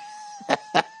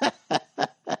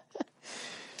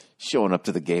 Showing up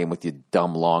to the game with your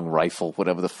dumb long rifle,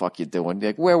 whatever the fuck you're doing.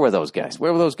 Like, where were those guys?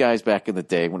 Where were those guys back in the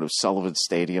day when it was Sullivan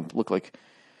Stadium? Looked like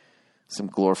some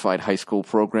glorified high school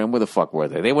program. Where the fuck were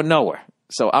they? They were nowhere.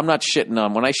 So I'm not shitting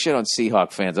on, when I shit on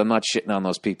Seahawk fans, I'm not shitting on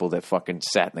those people that fucking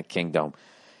sat in the Kingdome.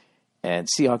 And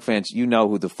Seahawk fans, you know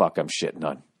who the fuck I'm shitting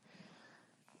on.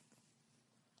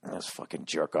 Those fucking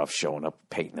jerk-offs showing up,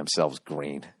 painting themselves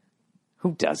green.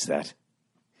 Who does that?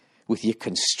 With your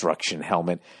construction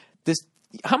helmet.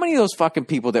 How many of those fucking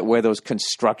people that wear those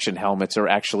construction helmets are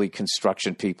actually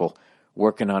construction people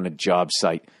working on a job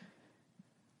site?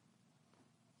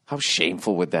 How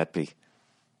shameful would that be?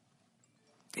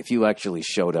 If you actually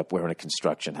showed up wearing a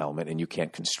construction helmet and you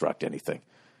can't construct anything.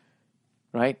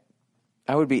 Right?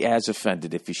 I would be as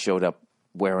offended if you showed up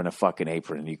wearing a fucking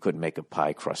apron and you couldn't make a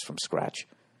pie crust from scratch.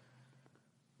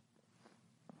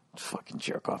 Fucking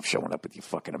jerk off showing up with your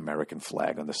fucking American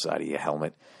flag on the side of your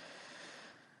helmet.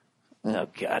 Oh,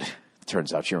 God.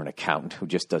 Turns out you're an accountant who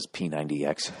just does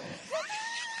P90X.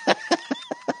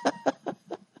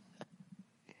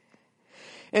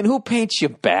 And who paints your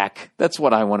back? That's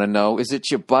what I want to know. Is it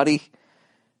your buddy?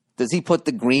 Does he put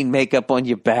the green makeup on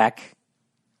your back?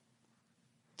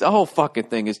 The whole fucking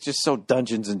thing is just so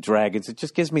Dungeons and Dragons. It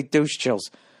just gives me douche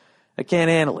chills. I can't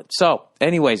handle it. So,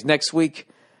 anyways, next week,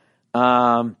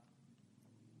 I'm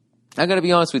going to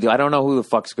be honest with you. I don't know who the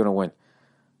fuck's going to win.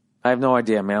 I have no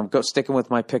idea, man. I'm sticking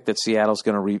with my pick that Seattle's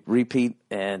going to repeat.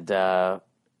 And,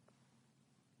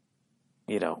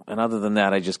 you know, and other than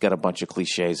that, I just got a bunch of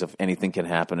cliches of anything can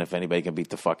happen. If anybody can beat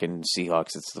the fucking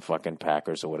Seahawks, it's the fucking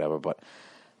Packers or whatever. But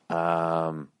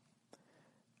I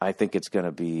think it's going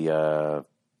to be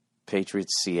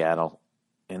Patriots, Seattle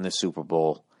in the Super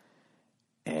Bowl.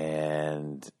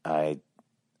 And I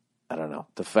don't know.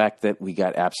 The fact that we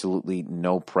got absolutely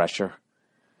no pressure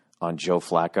on Joe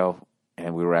Flacco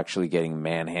and we were actually getting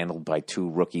manhandled by two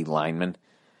rookie linemen,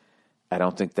 I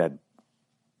don't think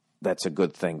that's a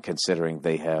good thing considering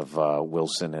they have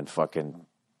Wilson and fucking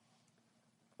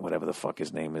whatever the fuck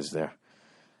his name is there,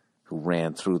 who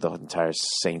ran through the entire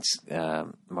Saints,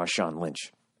 Marshawn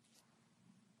Lynch.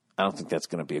 I don't think that's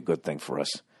going to be a good thing for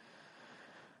us.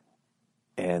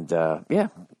 And, yeah,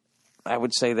 I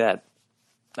would say that.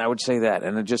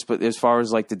 And but as far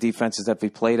as like the defenses that we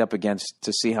played up against,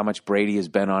 to see how much Brady has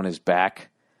been on his back,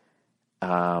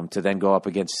 to then go up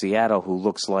against Seattle, who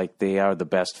looks like they are the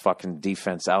best fucking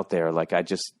defense out there. Like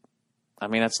it's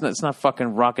not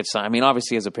fucking rocket science. I mean,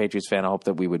 obviously as a Patriots fan, I hope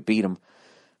that we would beat them,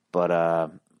 but I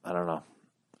don't know.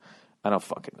 I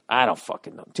don't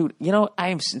fucking know, dude. You know,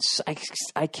 I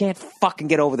can't fucking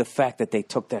get over the fact that they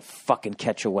took that fucking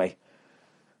catch away.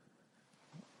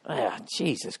 Ah,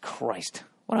 Jesus Christ.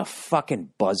 What a fucking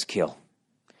buzzkill.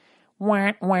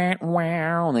 Wah, wah,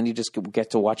 wah. And then you just get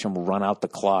to watch him run out the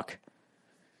clock.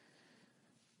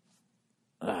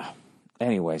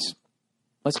 Anyways,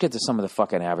 let's get to some of the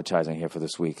fucking advertising here for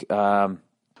this week.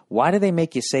 Why do they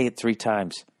make you say it 3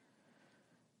 times?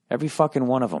 Every fucking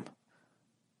one of them.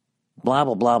 Blah,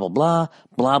 blah, blah, blah, blah.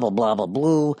 Blah, blah, blah, blah,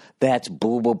 blue. That's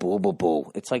boo, boo, boo, boo, boo.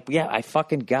 It's like, yeah, I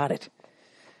fucking got it.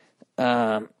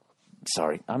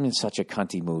 Sorry, I'm in such a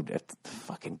cunty mood at the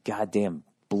fucking goddamn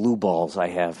blue balls I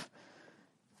have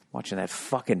watching that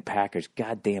fucking Packers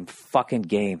goddamn fucking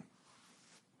game.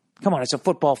 Come on, as a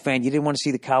football fan, you didn't want to see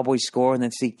the Cowboys score and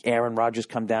then see Aaron Rodgers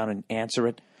come down and answer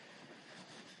it?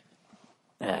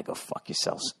 Go fuck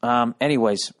yourselves.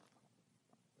 Anyways,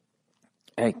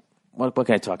 hey, what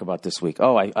can I talk about this week?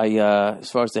 Oh, I as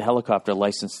far as the helicopter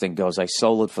license thing goes, I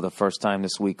soloed for the first time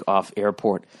this week off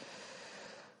airport.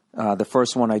 The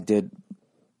first one I did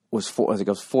was a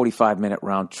 45-minute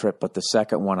round trip, but the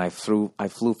second one I flew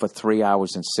for 3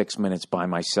 hours and 6 minutes by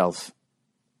myself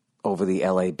over the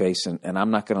LA basin. And I'm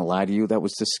not going to lie to you, that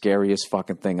was the scariest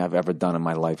fucking thing I've ever done in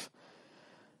my life.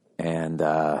 And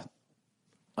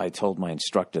I told my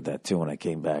instructor that too when I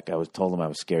came back. Told him I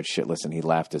was scared shitless, and he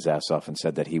laughed his ass off and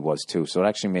said that he was too. So it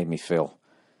actually made me feel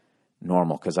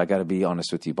normal, because I got to be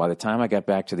honest with you. By the time I got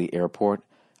back to the airport,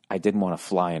 I didn't want to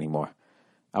fly anymore.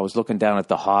 I was looking down at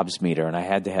the Hobbs meter, and I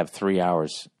had to have 3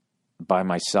 hours by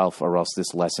myself or else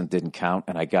this lesson didn't count.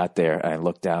 And I got there, and I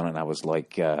looked down, and I was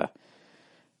like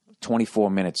 24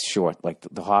 minutes short. Like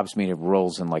the Hobbs meter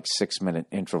rolls in like 6-minute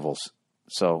intervals.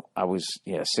 So I was,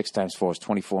 6 times 4 is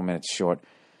 24 minutes short.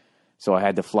 So I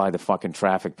had to fly the fucking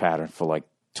traffic pattern for like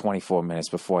 24 minutes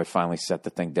before I finally set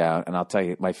the thing down. And I'll tell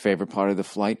you, my favorite part of the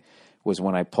flight was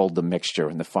when I pulled the mixture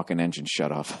and the fucking engine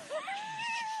shut off.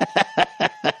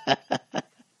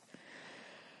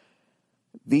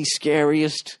 The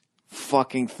scariest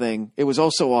fucking thing. It was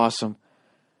also awesome.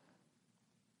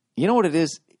 You know what it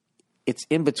is? It's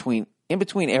in between. In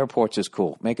between airports is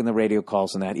cool. Making the radio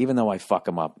calls and that, even though I fuck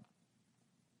them up.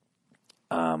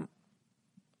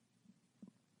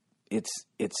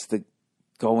 It's the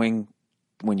going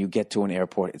when you get to an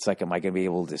airport. It's like, am I going to be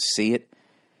able to see it?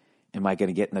 Am I going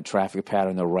to get in the traffic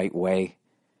pattern the right way?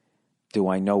 Do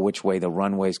I know which way the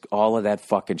runways? All of that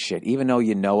fucking shit. Even though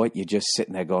you know it, you're just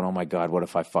sitting there going, oh my God, what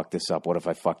if I fuck this up? What if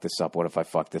I fuck this up? What if I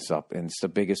fuck this up? And it's the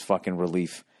biggest fucking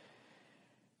relief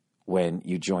when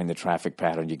you join the traffic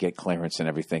pattern, you get clearance and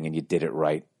everything, and you did it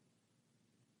right.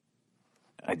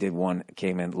 I did one,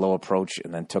 came in low approach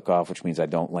and then took off, which means I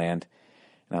don't land.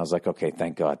 And I was like, okay,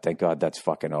 thank God that's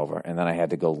fucking over. And then I had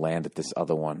to go land at this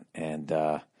other one. And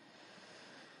I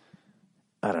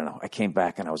don't know. I came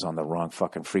back and I was on the wrong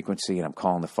fucking frequency, and I'm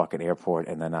calling the fucking airport,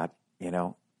 and they're not,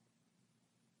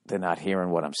 they're not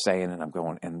hearing what I'm saying. And I'm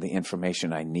going, and the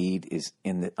information I need is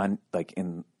in the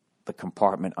in the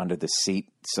compartment under the seat.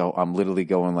 So I'm literally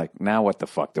going like, now what the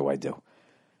fuck do I do?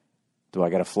 Do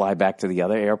I got to fly back to the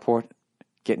other airport?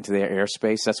 Get into their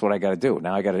airspace? That's what I got to do.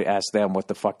 Now I got to ask them what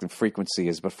the fucking frequency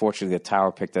is. But fortunately, the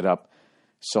tower picked it up,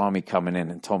 saw me coming in,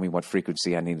 and told me what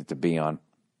frequency I needed to be on,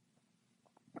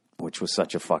 which was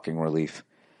such a fucking relief.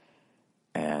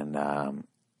 And,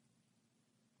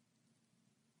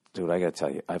 dude, I got to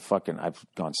tell you, I've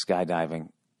gone skydiving.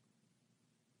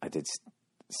 I did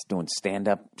doing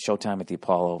stand-up Showtime at the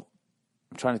Apollo.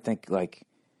 I'm trying to think, like,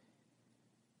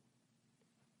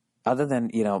 other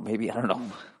than, maybe, I don't know,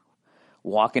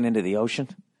 walking into the ocean.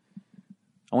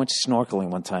 I went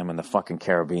snorkeling one time in the fucking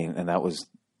Caribbean, and that was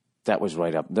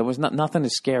right up. There was nothing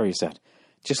as scary as that.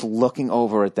 Just looking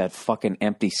over at that fucking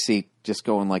empty seat, just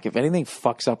going like, if anything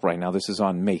fucks up right now, this is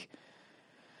on me.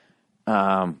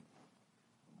 Fucking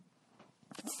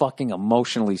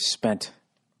emotionally spent.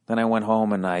 Then I went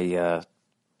home and I'm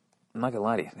not gonna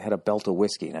lie to you, I had a belt of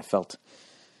whiskey and I felt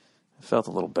a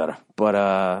little better.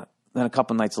 But then a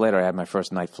couple nights later, I had my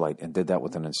first night flight and did that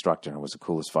with an instructor, and it was the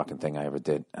coolest fucking thing I ever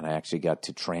did. And I actually got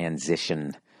to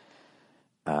transition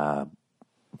Bravo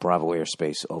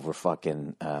airspace over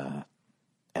fucking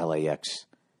LAX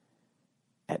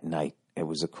at night. It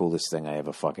was the coolest thing I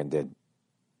ever fucking did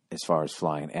as far as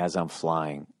flying. As I'm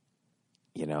flying,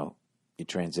 you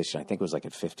transition. I think it was like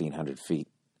at 1,500 feet.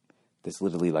 There's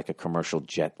literally like a commercial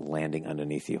jet landing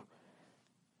underneath you.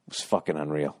 It was fucking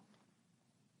unreal.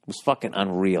 It was fucking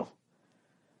unreal.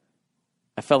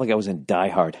 I felt like I was in Die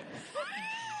Hard.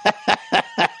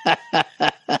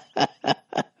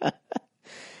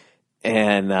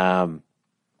 And I'm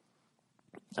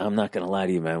not going to lie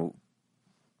to you, man.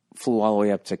 Flew all the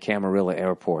way up to Camarillo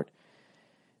Airport.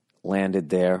 Landed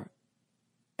there.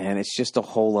 And it's just a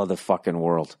whole other fucking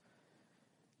world.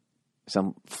 So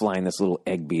I'm flying this little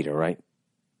egg beater, right?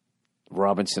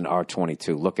 Robinson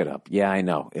R22. Look it up. Yeah, I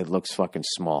know. It looks fucking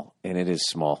small. And it is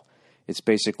small. It's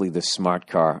basically the smart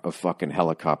car of fucking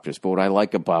helicopters. But what I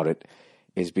like about it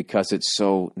is because it's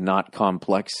so not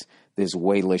complex, there's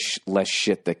way less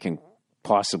shit that can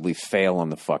possibly fail on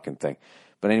the fucking thing.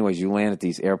 But anyways, you land at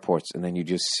these airports and then you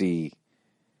just see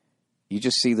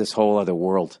this whole other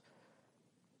world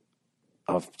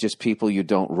of just people you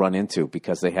don't run into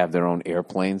because they have their own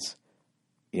airplanes,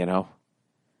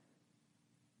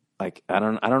 Like, I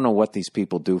don't know what these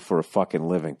people do for a fucking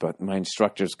living, but my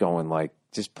instructor's going like,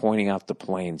 just pointing out the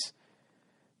planes.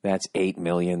 That's 8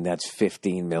 million. That's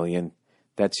 15 million.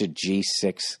 That's a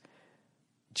G6.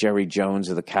 Jerry Jones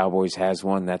of the Cowboys has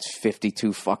one. That's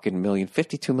 52 fucking million.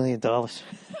 $52 million.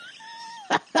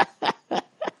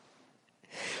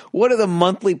 What are the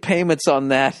monthly payments on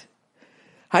that?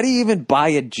 How do you even buy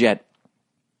a jet?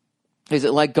 Is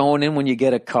it like going in when you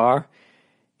get a car?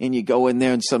 And you go in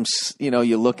there and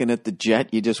you're looking at the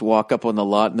jet. You just walk up on the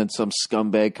lot and then some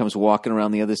scumbag comes walking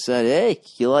around the other side. Hey,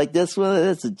 you like this one?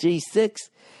 That's a G6.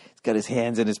 He's got his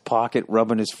hands in his pocket,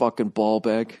 rubbing his fucking ball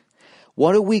bag.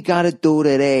 What do we got to do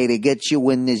today to get you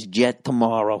in this jet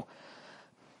tomorrow?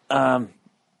 I'm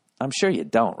sure you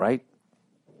don't, right?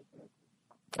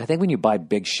 I think when you buy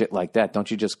big shit like that,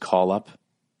 don't you just call up?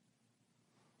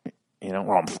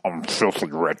 I'm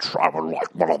filthy rich. I would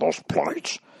like one of those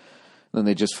planes. Then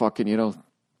they just fucking,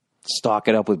 stock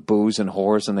it up with booze and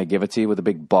whores and they give it to you with a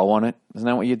big bow on it. Isn't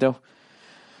that what you do?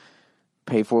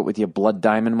 Pay for it with your blood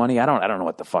diamond money? I don't know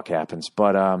what the fuck happens.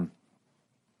 But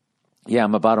Yeah,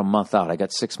 I'm about a month out. I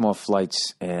got 6 more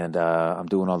flights, and I'm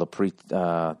doing all the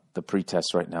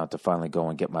pre-tests right now to finally go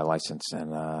and get my license,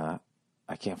 and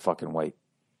I can't fucking wait.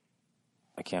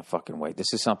 I can't fucking wait.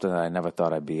 This is something that I never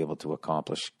thought I'd be able to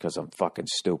accomplish because I'm fucking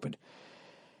stupid.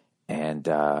 And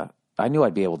I knew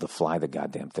I'd be able to fly the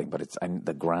goddamn thing, but it's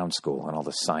the ground school and all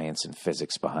the science and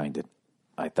physics behind it.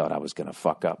 I thought I was going to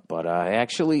fuck up, but I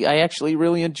actually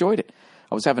really enjoyed it.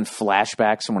 I was having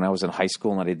flashbacks from when I was in high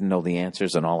school and I didn't know the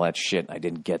answers and all that shit. I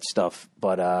didn't get stuff,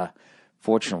 but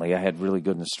fortunately, I had really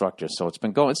good instructors, so it's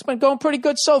been going pretty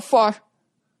good so far.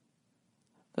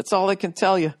 That's all I can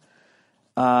tell you.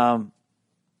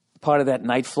 Part of that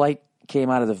night flight came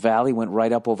out of the valley, went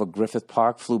right up over Griffith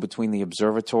Park, flew between the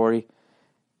observatory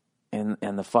and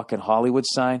the fucking Hollywood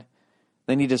sign.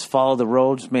 Then you just followed the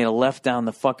roads, made a left down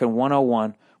the fucking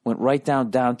 101, went right down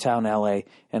downtown L.A.,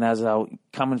 and as I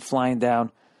was flying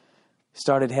down,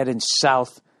 started heading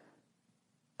south.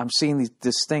 I'm seeing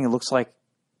this thing. It looks like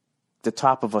the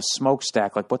top of a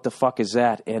smokestack. Like, what the fuck is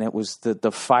that? And it was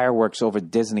the fireworks over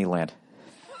Disneyland.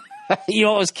 You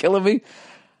know what was killing me?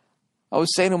 I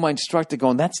was saying to my instructor,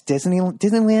 going, that's Disneyland?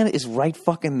 Disneyland is right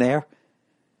fucking there.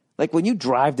 Like, when you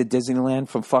drive to Disneyland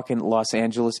from fucking Los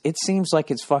Angeles, it seems like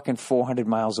it's fucking 400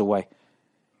 miles away.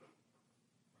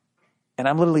 And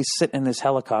I'm literally sitting in this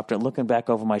helicopter looking back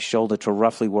over my shoulder to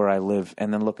roughly where I live,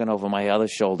 and then looking over my other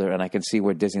shoulder, and I can see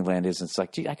where Disneyland is. And it's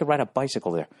like, gee, I could ride a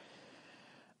bicycle there.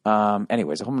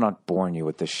 Anyways, I hope I'm not boring you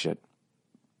with this shit.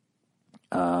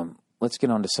 Let's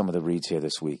get on to some of the reads here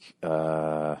this week.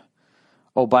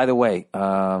 Oh, by the way,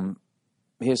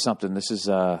 here's something. This is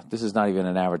not even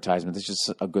an advertisement. This is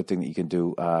just a good thing that you can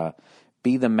do.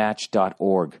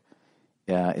 BeTheMatch.org.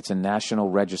 It's a national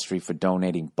registry for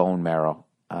donating bone marrow.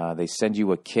 They send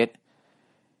you a kit.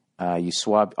 You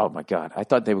swab. Oh, my God. I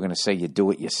thought they were going to say you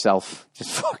do it yourself.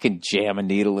 Just fucking jam a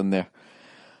needle in there.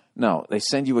 No, they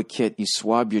send you a kit. You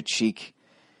swab your cheek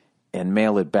and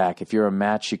mail it back. If you're a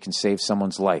match, you can save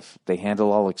someone's life. They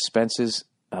handle all expenses.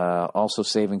 Also,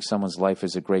 saving someone's life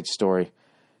is a great story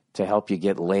to help you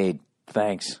get laid.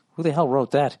 Thanks. Who the hell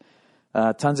wrote that?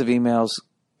 Tons of emails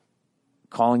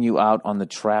calling you out on the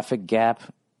traffic gap.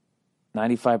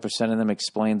 95% of them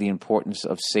explain the importance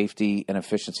of safety and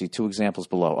efficiency. 2 examples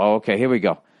below. Oh, okay, here we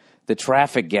go. The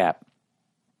traffic gap.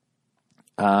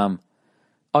 Oh,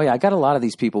 yeah, I got a lot of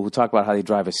these people who talk about how they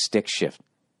drive a stick shift.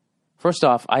 First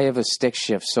off, I have a stick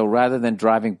shift, so rather than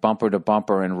driving bumper to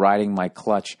bumper and riding my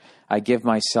clutch, I give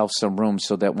myself some room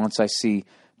so that once I see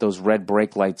those red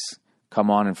brake lights come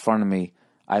on in front of me,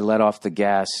 I let off the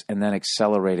gas and then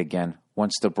accelerate again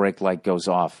once the brake light goes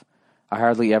off. I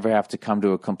hardly ever have to come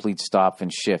to a complete stop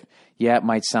and shift. Yeah, it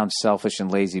might sound selfish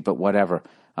and lazy, but whatever.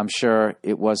 I'm sure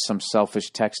it was some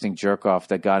selfish texting jerk-off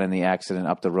that got in the accident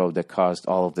up the road that caused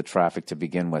all of the traffic to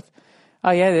begin with.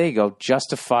 Oh, yeah, there you go.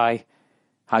 Justify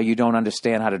how you don't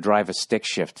understand how to drive a stick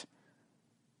shift.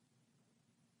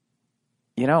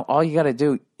 You know, all you got to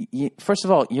do, first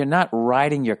of all, you're not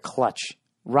riding your clutch.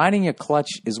 Riding your clutch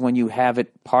is when you have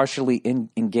it partially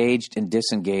engaged and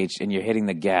disengaged and you're hitting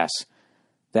the gas.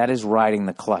 That is riding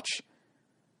the clutch.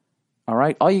 All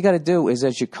right? All you got to do is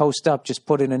as you coast up, just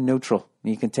put it in neutral.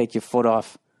 And you can take your foot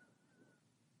off.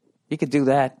 You could do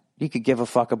that. You could give a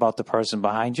fuck about the person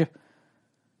behind you.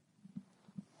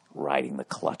 Riding the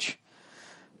clutch.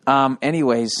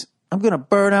 Anyways, I'm going to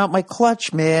burn out my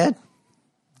clutch, man.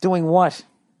 Doing what?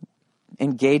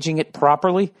 Engaging it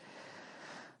properly?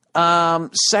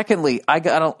 Secondly, I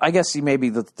guess maybe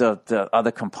the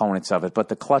other components of it, but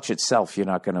the clutch itself, you're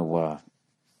not going to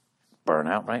burn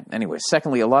out, right? Anyway,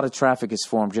 secondly, a lot of traffic is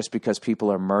formed just because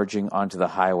people are merging onto the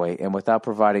highway, and without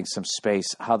providing some space,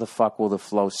 how the fuck will the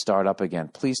flow start up again?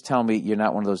 Please tell me you're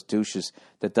not one of those douches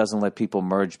that doesn't let people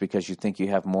merge because you think you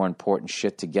have more important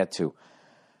shit to get to.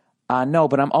 No,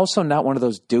 but I'm also not one of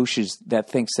those douches that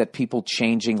thinks that people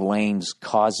changing lanes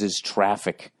causes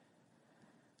traffic.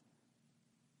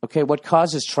 Okay, what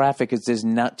causes traffic is there's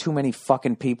not too many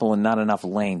fucking people and not enough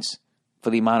lanes for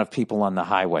the amount of people on the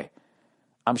highway.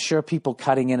 I'm sure people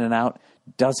cutting in and out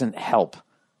doesn't help.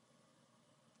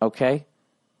 Okay?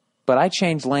 But I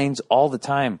change lanes all the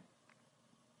time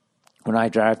when I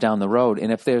drive down the road,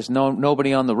 and if there's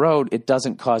nobody on the road, it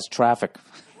doesn't cause traffic.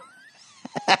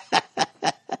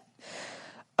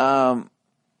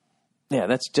 Yeah,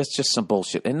 that's just some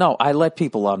bullshit. And no, I let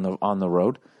people on the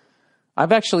road.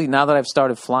 I've actually, now that I've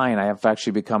started flying, I have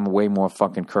actually become way more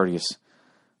fucking courteous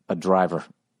a driver.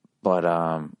 But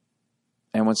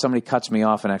and when somebody cuts me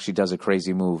off and actually does a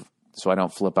crazy move, so I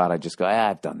don't flip out, I just go,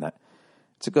 I've done that.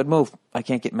 It's a good move. I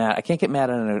can't get mad. I can't get mad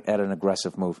at an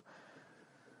aggressive move.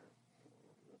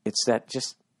 It's that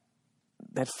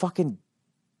fucking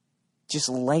just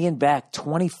laying back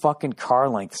 20 fucking car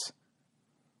lengths.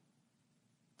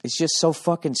 It's just so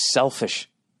fucking selfish.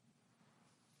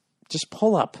 Just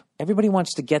pull up. Everybody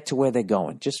wants to get to where they're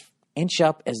going. Just inch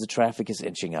up as the traffic is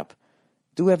inching up.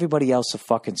 Do everybody else a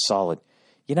fucking solid.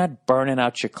 You're not burning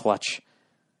out your clutch.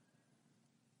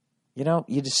 You know,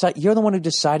 you're the one who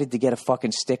decided to get a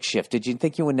fucking stick shift. Did you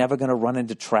think you were never going to run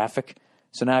into traffic?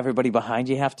 So now everybody behind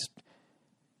you have to...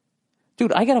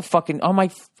 Dude, I got a fucking... On my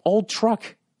old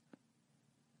truck.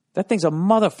 That thing's a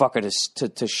motherfucker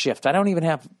to shift. I don't even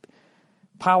have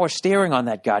power steering on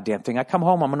that goddamn thing. I come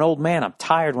home, I'm an old man. I'm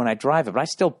tired when I drive it, but I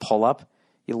still pull up.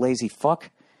 You lazy fuck.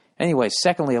 Anyway,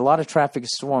 secondly, a lot of traffic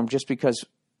is swarmed just because...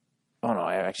 Oh, no,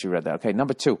 I actually read that. Okay,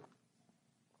 number 2.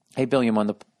 Hey, Billiam,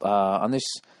 on this...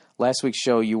 Last week's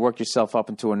show, you worked yourself up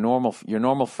into your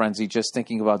normal frenzy just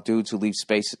thinking about dudes who leave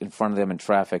space in front of them in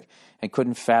traffic and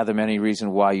couldn't fathom any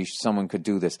reason why someone could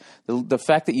do this. The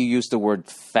fact that you used the word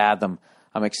fathom,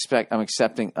 I'm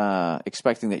expecting that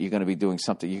you're going to be doing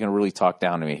something. You're going to really talk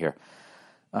down to me here.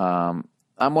 I'm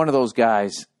one of those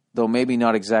guys, though maybe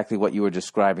not exactly what you were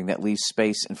describing, that leaves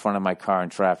space in front of my car in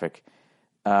traffic.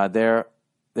 There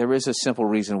is a simple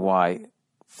reason why.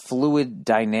 Fluid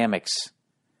dynamics.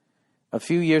 A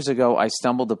few years ago, I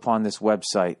stumbled upon this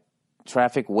website,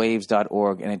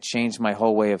 trafficwaves.org, and it changed my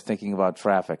whole way of thinking about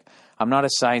traffic. I'm not a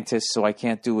scientist, so I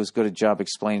can't do as good a job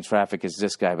explaining traffic as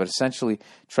this guy, but essentially,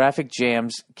 traffic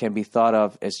jams can be thought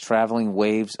of as traveling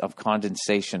waves of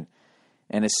condensation,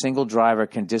 and a single driver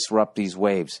can disrupt these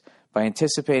waves. By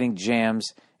anticipating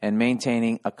jams and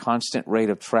maintaining a constant rate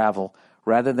of travel,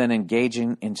 rather than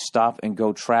engaging in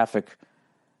stop-and-go traffic,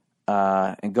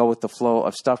 and go with the flow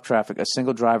of stuff traffic, a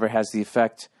single driver has the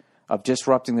effect of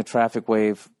disrupting the traffic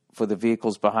wave for the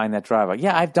vehicles behind that driver.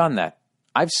 Yeah, I've done that.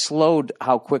 I've slowed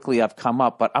how quickly I've come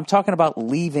up, but I'm talking about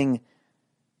leaving,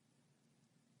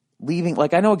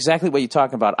 like I know exactly what you're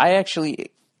talking about. I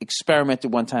actually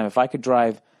experimented one time if I could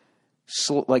drive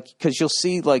slow, like, because you'll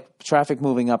see like traffic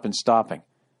moving up and stopping.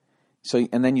 So,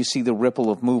 and then you see the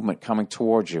ripple of movement coming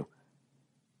towards you.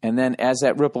 And then as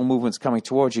that ripple movement's coming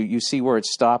towards you, you see where it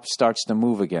stops, starts to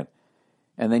move again.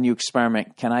 And then you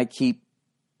experiment, can I keep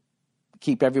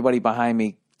everybody behind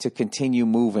me to continue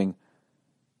moving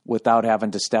without having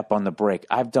to step on the brake?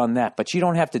 I've done that. But you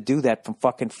don't have to do that from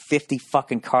fucking 50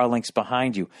 fucking car lengths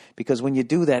behind you. Because when you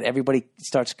do that, everybody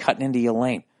starts cutting into your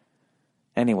lane.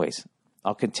 Anyways,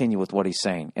 I'll continue with what he's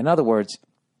saying. In other words,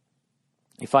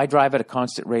 if I drive at a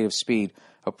constant rate of speed,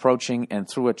 approaching and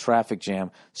through a traffic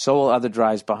jam, so will other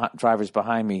drivers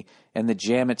behind me, and the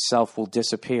jam itself will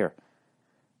disappear.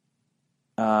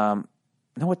 No,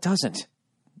 it doesn't.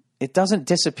 It doesn't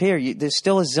disappear. There's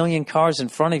still a zillion cars in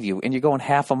front of you, and you're going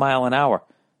half a mile an hour.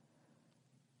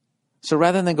 So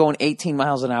rather than going 18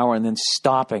 miles an hour and then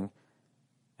stopping,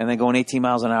 and then going 18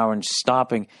 miles an hour and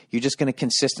stopping, you're just going to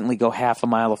consistently go half a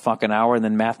mile a fucking hour, and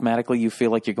then mathematically you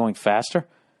feel like you're going faster?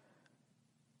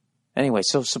 Anyway,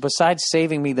 so besides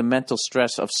saving me the mental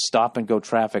stress of stop-and-go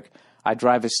traffic, I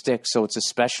drive a stick, so it's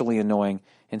especially annoying,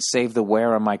 and save the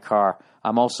wear on my car.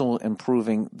 I'm also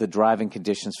improving the driving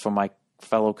conditions for my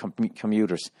fellow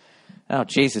commuters. Oh,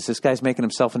 Jesus, this guy's making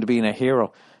himself into being a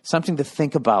hero. Something to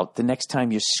think about the next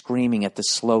time you're screaming at the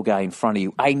slow guy in front of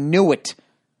you. I knew it.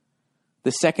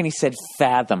 The second he said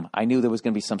fathom, I knew there was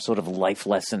going to be some sort of life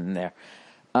lesson in there.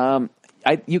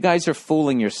 You guys are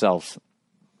fooling yourselves.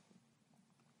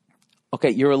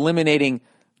 Okay, you're eliminating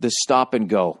the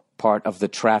stop-and-go part of the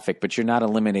traffic, but you're not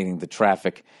eliminating the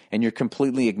traffic, and you're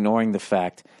completely ignoring the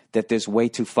fact that there's way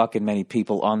too fucking many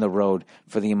people on the road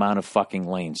for the amount of fucking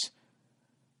lanes.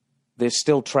 There's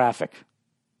still traffic.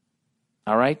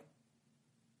 All right?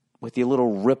 With your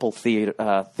little ripple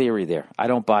theory there. I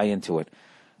don't buy into it,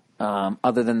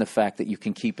 other than the fact that you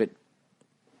can keep it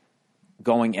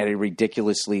going at a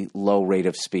ridiculously low rate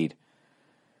of speed.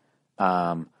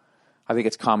 I think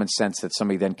it's common sense that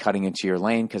somebody then cutting into your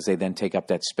lane because they then take up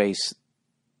that space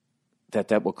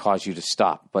that will cause you to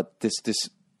stop. But this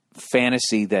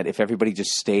fantasy that if everybody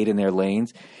just stayed in their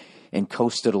lanes and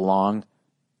coasted along,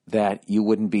 that you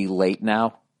wouldn't be late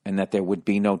now and that there would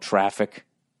be no traffic.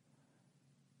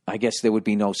 I guess there would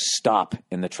be no stop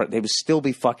in the traffic. There would still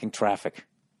be fucking traffic.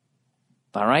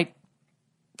 All right?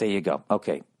 There you go.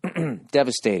 Okay.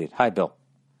 Devastated. Hi, Bill.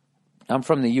 I'm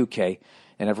from the UK.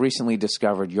 And I've recently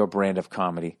discovered your brand of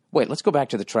comedy. Wait, let's go back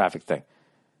to the traffic thing.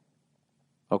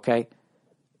 Okay?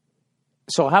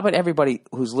 So how about everybody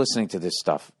who's listening to this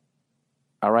stuff?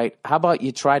 All right? How about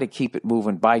you try to keep it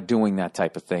moving by doing that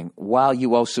type of thing while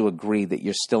you also agree that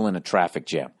you're still in a traffic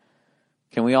jam?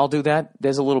 Can we all do that?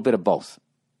 There's a little bit of both.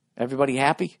 Everybody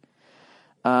happy?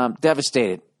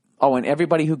 Devastated. Oh, and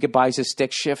everybody who buys a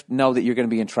stick shift, know that you're going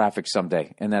to be in traffic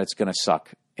someday and that it's going to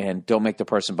suck. And don't make the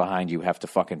person behind you have to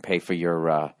fucking pay for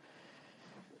your,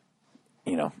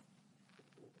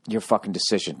 your fucking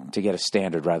decision to get a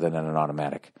standard rather than an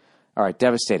automatic. All right,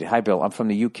 devastated. Hi, Bill. I'm from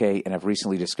the UK and I've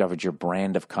recently discovered your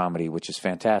brand of comedy, which is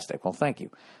fantastic. Well, thank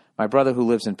you. My brother, who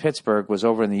lives in Pittsburgh, was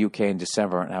over in the UK in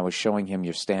December, and I was showing him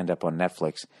your stand-up on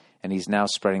Netflix, and he's now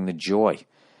spreading the joy.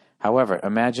 However,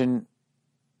 imagine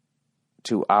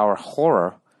to our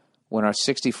horror when our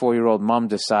 64-year-old mom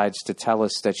decides to tell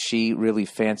us that she really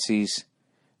fancies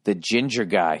the ginger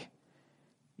guy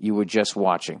you were just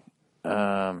watching.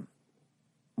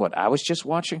 What, I was just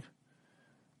watching?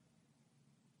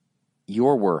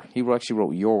 Your were. He actually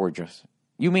wrote your were just.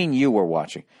 You mean you were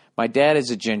watching. My dad is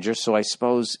a ginger, so I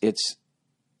suppose it's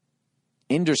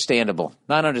understandable.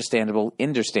 Not understandable,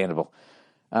 understandable.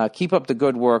 Keep up the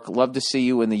good work. Love to see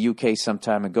you in the UK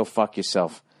sometime, and go fuck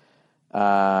yourself. Wait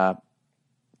a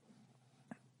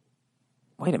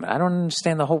minute. I don't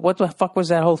understand the whole... What the fuck was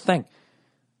that whole thing?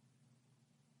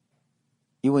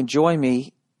 You enjoy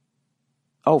me.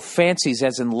 Oh, fancies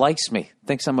as in likes me.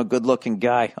 Thinks I'm a good-looking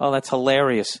guy. Oh, that's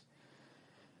hilarious.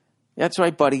 That's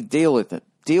right, buddy. Deal with it.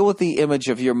 Deal with the image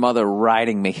of your mother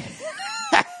riding me.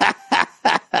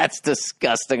 That's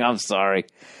disgusting. I'm sorry.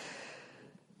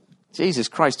 Jesus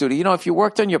Christ, dude. You know, if you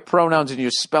worked on your pronouns and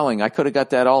your spelling, I could have got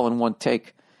that all in one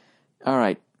take. All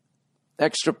right.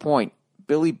 Extra point.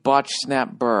 Billy Botch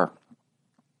Snap Burr.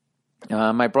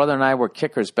 My brother and I were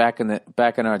kickers back in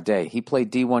our day. He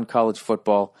played D1 college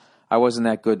football. I wasn't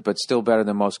that good, but still better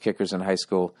than most kickers in high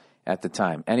school at the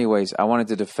time. Anyways, I wanted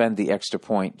to defend the extra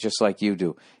point just like you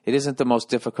do. It isn't the most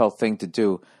difficult thing to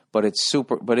do, but is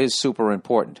super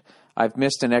important. I've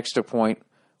missed an extra point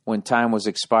when time was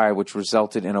expired, which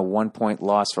resulted in a 1-point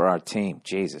loss for our team.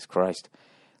 Jesus Christ.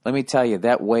 Let me tell you,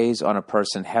 that weighs on a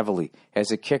person heavily.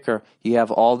 As a kicker, you have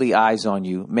all the eyes on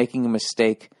you. Making a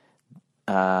mistake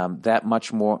that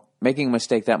much more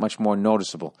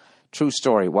noticeable. True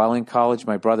story. While in college,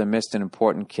 my brother missed an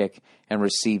important kick and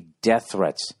received death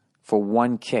threats for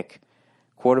one kick.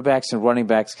 Quarterbacks and running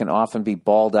backs can often be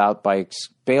bailed out by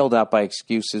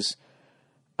excuses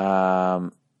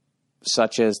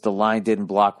such as the line didn't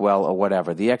block well or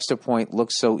whatever. The extra point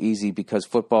looks so easy because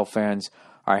football fans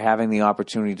are having the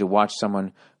opportunity to watch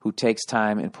someone who takes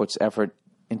time and puts effort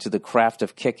into the craft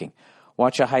of kicking.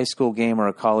 Watch a high school game or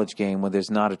a college game where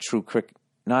there's not a true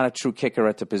kicker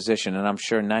at the position, and I'm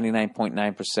sure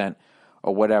 99.9%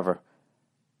 or whatever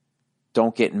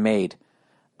don't get made.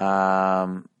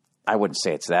 I wouldn't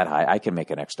say it's that high. I can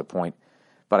make an extra point,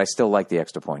 but I still like the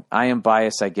extra point. I am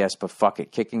biased, I guess, but fuck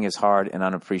it. Kicking is hard and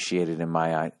underappreciated in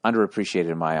my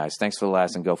eyes. Thanks for the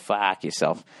last, and go fuck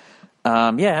yourself.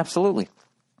 Yeah, absolutely.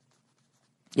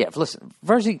 Yeah, listen,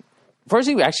 Verzi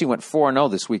actually went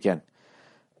 4-0 this weekend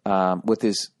with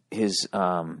his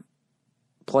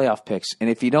playoff picks. And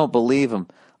if you don't believe him,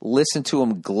 listen to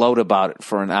him gloat about it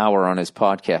for an hour on his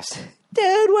podcast.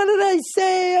 Dude, what did I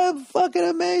say? I'm fucking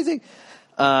amazing.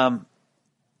 But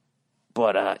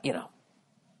I don't know.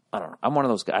 I'm one of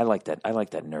those guys. I like that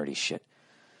nerdy shit.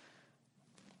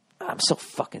 I'm so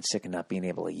fucking sick of not being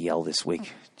able to yell this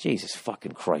week. Jesus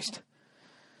fucking Christ.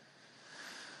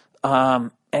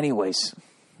 Anyways,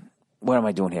 what am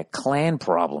I doing here? Clan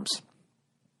problems.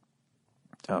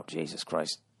 Oh, Jesus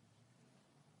Christ.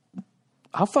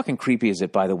 How fucking creepy is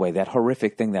it, by the way, that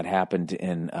horrific thing that happened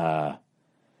in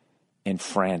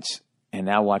France, and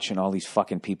now watching all these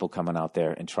fucking people coming out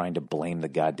there and trying to blame the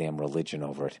goddamn religion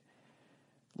over it.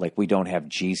 Like we don't have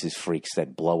Jesus freaks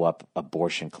that blow up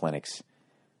abortion clinics.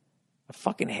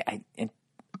 It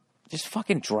just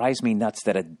fucking drives me nuts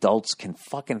that adults can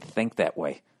fucking think that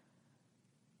way.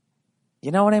 You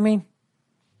know what I mean?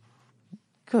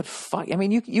 Good fuck. I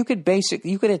mean, you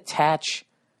could attach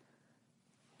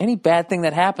any bad thing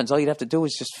that happens. All you'd have to do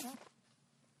is just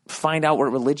find out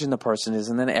what religion the person is,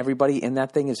 and then everybody in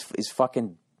that thing is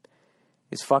fucking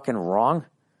wrong.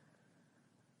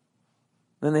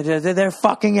 Then they're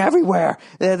fucking everywhere.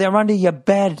 They're under your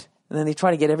bed, and then they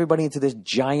try to get everybody into this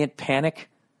giant panic.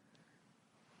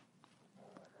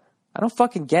 I don't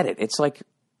fucking get it. It's like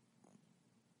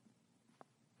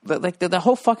the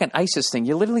whole fucking ISIS thing.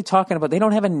 You're literally talking about they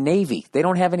don't have a navy. They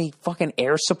don't have any fucking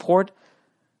air support.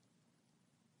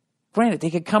 Granted, they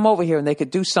could come over here and they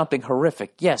could do something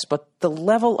horrific. Yes, but the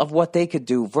level of what they could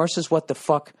do versus what the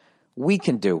fuck we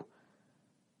can do.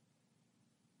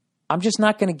 I'm just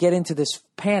not going to get into this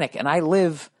panic. And I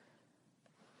live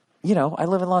in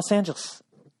Los Angeles.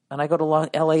 And I go to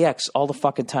LAX all the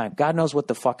fucking time. God knows what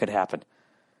the fuck could happen.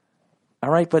 All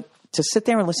right, but to sit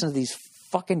there and listen to these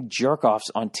fucking jerk-offs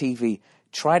on TV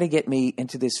try to get me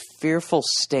into this fearful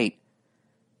state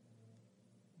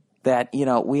that,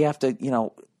 we have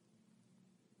to,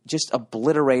 just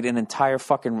obliterate an entire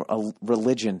fucking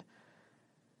religion.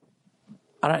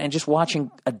 And just watching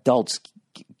adults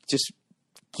just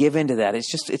give into that.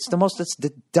 It's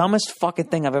the dumbest fucking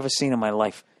thing I've ever seen in my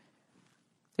life.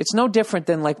 It's no different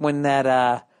than like when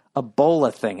that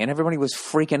Ebola thing, and everybody was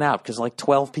freaking out because like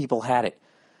 12 people had it.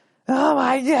 Oh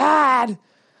my God.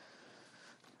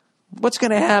 What's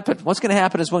going to happen? What's going to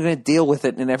happen is we're going to deal with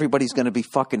it and everybody's going to be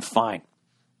fucking fine.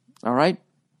 All right?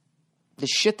 The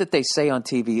shit that they say on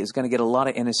TV is going to get a lot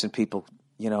of innocent people,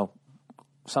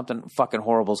 something fucking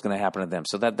horrible is going to happen to them.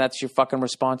 So that's your fucking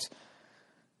response?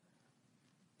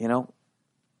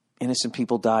 Innocent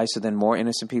people die, so then more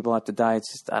innocent people have to die.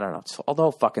 It's just, I don't know. The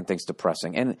whole fucking thing's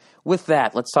depressing. And with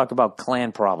that, let's talk about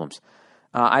Klan problems.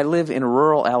 I live in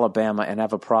rural Alabama and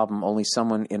have a problem only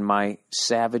someone in my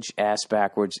savage,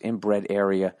 ass-backwards, inbred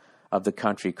area of the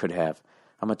country could have.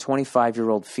 I'm a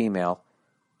 25-year-old female,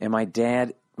 and my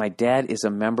dad is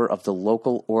a member of the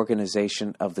local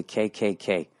organization of the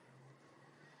KKK.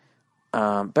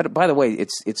 But by the way,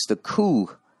 it's the Ku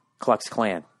Klux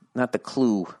Klan, not the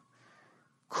Clue.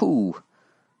 Ku.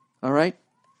 All right?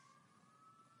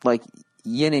 Like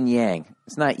yin and yang.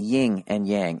 It's not yin and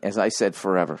yang, as I said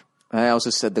forever. I also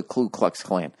said the Ku Klux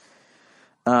Klan.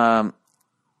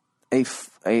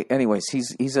 Anyways,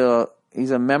 he's a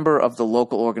member of the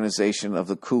local organization of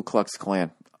the Ku Klux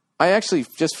Klan. I actually,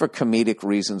 just for comedic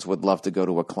reasons, would love to go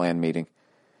to a Klan meeting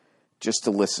just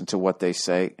to listen to what they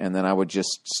say, and then I would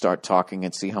just start talking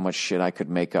and see how much shit I could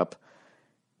make up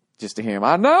just to hear him.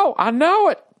 I know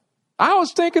it. I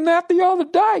was thinking that the other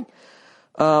day.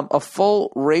 A full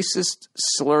racist,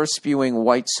 slur-spewing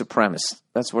white supremacist.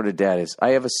 That's what her dad is.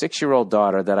 I have a 6-year-old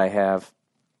daughter that I had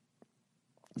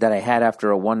after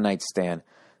a one-night stand.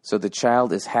 So the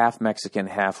child is half Mexican,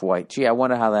 half white. Gee, I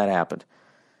wonder how that happened.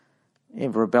 You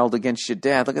rebelled against your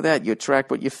dad. Look at that. You attract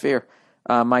what you fear.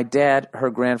 My dad, her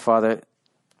grandfather,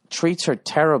 treats her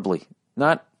terribly.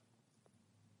 Not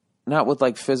with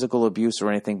like physical abuse or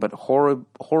anything, but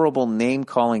horrible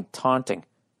name-calling, taunting.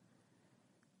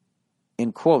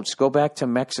 In quotes, "Go back to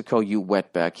Mexico, you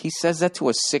wetback." He says that to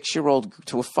a 6-year-old,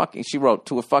 to a fucking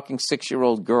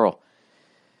 6-year-old girl.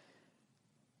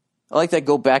 I like that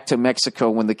 "go back to Mexico"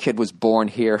 when the kid was born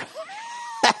here.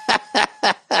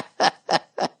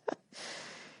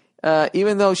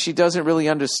 Even though she doesn't really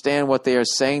understand what they are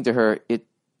saying to her, it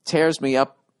tears me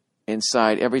up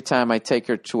inside every time I take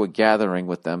her to a gathering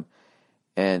with them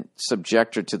and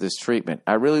subject her to this treatment.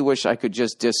 I really wish I could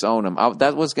just disown them.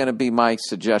 That was going to be my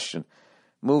suggestion.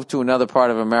 Move to another part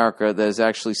of America that is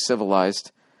actually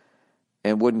civilized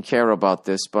and wouldn't care about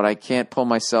this, but I can't pull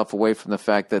myself away from the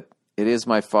fact that it is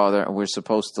my father and we're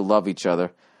supposed to love each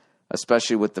other,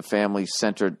 especially with the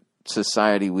family-centered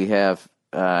society we have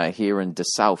here in the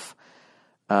South.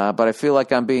 But I feel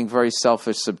like I'm being very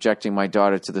selfish subjecting my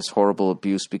daughter to this horrible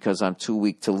abuse because I'm too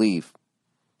weak to leave.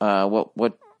 What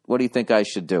do you think I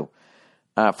should do?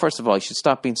 First of all, you should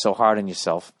stop being so hard on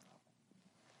yourself.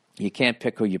 You can't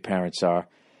pick who your parents are.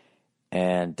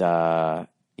 And,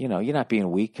 you're not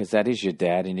being weak because that is your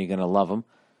dad and you're going to love him.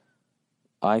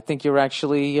 I think you're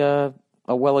actually a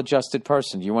well-adjusted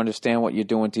person. You understand what you're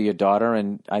doing to your daughter,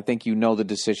 and I think you know the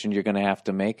decision you're going to have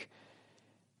to make.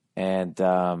 And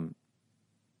I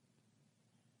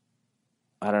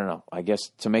don't know. I guess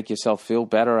to make yourself feel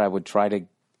better, I would try to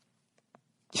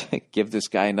give this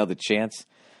guy another chance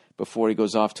before he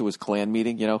goes off to his Klan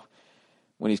meeting,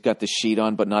 when he's got the sheet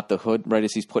on but not the hood, right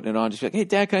as he's putting it on. Just be like, "Hey,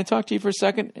 Dad, can I talk to you for a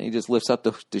second?" And he just lifts up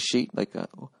the sheet like,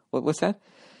 what's that?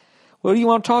 "What do you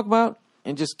want to talk about?"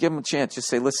 And just give him a chance. Just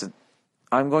say, "Listen,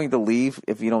 I'm going to leave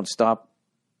if you don't stop."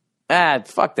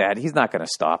 Fuck that. He's not going to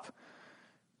stop.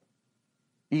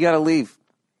 You got to leave.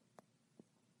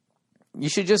 You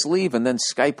should just leave and then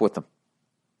Skype with him.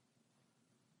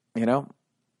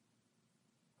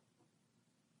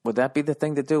 Would that be the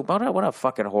thing to do? What a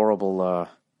fucking horrible...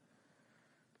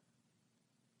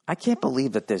 I can't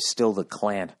believe that there's still the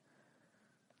Klan.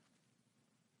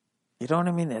 You know what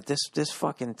I mean? That this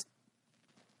fucking...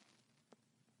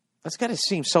 That's got to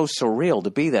seem so surreal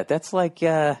to be that. That's like...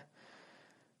 being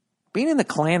in the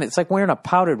Klan, it's like wearing a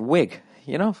powdered wig.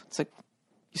 It's like,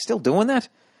 you still doing that?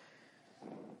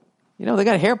 They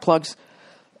got hair plugs.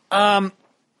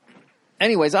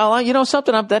 Anyways,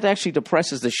 something that actually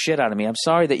depresses the shit out of me. I'm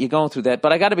sorry that you're going through that,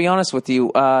 but I got to be honest with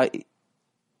you.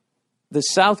 The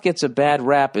South gets a bad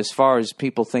rap as far as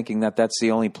people thinking that that's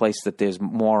the only place that there's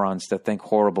morons that think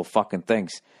horrible fucking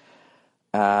things.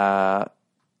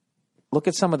 Look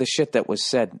at some of the shit that was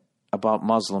said about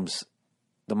Muslims,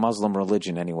 the Muslim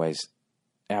religion anyways,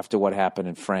 after what happened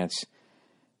in France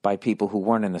by people who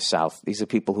weren't in the South. These are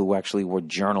people who actually were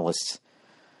journalists,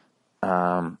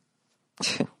 went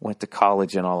to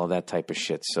college and all of that type of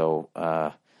shit. So,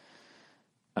 I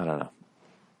don't know.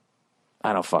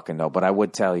 I don't fucking know, but I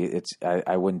would tell you,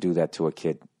 I wouldn't do that to a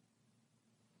kid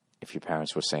if your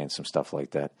parents were saying some stuff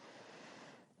like that.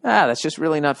 That's just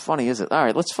really not funny, is it? All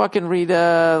right, let's fucking read.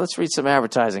 Let's read some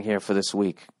advertising here for this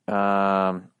week.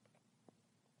 Where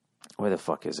the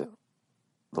fuck is it?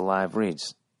 The live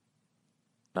reads.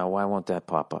 Now, why won't that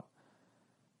pop up?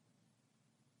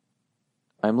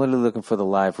 I'm literally looking for the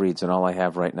live reads, and all I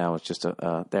have right now is just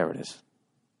a. There it is.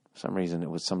 For some reason, it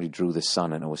was somebody drew the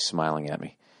sun and it was smiling at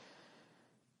me.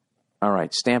 All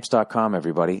right, stamps.com,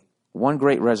 everybody. One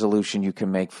great resolution you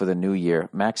can make for the new year: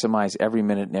 maximize every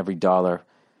minute and every dollar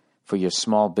for your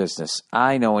small business.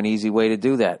 I know an easy way to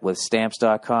do that with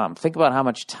Stamps.com. Think about how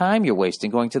much time you're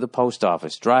wasting going to the post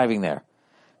office, driving there,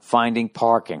 finding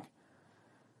parking,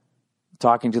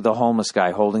 talking to the homeless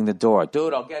guy holding the door.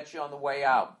 Dude, I'll get you on the way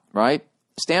out, right?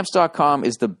 Stamps.com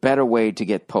is the better way to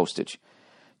get postage.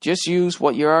 Just use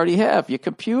what you already have, your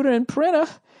computer and printer,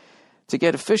 to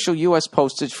get official U.S.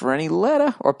 postage for any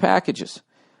letter or package,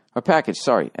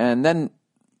 and then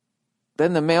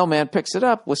the mailman picks it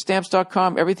up. With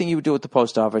Stamps.com, everything you would do at the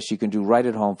post office, you can do right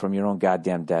at home from your own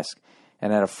goddamn desk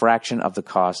and at a fraction of the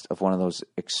cost of one of those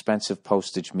expensive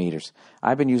postage meters.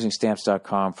 I've been using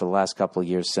Stamps.com for the last couple of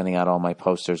years, sending out all my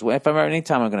posters.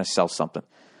 Anytime I'm going to sell something,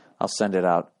 I'll send it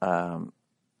out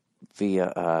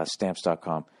via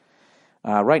Stamps.com.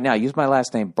 Right now, use my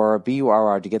last name, Burr,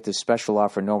 B-U-R-R, to get this special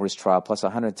offer, no risk trial, plus a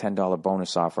 $110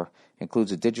 bonus offer.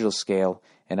 Includes a digital scale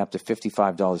and up to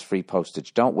 $55 free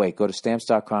postage. Don't wait. Go to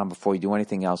Stamps.com before you do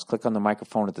anything else. Click on the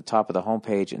microphone at the top of the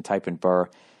homepage and type in Burr,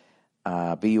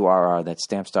 B-U-R-R. That's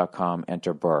Stamps.com.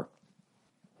 Enter Burr.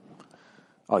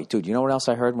 Oh, dude, you know what else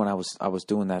I heard when I was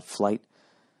doing that flight?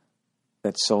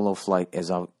 That solo flight.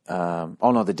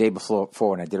 The day before,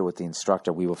 when I did it with the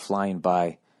instructor, we were flying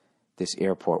by this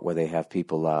airport where they have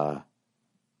people,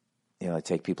 they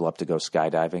take people up to go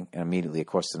skydiving. And immediately, of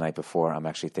course, the night before, I'm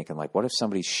actually thinking, like, what if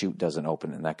somebody's chute doesn't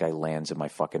open and that guy lands in my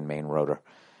fucking main rotor?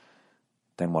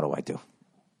 Then what do?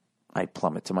 I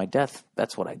plummet to my death.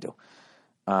 That's what I do.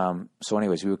 So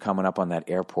anyways, we were coming up on that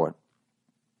airport,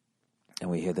 and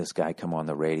we hear this guy come on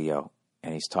the radio,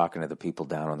 and he's talking to the people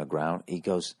down on the ground. He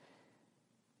goes,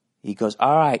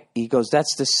 all right. He goes,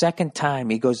 that's the second time.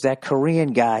 He goes, that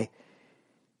Korean guy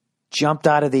jumped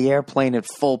out of the airplane at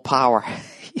full power.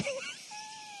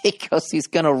 He goes, he's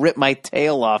going to rip my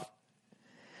tail off.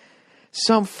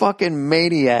 Some fucking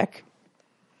maniac.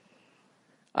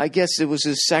 I guess it was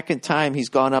his second time he's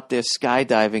gone up there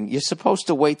skydiving. You're supposed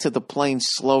to wait till the plane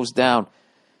slows down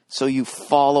so you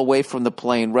fall away from the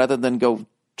plane rather than go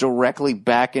directly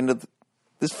back into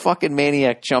this fucking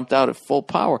maniac jumped out at full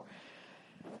power.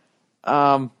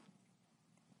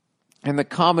 And the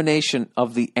combination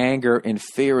of the anger and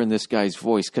fear in this guy's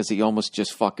voice, because he almost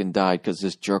just fucking died because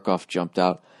this jerk-off jumped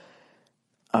out,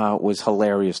 was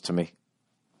hilarious to me.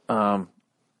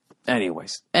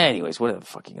 Anyways, what the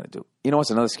fuck are you going to do? You know what's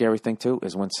another scary thing, too,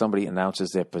 is when somebody announces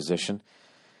their position,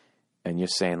 and you're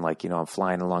saying, like, I'm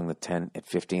flying along the 10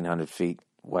 at 1,500 feet,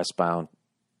 westbound,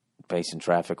 base in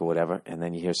traffic or whatever, and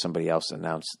then you hear somebody else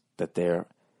announce that they're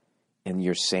in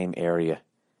your same area,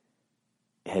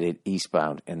 headed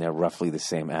eastbound, and they're roughly the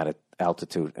same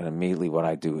altitude. And immediately what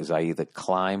I do is I either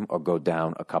climb or go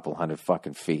down a couple hundred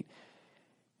fucking feet.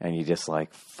 And you're just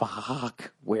like,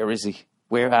 fuck, where is he?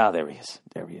 There he is.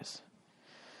 There he is.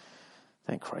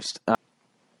 Thank Christ.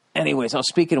 Anyways,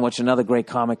 speaking of which, another great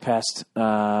comic passed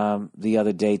the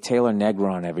other day. Taylor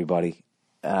Negron, everybody.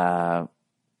 I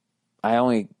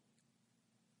only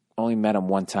met him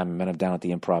one time. I met him down at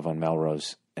the Improv on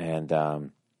Melrose. And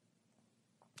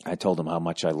I told him how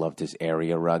much I loved his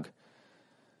area rug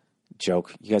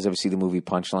joke. You guys ever see the movie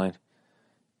Punchline?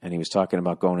 And he was talking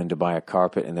about going in to buy a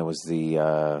carpet, and there was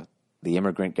the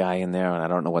immigrant guy in there, and I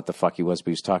don't know what the fuck he was, but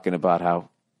he was talking about how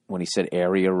when he said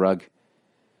area rug,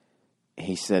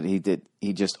 he said he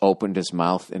just opened his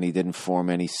mouth and he didn't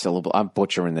form any syllable. I'm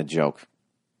butchering the joke.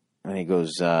 And he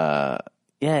goes, hey,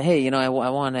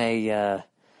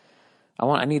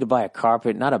 I need to buy a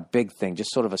carpet, not a big thing,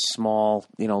 just sort of a small,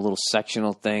 little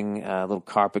sectional thing, a little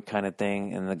carpet kind of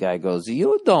thing. And the guy goes,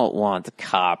 you don't want a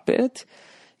carpet.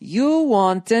 You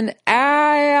want an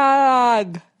area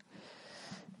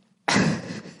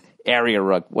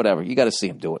rug, whatever. You got to see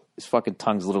him do it. His fucking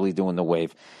tongue's literally doing the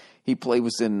wave. He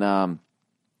was the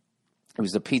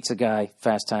pizza guy,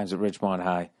 Fast Times at Ridgemont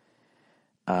High.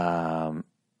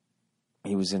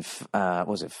 He was in,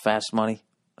 was it Fast Money?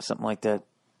 Something like that.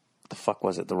 the fuck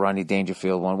was it? The Rodney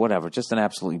Dangerfield one, whatever. Just an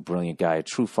absolutely brilliant guy, a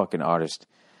true fucking artist.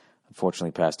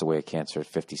 Unfortunately passed away of cancer at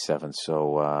 57.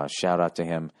 So shout out to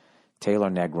him. Taylor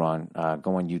Negron.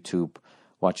 Go on YouTube,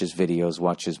 watch his videos,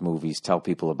 watch his movies, tell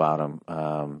people about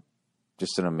him.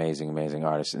 Just an amazing, amazing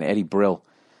artist. And Eddie Brill,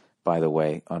 by the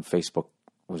way, on Facebook,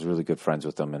 was really good friends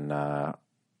with him and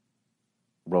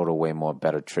wrote a way more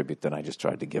better tribute than I just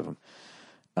tried to give him.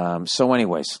 So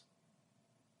anyways,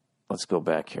 let's go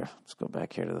back here. Let's go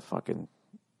back here to the fucking...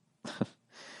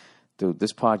 Dude,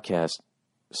 this podcast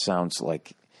sounds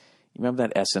like... You remember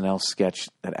that SNL sketch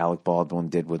that Alec Baldwin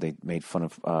did where they made fun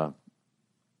of...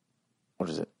 what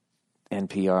is it?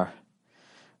 NPR?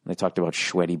 They talked about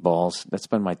sweaty balls. That's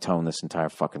been my tone this entire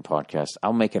fucking podcast.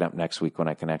 I'll make it up next week when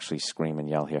I can actually scream and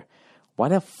yell here. Why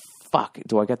the fuck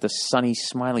do I got the sunny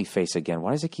smiley face again?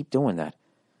 Why does it keep doing that?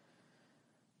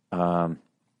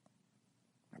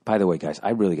 By the way, guys,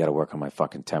 I really got to work on my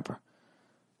fucking temper.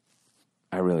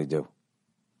 I really do.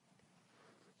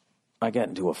 I got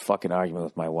into a fucking argument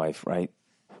with my wife, right?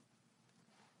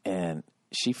 And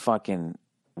she fucking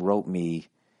wrote me...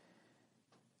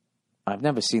 I've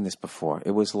never seen this before.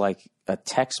 It was like a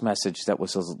text message that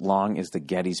was as long as the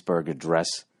Gettysburg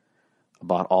Address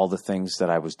about all the things that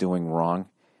I was doing wrong.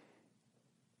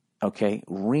 Okay,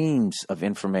 reams of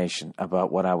information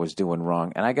about what I was doing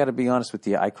wrong. And I got to be honest with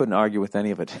you, I couldn't argue with any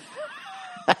of it.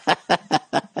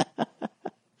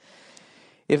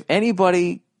 If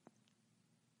anybody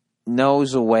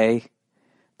knows a way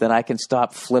that I can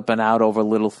stop flipping out over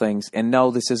little things, and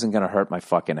no, this isn't going to hurt my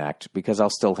fucking act because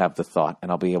I'll still have the thought and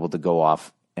I'll be able to go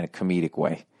off in a comedic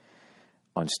way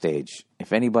on stage.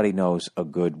 If anybody knows a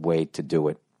good way to do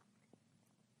it.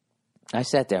 I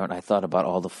sat there and I thought about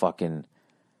all the fucking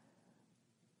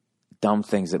dumb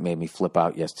things that made me flip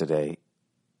out yesterday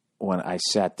when I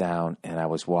sat down and I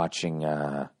was watching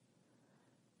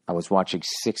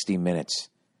 60 Minutes,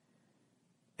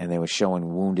 and they were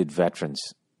showing wounded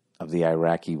veterans of the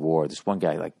Iraqi war. This one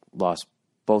guy like lost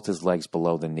both his legs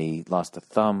below the knee, lost a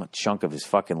thumb, a chunk of his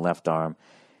fucking left arm,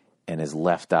 and his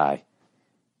left eye.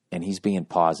 And he's being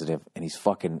positive, and he's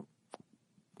fucking,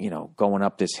 going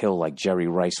up this hill like Jerry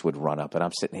Rice would run up. And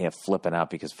I'm sitting here flipping out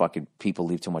because fucking people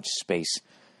leave too much space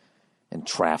and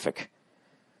traffic.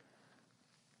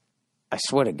 I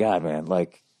swear to God, man,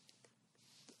 like,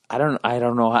 I don't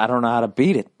know how to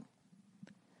beat it.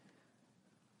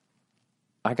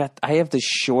 I have the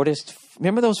shortest.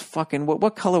 Remember those fucking,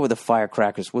 what color were the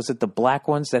firecrackers? Was it the black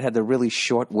ones that had the really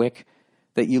short wick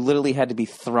that you literally had to be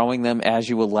throwing them as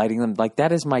you were lighting them? Like,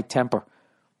 that is my temper.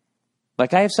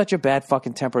 Like, I have such a bad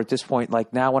fucking temper at this point.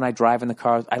 Like, now when I drive in the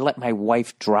car, I let my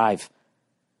wife drive.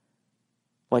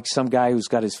 Like some guy who's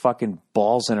got his fucking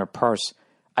balls in her purse.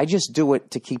 I just do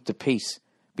it to keep the peace.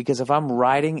 Because if I'm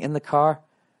riding in the car,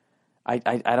 I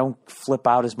don't flip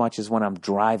out as much as when I'm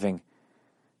driving.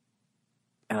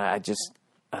 And I don't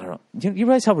know. You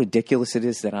realize how ridiculous it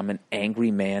is that I'm an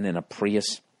angry man in a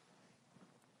Prius?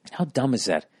 How dumb is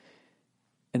that?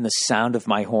 And the sound of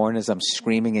my horn as I'm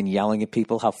screaming and yelling at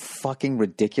people, how fucking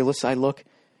ridiculous I look.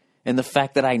 And the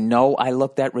fact that I know I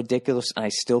look that ridiculous and I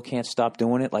still can't stop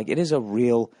doing it. Like, it's a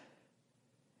real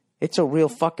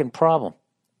fucking problem.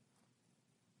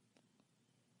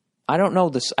 I don't know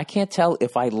this. I can't tell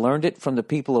if I learned it from the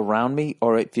people around me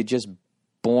or if you're just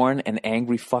born an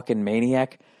angry fucking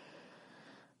maniac.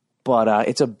 But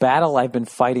it's a battle I've been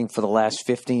fighting for the last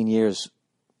 15 years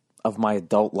of my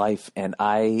adult life. And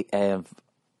I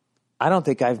don't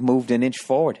think I've moved an inch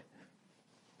forward.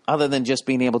 Other than just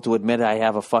being able to admit I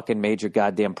have a fucking major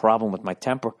goddamn problem with my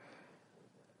temper.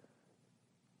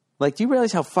 Like, do you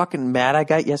realize how fucking mad I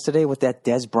got yesterday with that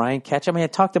Des Bryant catch? I mean, I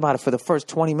talked about it for the first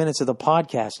 20 minutes of the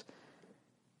podcast.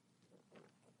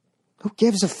 Who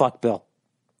gives a fuck, Bill?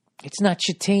 It's not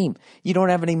your team. You don't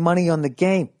have any money on the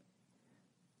game.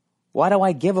 Why do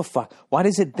I give a fuck? Why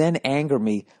does it then anger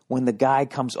me when the guy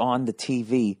comes on the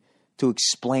TV to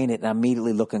explain it and I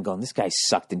immediately look and go, this guy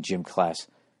sucked in gym class.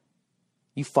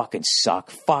 You fucking suck.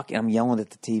 Fuck. And I'm yelling at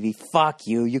the TV. Fuck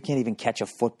you. You can't even catch a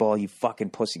football, you fucking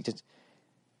pussy. Just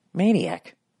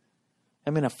maniac.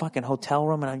 I'm in a fucking hotel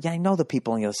room and I know the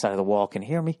people on the other side of the wall can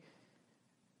hear me.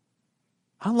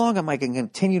 How long am I going to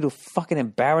continue to fucking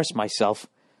embarrass myself?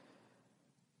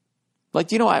 Like,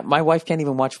 do you know, my wife can't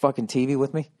even watch fucking TV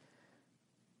with me?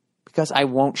 Because I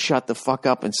won't shut the fuck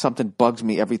up and something bugs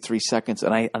me every 3 seconds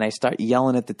and I start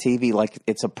yelling at the TV like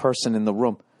it's a person in the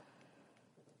room.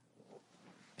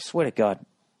 I swear to God.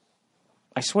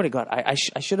 I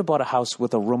should have bought a house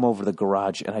with a room over the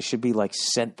garage and I should be like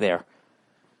sent there.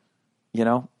 You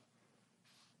know?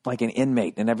 Like an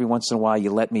inmate. And every once in a while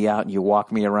you let me out and you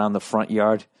walk me around the front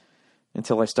yard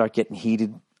until I start getting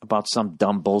heated about some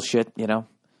dumb bullshit, you know,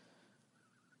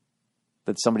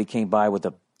 that somebody came by with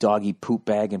a doggy poop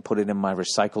bag and put it in my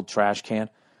recycled trash can.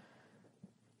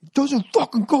 It doesn't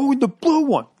fucking go in the blue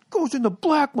one. It goes in the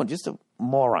black one. Just a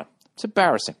moron. It's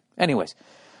embarrassing. Anyways,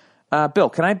 Bill,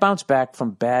 can I bounce back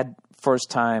from bad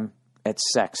first time at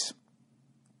sex?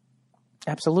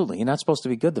 Absolutely. You're not supposed to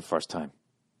be good the first time.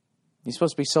 You're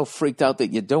supposed to be so freaked out that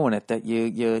you're doing it that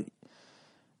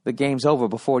the game's over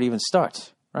before it even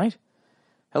starts, right?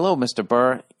 Hello, Mr.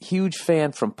 Burr. Huge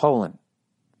fan from Poland.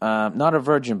 Not a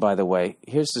virgin, by the way.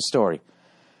 Here's the story.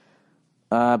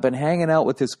 Been hanging out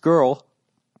with this girl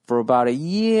for about a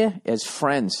year as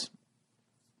friends.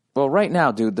 Well, right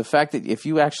now, dude, the fact that if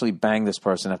you actually bang this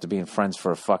person after being friends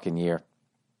for a fucking year,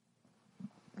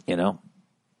 you know,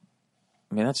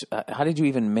 I mean, that's how did you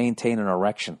even maintain an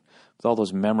erection with all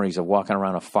those memories of walking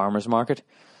around a farmer's market?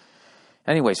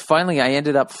 Anyways, finally, I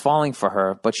ended up falling for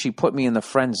her, but she put me in the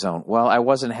friend zone. Well, I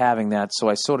wasn't having that, so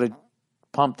I sort of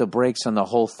pumped the brakes on the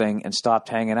whole thing and stopped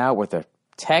hanging out with her.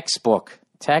 Textbook.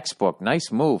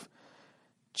 Nice move.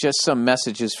 Just some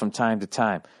messages from time to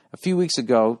time. A few weeks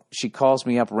ago, she calls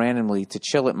me up randomly to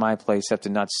chill at my place after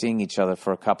not seeing each other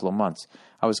for a couple of months.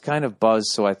 I was kind of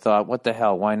buzzed, so I thought, what the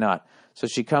hell, why not? So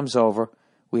she comes over,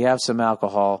 we have some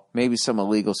alcohol, maybe some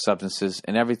illegal substances,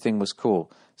 and everything was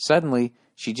cool. Suddenly,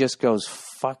 she just goes,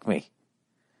 fuck me.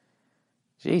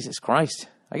 Jesus Christ,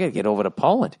 I got to get over to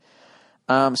Poland.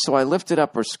 So I lifted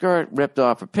up her skirt, ripped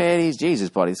off her panties. Jesus,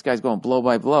 buddy, this guy's going blow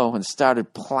by blow, and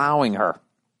started plowing her.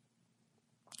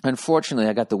 Unfortunately,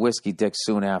 I got the whiskey dick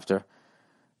soon after.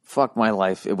 Fuck my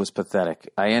life. It was pathetic.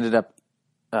 I ended up...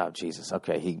 Oh, Jesus.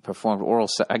 Okay, he performed oral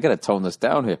sex. I got to tone this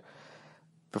down here.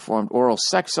 Performed oral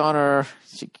sex on her.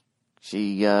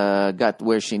 She got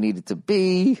where she needed to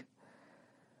be.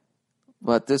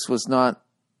 But this was not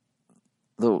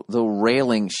the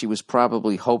railing she was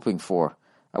probably hoping for.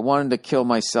 I wanted to kill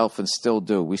myself and still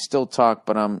do. We still talk,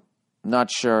 but I'm not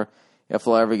sure if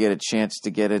I'll ever get a chance to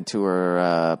get into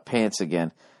her pants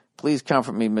again. Please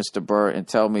comfort me, Mr. Burr, and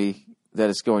tell me that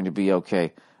it's going to be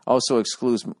okay. Also,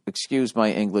 excuse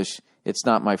my English. It's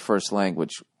not my first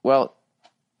language. Well,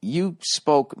 you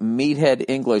spoke meathead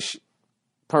English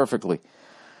perfectly.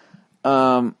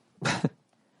 Listen,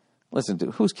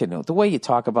 dude, who's kidding? The way you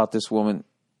talk about this woman,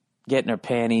 getting her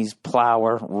panties, plow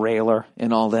her, rail her,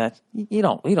 and all that, you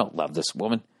don't love this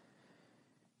woman.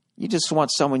 You just want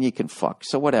someone you can fuck.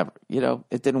 So whatever,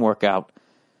 it didn't work out.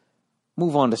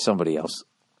 Move on to somebody else.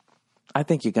 I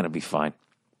think you're going to be fine.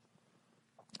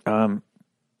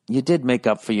 You did make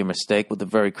up for your mistake with a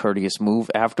very courteous move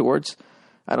afterwards.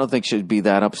 I don't think she'd be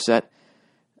that upset.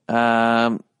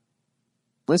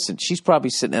 Listen, she's probably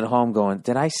sitting at home going,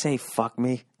 did I say fuck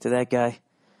me to that guy?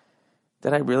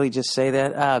 Did I really just say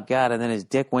that? Oh, God, and then his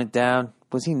dick went down.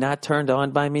 Was he not turned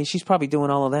on by me? She's probably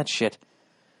doing all of that shit.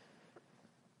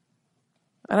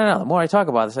 I don't know. The more I talk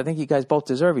about this, I think you guys both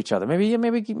deserve each other. Maybe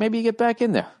you get back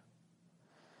in there.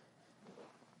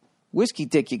 Whiskey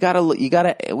dick, you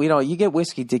get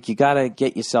whiskey dick, you gotta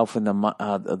get yourself in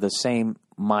the same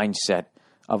mindset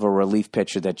of a relief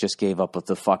pitcher that just gave up with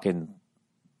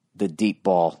the deep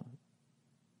ball,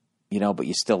 but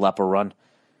you still up a run.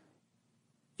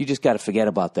 You just got to forget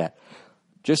about that.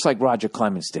 Just like Roger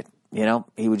Clemens did,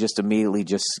 he would just immediately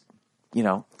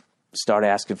start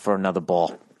asking for another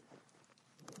ball.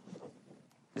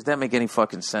 Does that make any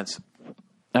fucking sense?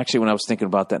 Actually, when I was thinking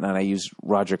about that night, I used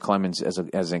Roger Clemens as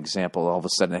an example. All of a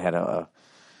sudden, it had a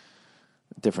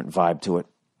different vibe to it.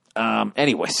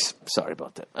 Anyways, sorry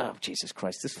about that. Oh, Jesus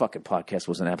Christ. This fucking podcast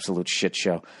was an absolute shit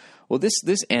show. Well,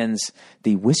 this ends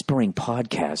the Whispering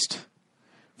Podcast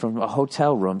from a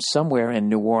hotel room somewhere in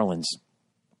New Orleans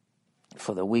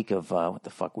for the week of, what the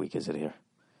fuck week is it here?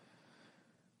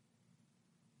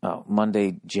 Oh,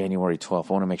 Monday, January 12th.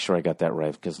 I want to make sure I got that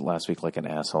right because last week, like an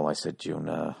asshole, I said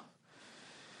June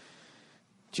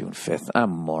 5th. I'm a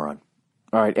moron.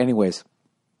 All right, anyways,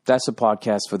 that's the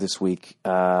podcast for this week.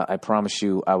 I promise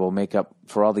you I will make up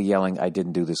for all the yelling I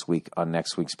didn't do this week on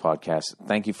next week's podcast.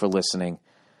 Thank you for listening.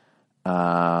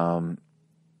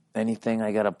 Anything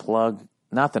I got to plug?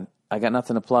 Nothing. I got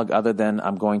nothing to plug other than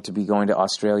I'm going to be going to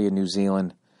Australia, New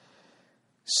Zealand,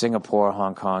 Singapore,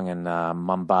 Hong Kong, and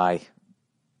Mumbai.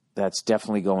 That's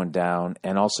definitely going down.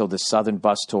 And also the Southern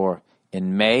Bus Tour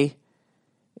in May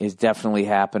is definitely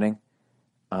happening.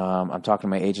 I'm talking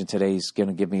to my agent today. He's going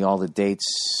to give me all the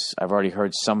dates. I've already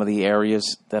heard some of the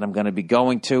areas that I'm going to be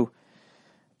going to.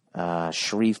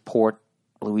 Shreveport,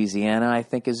 Louisiana, I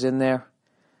think is in there.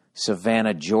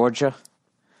 Savannah, Georgia.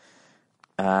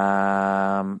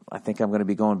 I think I'm going to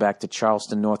be going back to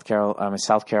Charleston,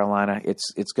 South Carolina.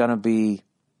 It's going to be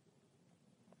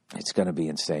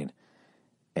insane.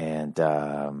 And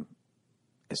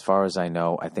as far as I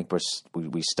know, I think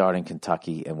we start in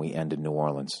Kentucky and we end in New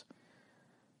Orleans.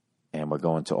 And we're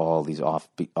going to all these off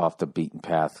the beaten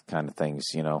path kind of things,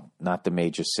 you know, not the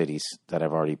major cities that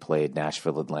I've already played,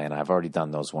 Nashville, Atlanta. I've already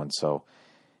done those ones, so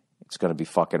it's going to be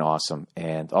fucking awesome.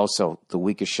 And also the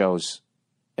week of shows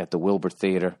at the Wilbur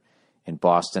Theater in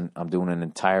Boston. I'm doing an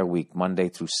entire week, Monday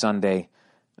through Sunday,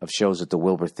 of shows at the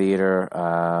Wilbur Theater.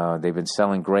 They've been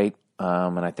selling great,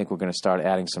 and I think we're going to start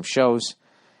adding some shows.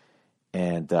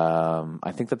 And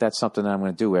I think that's something that I'm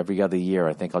going to do every other year.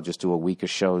 I think I'll just do a week of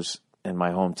shows in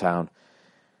my hometown,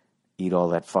 eat all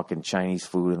that fucking Chinese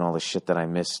food and all the shit that I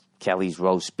miss. Kelly's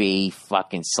roast beef,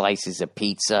 fucking slices of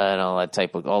pizza and all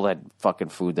that fucking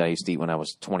food that I used to eat when I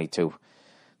was 22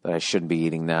 that I shouldn't be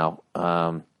eating now.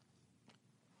 But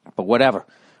whatever.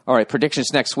 All right,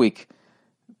 predictions next week.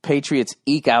 Patriots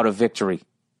eke out a victory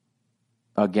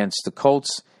against the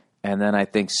Colts, and then I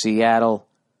think Seattle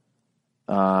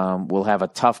will have a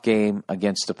tough game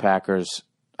against the Packers.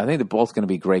 I think they're both going to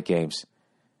be great games.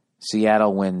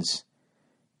 Seattle wins,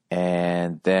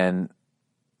 and then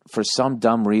for some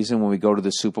dumb reason, when we go to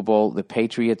the Super Bowl, the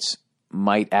Patriots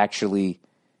might actually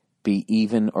be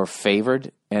even or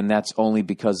favored, and that's only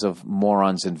because of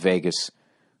morons in Vegas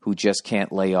who just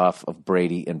can't lay off of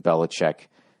Brady and Belichick.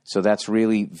 So that's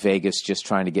really Vegas just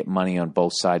trying to get money on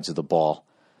both sides of the ball.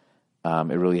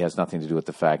 It really has nothing to do with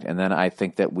the fact. And then I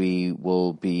think that we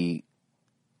will be,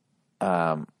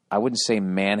 I wouldn't say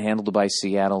manhandled by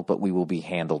Seattle, but we will be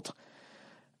handled.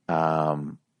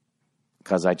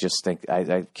 Because I just think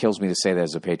it kills me to say that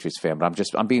as a Patriots fan, but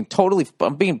I'm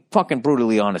being fucking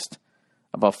brutally honest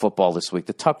about football this week.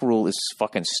 The Tuck rule is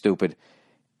fucking stupid,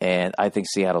 and I think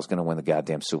Seattle's going to win the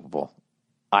goddamn Super Bowl.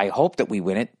 I hope that we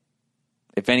win it.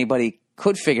 If anybody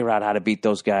could figure out how to beat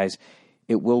those guys,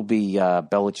 it will be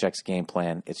Belichick's game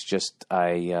plan. It's just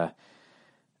I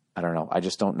don't know. I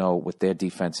just don't know with their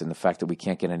defense and the fact that we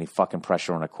can't get any fucking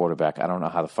pressure on a quarterback. I don't know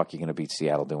how the fuck you're going to beat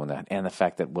Seattle doing that. And the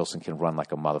fact that Wilson can run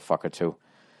like a motherfucker too.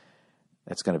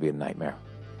 That's going to be a nightmare.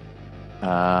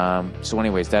 So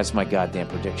anyways, that's my goddamn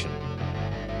prediction.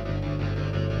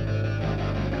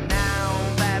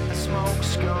 Now that the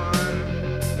smoke's gone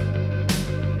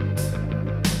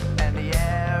and the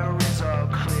air is all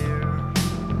clear,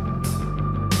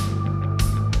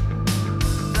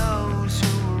 those who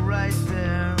were right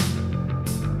there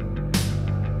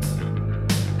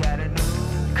got a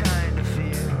new kind of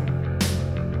fear.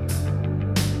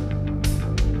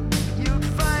 You'd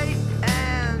fight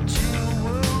and you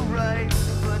were right,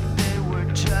 but they were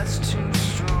just too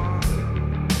strong.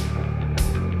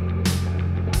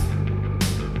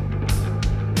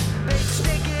 They'd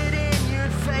stick it in your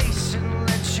face and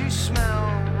let you smell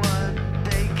what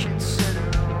they consider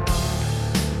wrong.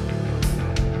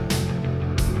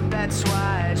 That's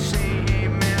why I say, hey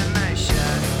man, nice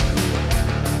shot.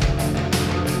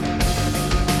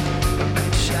 A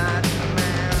good shot,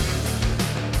 man.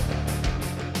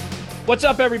 What's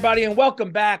up, everybody, and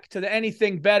welcome back to the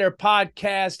Anything Better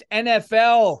podcast,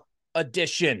 NFL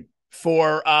edition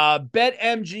for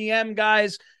BetMGM,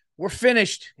 guys. We're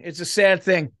finished. It's a sad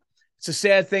thing. It's a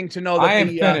sad thing to know that I am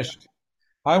finished.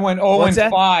 I went 0 and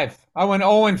 5. I went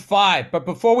 0 and 5. But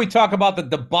before we talk about the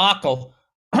debacle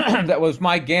that was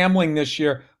my gambling this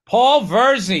year, Paul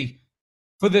Verzi,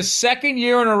 for the second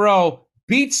year in a row,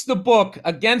 beats the book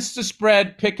against the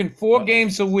spread, picking 4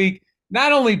 games a week.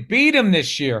 Not only beat him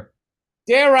this year,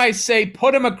 dare I say,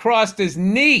 put him across his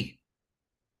knee,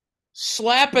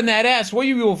 slapping that ass. What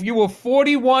you were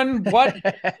 41, what?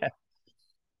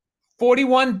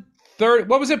 41, 30,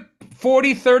 what was it?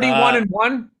 40, 31, and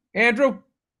 1, Andrew?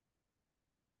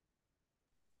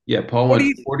 Yeah, Paul went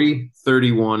 40,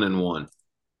 31, and 1.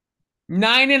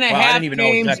 9.5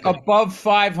 games above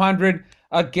 500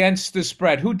 against the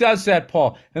spread. Who does that,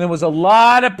 Paul? And there was a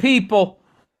lot of people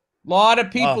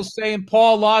saying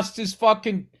Paul lost his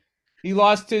fucking, he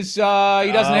doesn't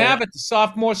have it. The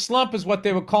sophomore slump is what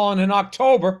they were calling in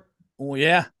October. Well,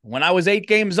 yeah. When I was 8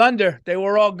 games under, they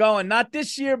were all going, not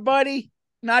this year, buddy.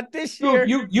 Not this year.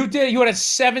 Dude, you had a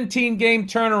 17-game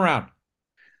turnaround.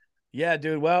 Yeah,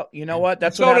 dude. Well, you know what?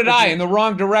 That's so what did I, in the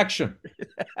wrong direction.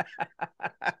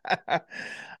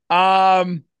 Yeah,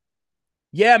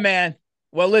 man.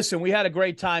 Well, listen, we had a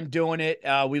great time doing it.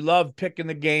 We love picking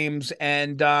the games,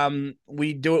 and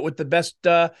we do it with the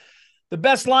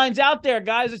best lines out there,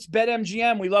 guys. It's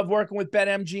BetMGM. We love working with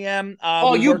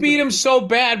BetMGM. You beat him so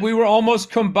bad, we were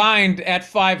almost combined at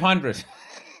 500.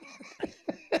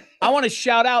 I want to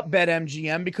shout out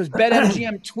BetMGM because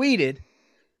BetMGM tweeted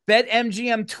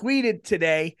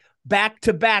today back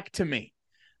to me.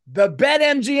 The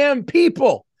BetMGM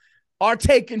people are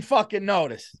taking fucking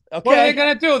notice. Okay. What are they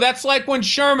going to do? That's like when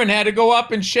Sherman had to go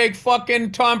up and shake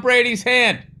fucking Tom Brady's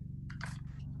hand.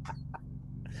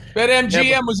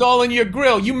 BetMGM was all in your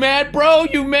grill. You mad, bro?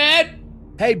 You mad?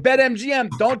 Hey, BetMGM,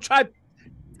 don't try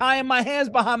tying my hands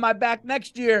behind my back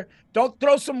next year. Don't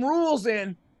throw some rules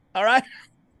in. All right.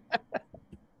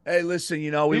 Hey, listen, we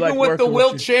even like with the working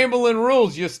Wilt with Chamberlain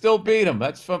rules, you still beat him.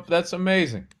 That's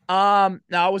amazing. Now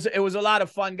it was a lot of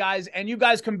fun, guys, and you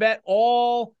guys can bet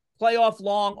all playoff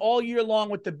long, all year long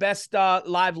with the best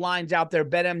live lines out there.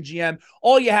 BetMGM.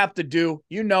 All you have to do,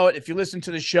 if you listen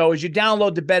to the show, is you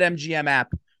download the BetMGM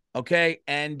app. Okay.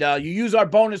 And you use our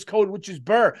bonus code, which is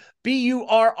BURR,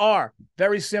 BURR.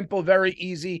 Very simple, very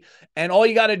easy. And all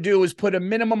you got to do is put a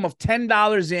minimum of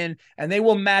 $10 in, and they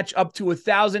will match up to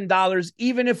 $1,000,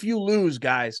 even if you lose,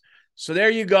 guys. So there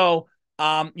you go.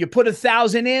 You put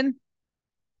 1,000 in,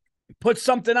 put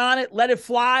something on it, let it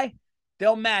fly.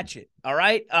 They'll match it. All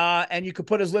right. And you could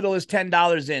put as little as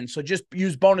 $10 in. So just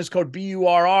use bonus code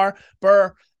BURR,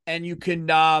 BURR. And you can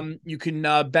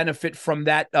benefit from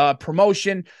that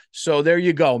promotion. So there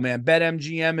you go, man.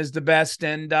 BetMGM is the best,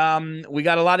 and we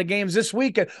got a lot of games this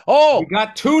weekend. Oh, we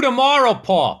got 2 tomorrow,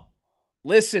 Paul.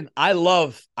 Listen, I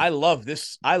love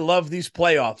this. I love these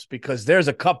playoffs because there's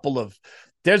a couple of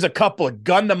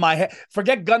gun to my head.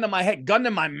 Forget gun to my head, gun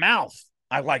to my mouth.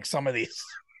 I like some of these.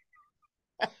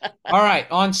 All right,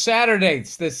 on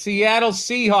Saturdays, the Seattle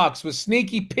Seahawks with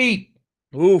Sneaky Pete.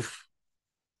 Oof.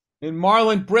 In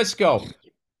Marlon Briscoe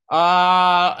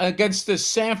against the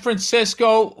San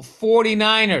Francisco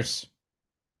 49ers.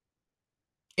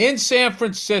 In San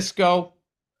Francisco,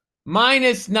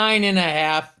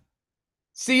 -9.5.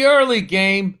 It's the early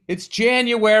game. It's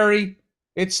January.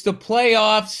 It's the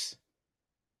playoffs.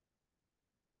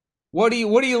 What do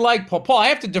you like, Paul? Paul, I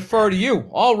have to defer to you.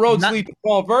 All roads lead to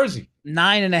Paul Verzi.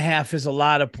 9.5 is a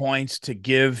lot of points to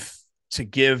give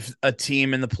a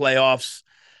team in the playoffs.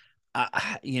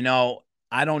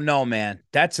 I don't know, man.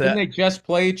 Didn't they just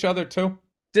play each other too?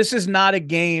 This is not a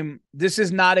game. This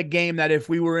is not a game that if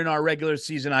we were in our regular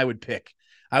season, I would pick.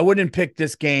 I wouldn't pick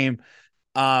this game.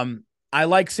 I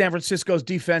like San Francisco's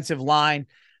defensive line.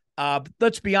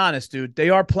 Let's be honest, dude. They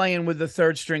are playing with the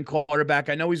third string quarterback.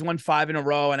 I know he's won 5 in a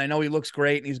row, and I know he looks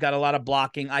great, and he's got a lot of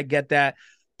blocking. I get that.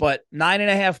 But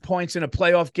 9.5 points in a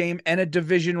playoff game and a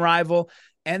division rival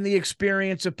and the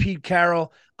experience of Pete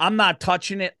Carroll, I'm not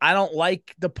touching it. I don't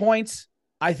like the points.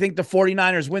 I think the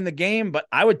 49ers win the game, but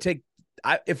I would take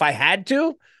if I had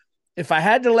to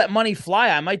let money fly,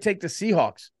 I might take the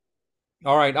Seahawks.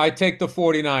 All right, I take the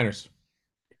 49ers.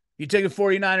 You take the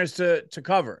 49ers to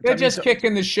cover. They're just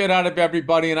kicking the shit out of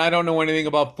everybody, and I don't know anything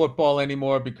about football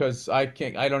anymore because I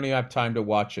don't even have time to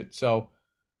watch it. So,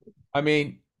 I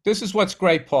mean, this is what's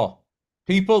great, Paul.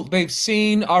 People, they've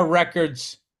seen our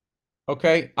records.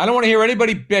 Okay, I don't want to hear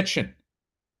anybody bitching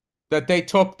that they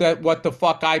took what the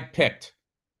fuck I picked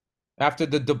after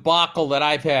the debacle that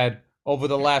I've had over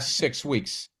the last 6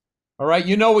 weeks. All right,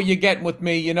 you know what you're getting with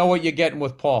me. You know what you're getting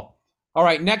with Paul. All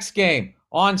right, next game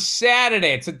on Saturday.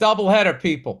 It's a doubleheader,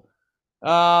 people.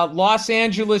 Los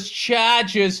Angeles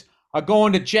Chargers are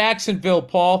going to Jacksonville,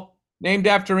 Paul, named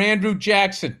after Andrew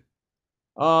Jackson.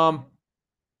 The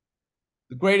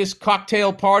greatest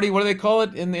cocktail party, what do they call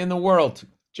it, in the world?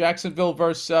 Jacksonville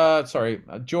versus,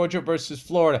 Georgia versus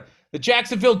Florida. The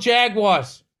Jacksonville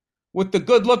Jaguars with the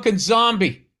good-looking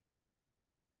zombie.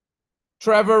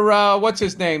 Trevor, what's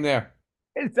his name there?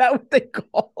 Is that what they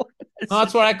call him? No,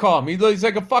 that's what I call him. He's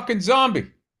like a fucking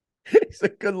zombie. He's a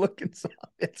good-looking zombie.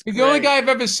 He's the only guy I've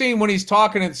ever seen when he's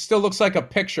talking and it still looks like a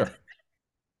picture.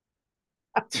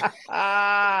 What's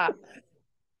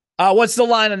the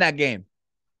line on that game?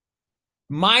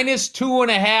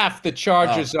 -2.5 the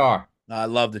Chargers are. I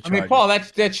love the Chargers. I mean, Paul,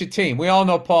 that's your team. We all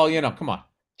know Paul, come on.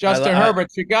 Justin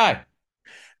Herbert's your guy.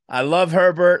 I love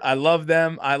Herbert. I love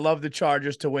them. I love the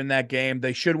Chargers to win that game.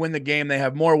 They should win the game. They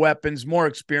have more weapons, more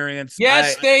experience.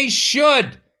 Yes, they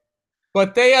should.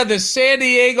 But they are the San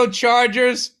Diego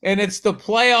Chargers, and it's the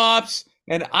playoffs.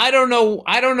 And I don't know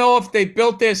if they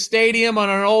built their stadium on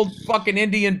an old fucking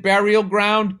Indian burial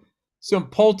ground, some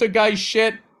poltergeist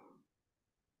shit.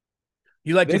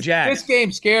 You like the Jags? This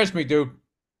game scares me, dude.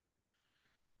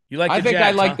 You like? I think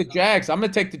I like the Jags. I'm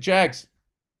gonna take the Jags.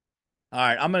 All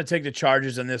right, I'm gonna take the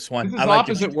Chargers in this one. This is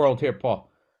opposite world here,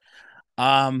 Paul.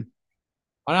 On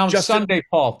Sunday,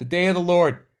 Paul, the day of the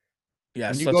Lord.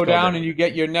 Yes, and you go down and you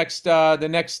get your next, the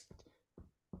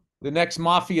next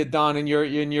mafia don in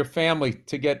your family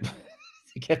to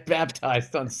get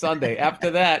baptized on Sunday.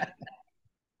 After that,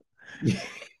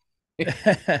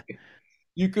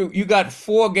 you got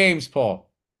 4 games,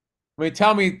 Paul. I mean,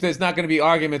 tell me there's not going to be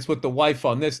arguments with the wife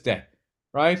on this day.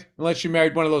 right? Unless you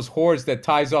married one of those whores that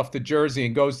ties off the jersey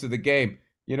and goes to the game.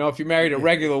 You know, if you married a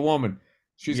regular woman,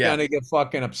 she's Yeah. going to get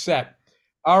fucking upset.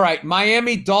 All right,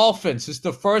 Miami Dolphins is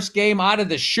the first game out of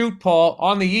the chute, Paul,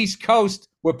 on the East Coast,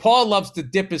 where Paul loves to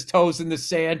dip his toes in the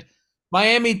sand.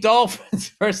 Miami Dolphins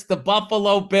versus the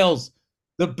Buffalo Bills.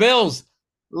 The Bills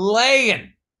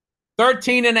laying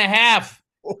 13.5.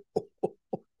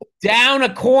 Down a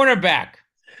cornerback.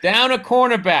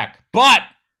 But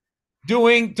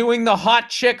doing the hot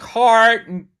chick heart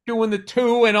and doing the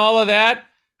 2 and all of that.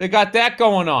 They got that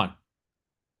going on.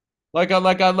 Like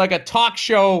a talk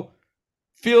show.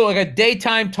 Feel like a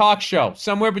daytime talk show,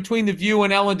 somewhere between The View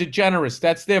and Ellen DeGeneres.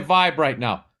 That's their vibe right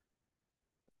now.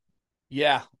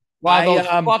 Yeah. While those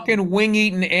fucking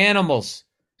wing-eating animals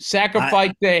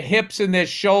sacrifice their hips and their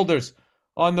shoulders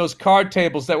on those card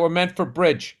tables that were meant for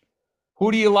bridge.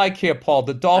 Who do you like here, Paul?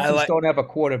 The Dolphins don't have a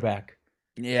quarterback.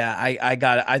 Yeah, I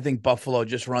got it. I think Buffalo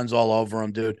just runs all over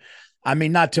them, dude. I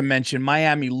mean, not to mention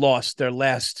Miami lost their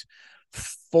last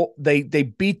they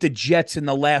beat the Jets in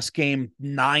the last game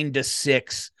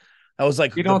 9-6. That was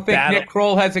like you don't think Nick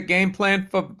Kroll has a game plan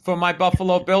for my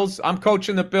Buffalo Bills? I'm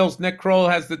coaching the Bills. Nick Kroll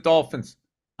has the Dolphins.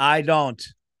 I don't.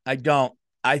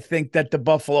 I think that the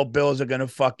Buffalo Bills are going to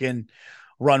fucking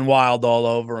run wild all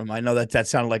over them. I know that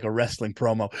sounded like a wrestling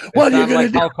promo. What are you going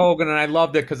to do? Hulk Hogan, and I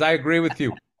loved it because I agree with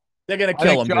you. They're going to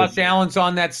kill him. Josh Allen's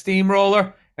on that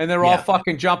steamroller, and they're all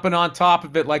fucking jumping on top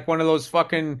of it like one of those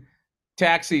fucking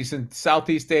taxis in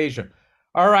Southeast Asia.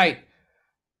 All right.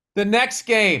 The next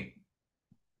game.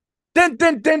 The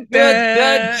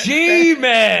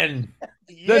G-Men.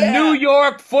 The New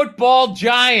York Football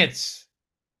Giants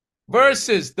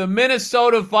versus the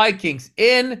Minnesota Vikings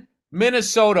in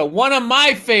Minnesota, one of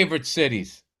my favorite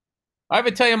cities. I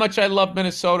ever tell you how much I love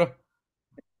Minnesota?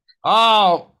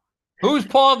 Oh, who's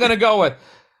Paul going to go with?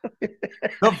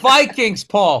 The Vikings,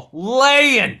 Paul.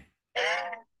 Laying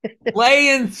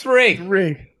 3.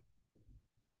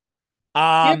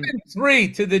 Giving 3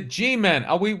 to the G-Men.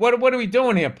 What are we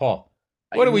doing here, Paul?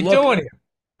 What are we doing here?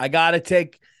 I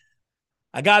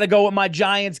got to go with my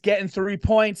Giants getting 3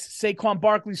 points. Saquon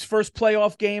Barkley's first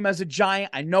playoff game as a Giant.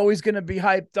 I know he's going to be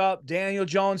hyped up. Daniel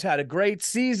Jones had a great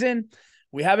season.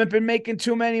 We haven't been making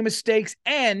too many mistakes.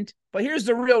 But here's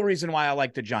the real reason why I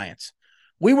like the Giants.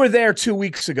 We were there 2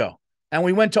 weeks ago, and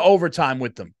we went to overtime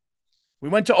with them.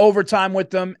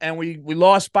 And we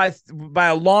lost by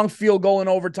a long field goal in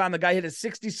overtime. The guy hit a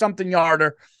 60-something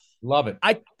yarder. Love it.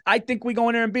 I think we go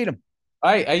in there and beat him.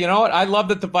 You know what? I love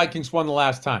that the Vikings won the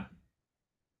last time.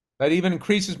 That even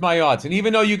increases my odds. And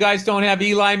even though you guys don't have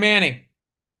Eli Manning,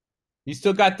 you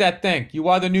still got that thing. You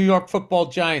are the New York Football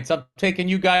Giants. I'm taking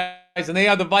you guys, and they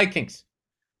are the Vikings.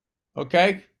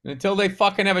 Okay? And until they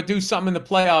fucking ever do something in the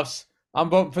playoffs,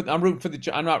 I'm rooting for the.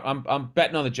 I'm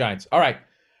betting on the Giants. All right.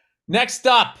 Next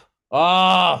up.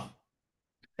 Oh,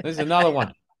 there's another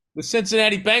one. The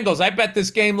Cincinnati Bengals. I bet this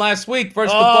game last week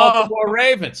versus the Baltimore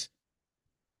Ravens.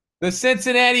 The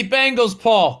Cincinnati Bengals,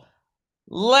 Paul,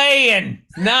 laying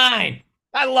 9.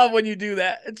 I love when you do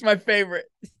that. It's my favorite.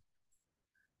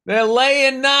 They're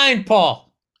laying 9,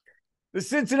 Paul. The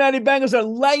Cincinnati Bengals are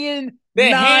laying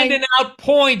They're 9. handing out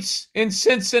points in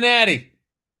Cincinnati.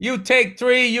 You take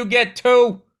 3, you get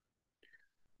 2.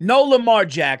 No Lamar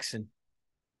Jackson.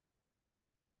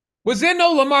 Was there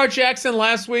no Lamar Jackson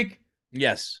last week?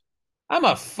 Yes. I'm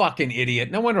a fucking idiot.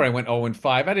 No wonder I went 0-5.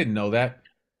 I didn't know that.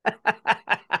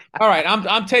 All right,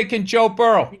 I'm taking Joe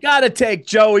Burrow. You got to take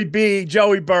Joey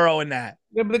Burrow in that.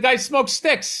 Yeah, but the guy smokes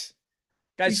sticks.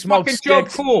 He's fucking Joe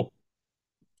Cool.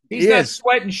 He's not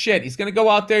sweating shit. He's going to go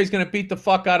out there. He's going to beat the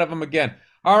fuck out of him again.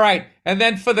 All right, and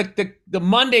then for the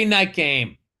Monday night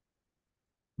game.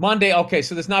 Monday, okay,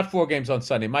 so there's not 4 games on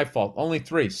Sunday. My fault. Only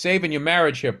 3. Saving your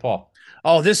marriage here, Paul.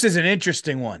 Oh, this is an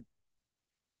interesting one.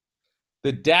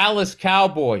 The Dallas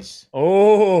Cowboys.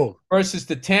 Oh. Versus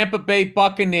the Tampa Bay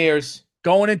Buccaneers.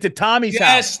 Going into Tommy's house.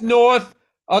 Yes, north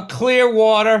of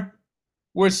Clearwater,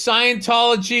 where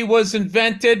Scientology was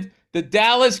invented. The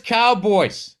Dallas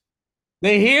Cowboys.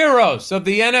 The heroes of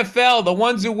the NFL, the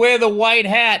ones who wear the white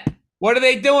hat. What are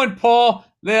they doing, Paul?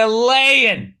 They're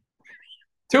laying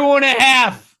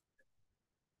 2.5.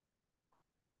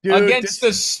 Dude, against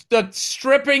the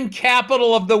stripping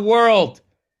capital of the world,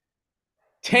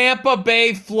 Tampa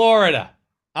Bay, Florida.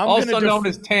 Also known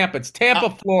as Tampa. It's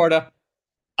Tampa, Florida.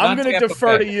 I'm going to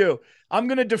defer to you. I'm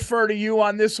going to defer to you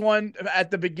on this one at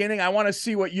the beginning. I want to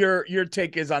see what your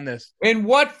take is on this. In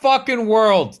what fucking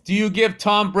world do you give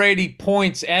Tom Brady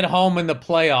points at home in the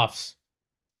playoffs?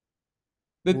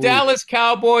 The Dallas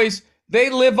Cowboys,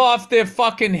 they live off their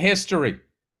fucking history.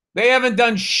 They haven't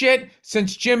done shit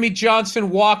since Jimmy Johnson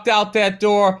walked out that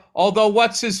door, although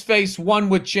what's-his-face won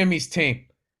with Jimmy's team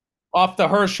off the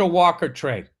Herschel Walker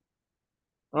trade.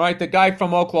 All right, the guy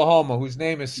from Oklahoma whose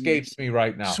name escapes me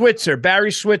right now.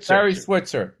 Barry Switzer. Barry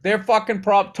Switzer. They're fucking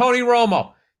Tony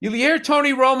Romo. You hear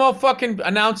Tony Romo fucking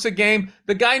announce a game?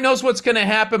 The guy knows what's going to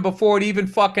happen before it even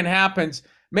fucking happens.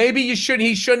 Maybe he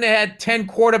shouldn't have had 10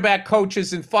 quarterback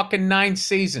coaches in fucking 9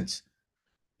 seasons.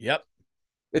 Yep.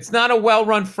 It's not a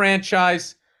well-run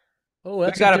franchise. Oh,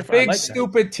 they got a big,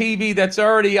 stupid TV that's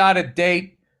already out of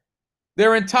date.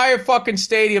 Their entire fucking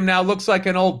stadium now looks like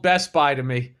an old Best Buy to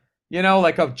me. You know,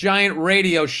 like a giant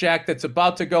Radio Shack that's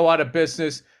about to go out of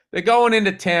business. They're going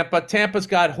into Tampa. Tampa's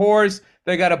got whores.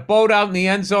 They got a boat out in the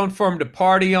end zone for them to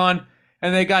party on.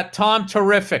 And they got Tom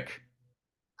Terrific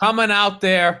coming out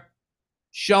there,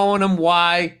 showing them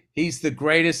why he's the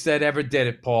greatest that ever did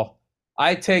it, Paul.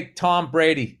 I take Tom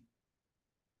Brady.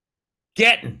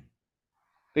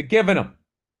 They're giving him.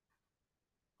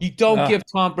 You don't give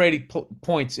Tom Brady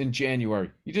points in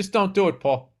January. You just don't do it,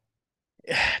 Paul.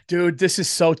 Dude, this is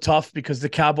so tough because the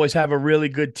Cowboys have a really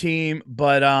good team,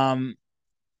 but I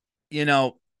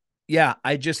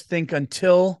just think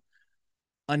until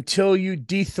you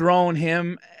dethrone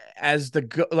him as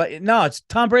it's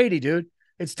Tom Brady, dude.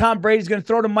 It's Tom Brady's going to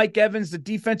throw to Mike Evans. The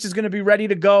defense is going to be ready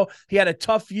to go. He had a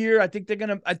tough year. I think they're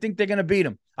going to beat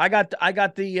him. I got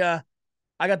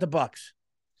the Bucks.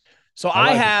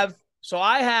 I have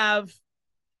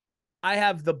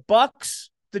the Bucks,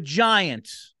 the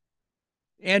Giants.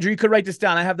 Andrew, you could write this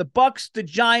down. I have the Bucks, the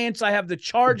Giants, I have the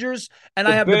Chargers, and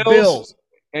I have the Bills.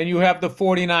 And you have the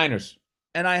 49ers.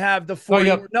 And I have the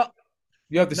 49ers.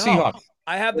 You have the Seahawks.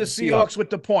 I have the Seahawks with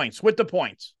the points.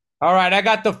 All right, I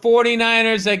got the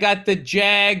 49ers, I got the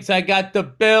Jags, I got the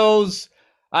Bills,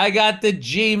 I got the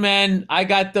G-Men, I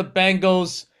got the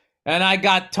Bengals, and I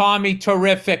got Tommy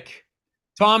Terrific.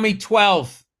 Tommy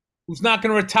 12, who's not going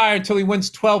to retire until he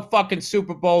wins 12 fucking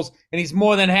Super Bowls, and he's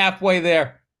more than halfway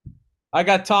there. I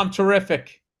got Tom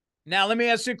Terrific. Now, let me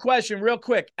ask you a question real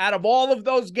quick. Out of all of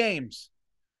those games,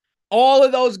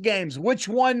 which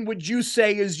one would you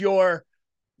say is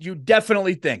you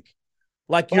definitely think?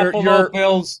 Like Buffalo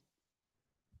Bills.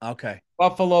 Okay.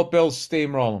 Buffalo Bills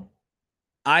steamroll.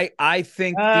 I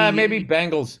think maybe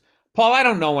Bengals. Paul, I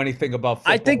don't know anything about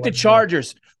football. I think the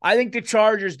Chargers. I think the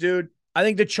Chargers, dude. I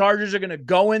think the Chargers are going to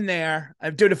go in there.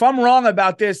 Dude, if I'm wrong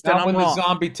about this, then I'm wrong. When the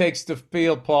zombie takes the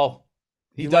field, Paul.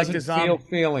 He doesn't feel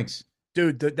feelings.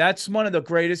 Dude, that's one of the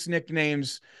greatest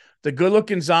nicknames. The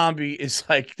good-looking zombie is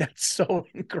like, that's so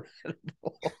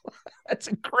incredible. That's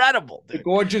incredible, dude. The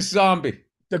gorgeous zombie.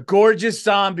 The gorgeous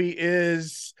zombie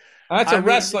is... That's a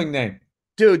wrestling name.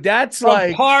 Dude, that's from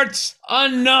like... parts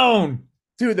unknown.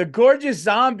 Dude, the gorgeous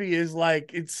zombie is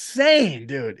like insane,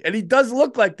 dude. And he does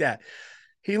look like that.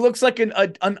 He looks like an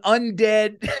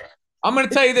undead... I'm going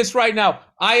to tell you this right now.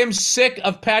 I am sick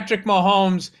of Patrick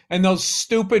Mahomes and those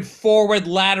stupid forward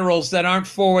laterals that aren't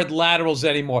forward laterals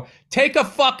anymore. Take a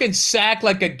fucking sack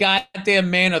like a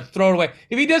goddamn man or throw it away.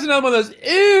 If he doesn't know one of those,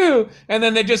 ew, and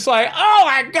then they're just like, oh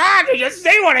my God, did you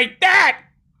see what he did?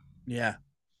 Yeah.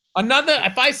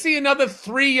 If I see another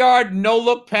 3-yard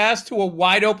no-look pass to a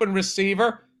wide-open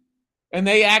receiver and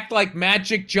they act like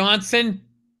Magic Johnson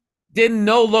didn't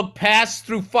no-look pass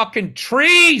through fucking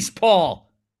trees, Paul.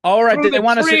 All right, they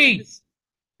want to.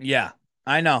 Yeah,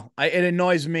 I know. It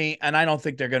annoys me, and I don't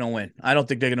think they're going to win. I don't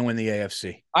think they're going to win the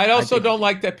AFC. I also don't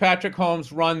like that Patrick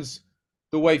Mahomes runs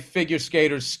the way figure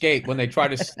skaters skate when they try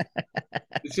to.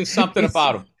 It's just something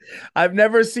about him. I've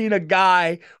never seen a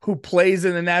guy who plays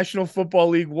in the National Football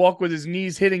League walk with his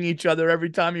knees hitting each other every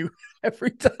time he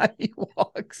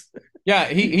walks. Yeah,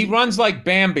 he runs like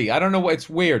Bambi. I don't know what. It's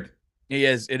weird.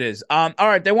 It is. All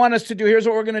right, they want us to do, here's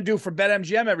what we're going to do for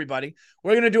BetMGM, everybody.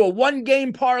 We're going to do a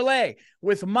 1-game parlay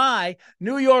with my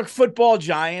New York Football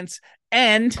Giants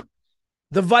and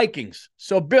the Vikings.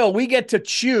 So, Bill, we get to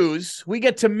choose. We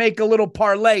get to make a little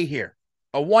parlay here.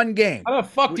 A 1-game. How the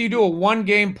fuck do you do a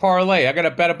 1-game parlay? I got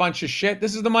to bet a bunch of shit.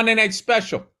 This is the Monday Night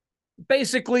Special.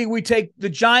 Basically, we take the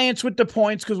Giants with the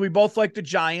points because we both like the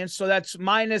Giants. So that's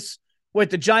minus... Wait,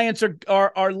 the Giants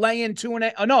are laying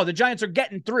 2.5. Oh, no, the Giants are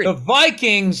getting 3. The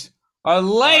Vikings are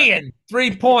laying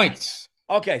 3 points.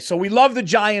 Okay, so we love the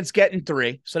Giants getting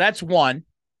 3. So that's 1.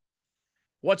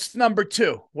 What's number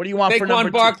 2? What do you want for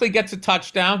number 2? Saquon Barkley gets a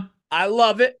touchdown. I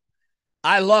love it.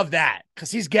 I love that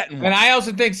because he's getting 1. And I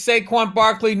also think Saquon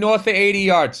Barkley north of 80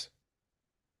 yards.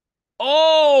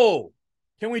 Oh,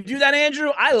 can we do that,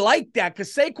 Andrew? I like that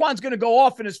because Saquon's going to go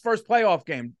off in his first playoff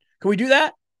game. Can we do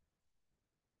that?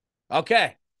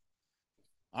 Okay.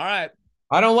 All right.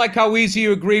 I don't like how easy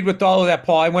you agreed with all of that,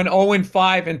 Paul. I went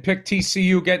 0-5 and picked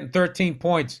TCU getting 13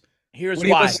 points. Here's what are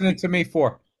why. you listening to me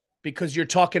for? Because you're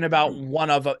talking about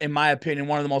in my opinion,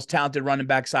 one of the most talented running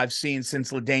backs I've seen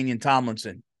since LaDainian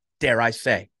Tomlinson, dare I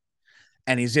say.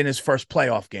 And he's in his first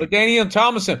playoff game. LaDainian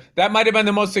Tomlinson. That might have been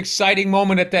the most exciting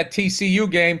moment at that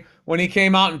TCU game when he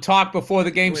came out and talked before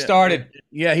the game started.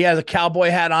 Yeah, he has a cowboy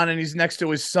hat on and he's next to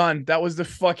his son. That was the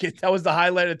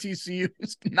highlight of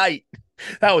TCU's night.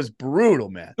 That was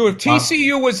brutal, man. Dude, if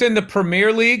TCU was in the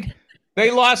Premier League, they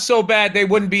lost so bad they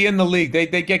wouldn't be in the league. They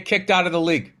get kicked out of the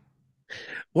league.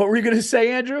 What were you going to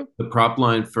say, Andrew? The prop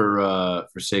line for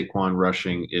Saquon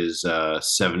rushing is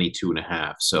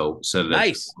 72.5. So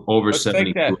nice. Over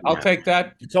 72. I'll take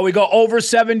that. So we go over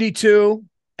 72,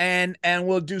 and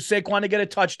we'll do Saquon to get a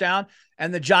touchdown,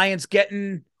 and the Giants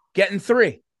getting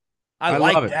 3. I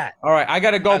like that. All right, I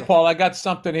got to go, Paul. I got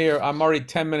something here. I'm already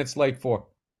 10 minutes late for.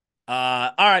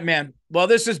 All right, man. Well,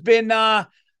 this has been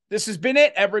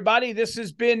it, everybody. This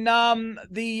has been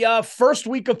the first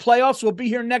week of playoffs. We'll be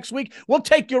here next week. We'll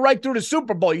take you right through the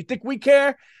Super Bowl. You think we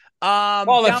care?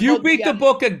 Paul, if you beat the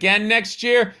book again next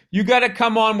year, you got to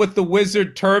come on with the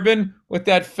wizard turban with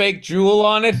that fake jewel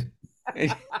on it.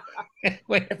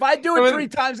 If I do it 3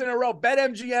 times in a row,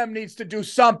 BetMGM needs to do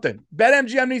something.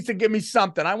 BetMGM needs to give me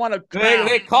something. I want to.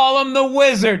 They call him the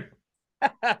wizard.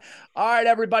 All right,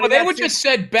 everybody. Well, they would just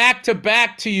said back to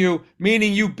back to you,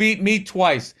 meaning you beat me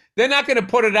twice. They're not going to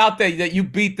put it out there that you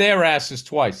beat their asses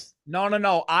twice.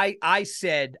 No. I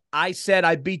said I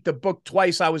beat the book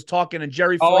twice. I was talking to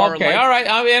Jerry. Oh, okay. All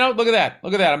right. Look at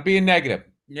that. I'm being negative.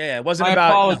 Yeah, it wasn't My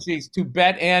about. apologies to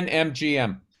Bet and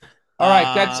MGM. All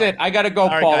right, that's it. I got to go,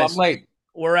 Paul. Guys, I'm late.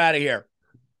 We're out of here.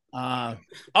 All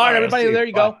right, everybody. There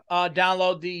you go.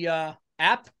 Download the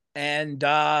app and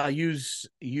use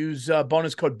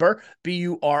bonus code BURR,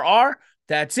 BURR.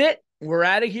 That's it. We're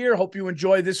out of here. Hope you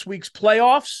enjoy this week's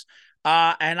playoffs.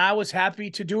 And I was happy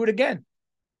to do it again.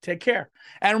 Take care.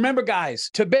 And remember,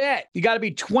 guys, to bet, you got to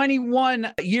be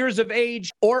 21 years of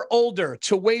age or older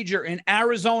to wager in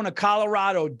Arizona,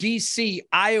 Colorado, D.C.,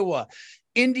 Iowa,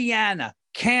 Indiana,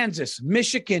 Kansas,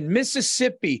 Michigan,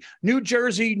 Mississippi, New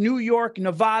Jersey, New York,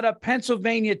 Nevada,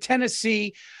 Pennsylvania,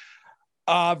 Tennessee,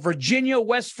 Virginia,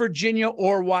 West Virginia,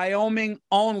 or Wyoming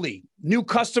only. New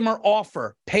customer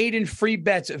offer, paid and free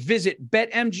bets. Visit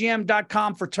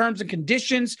betmgm.com for terms and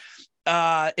conditions.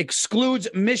 Excludes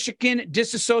Michigan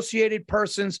disassociated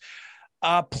persons.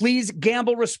 Please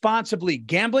gamble responsibly.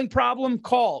 Gambling problem?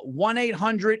 Call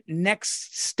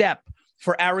 1-800-NEXT-STEP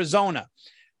for Arizona.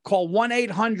 Call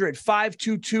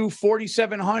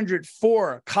 1-800-522-4700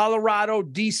 for Colorado,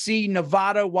 D.C.,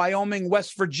 Nevada, Wyoming,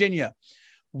 West Virginia.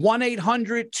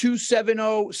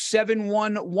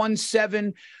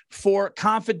 1-800-270-7117 for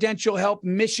confidential help,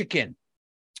 Michigan.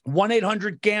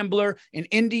 1-800-GAMBLER in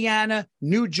Indiana,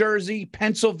 New Jersey,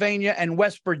 Pennsylvania, and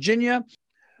West Virginia.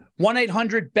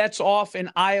 1-800-BETS-OFF in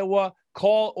Iowa.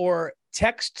 Call or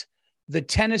text the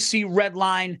Tennessee Red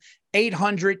Line,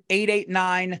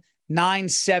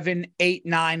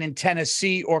 800-889-9789 in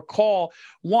Tennessee, or call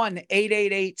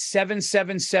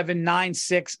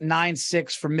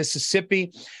 1-888-777-9696 for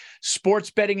Mississippi. Sports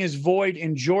betting is void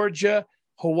in Georgia,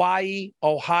 Hawaii,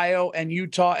 Ohio, and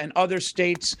Utah, and other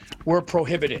states were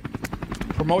prohibited.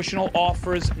 Promotional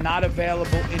offers not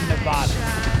available in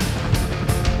Nevada.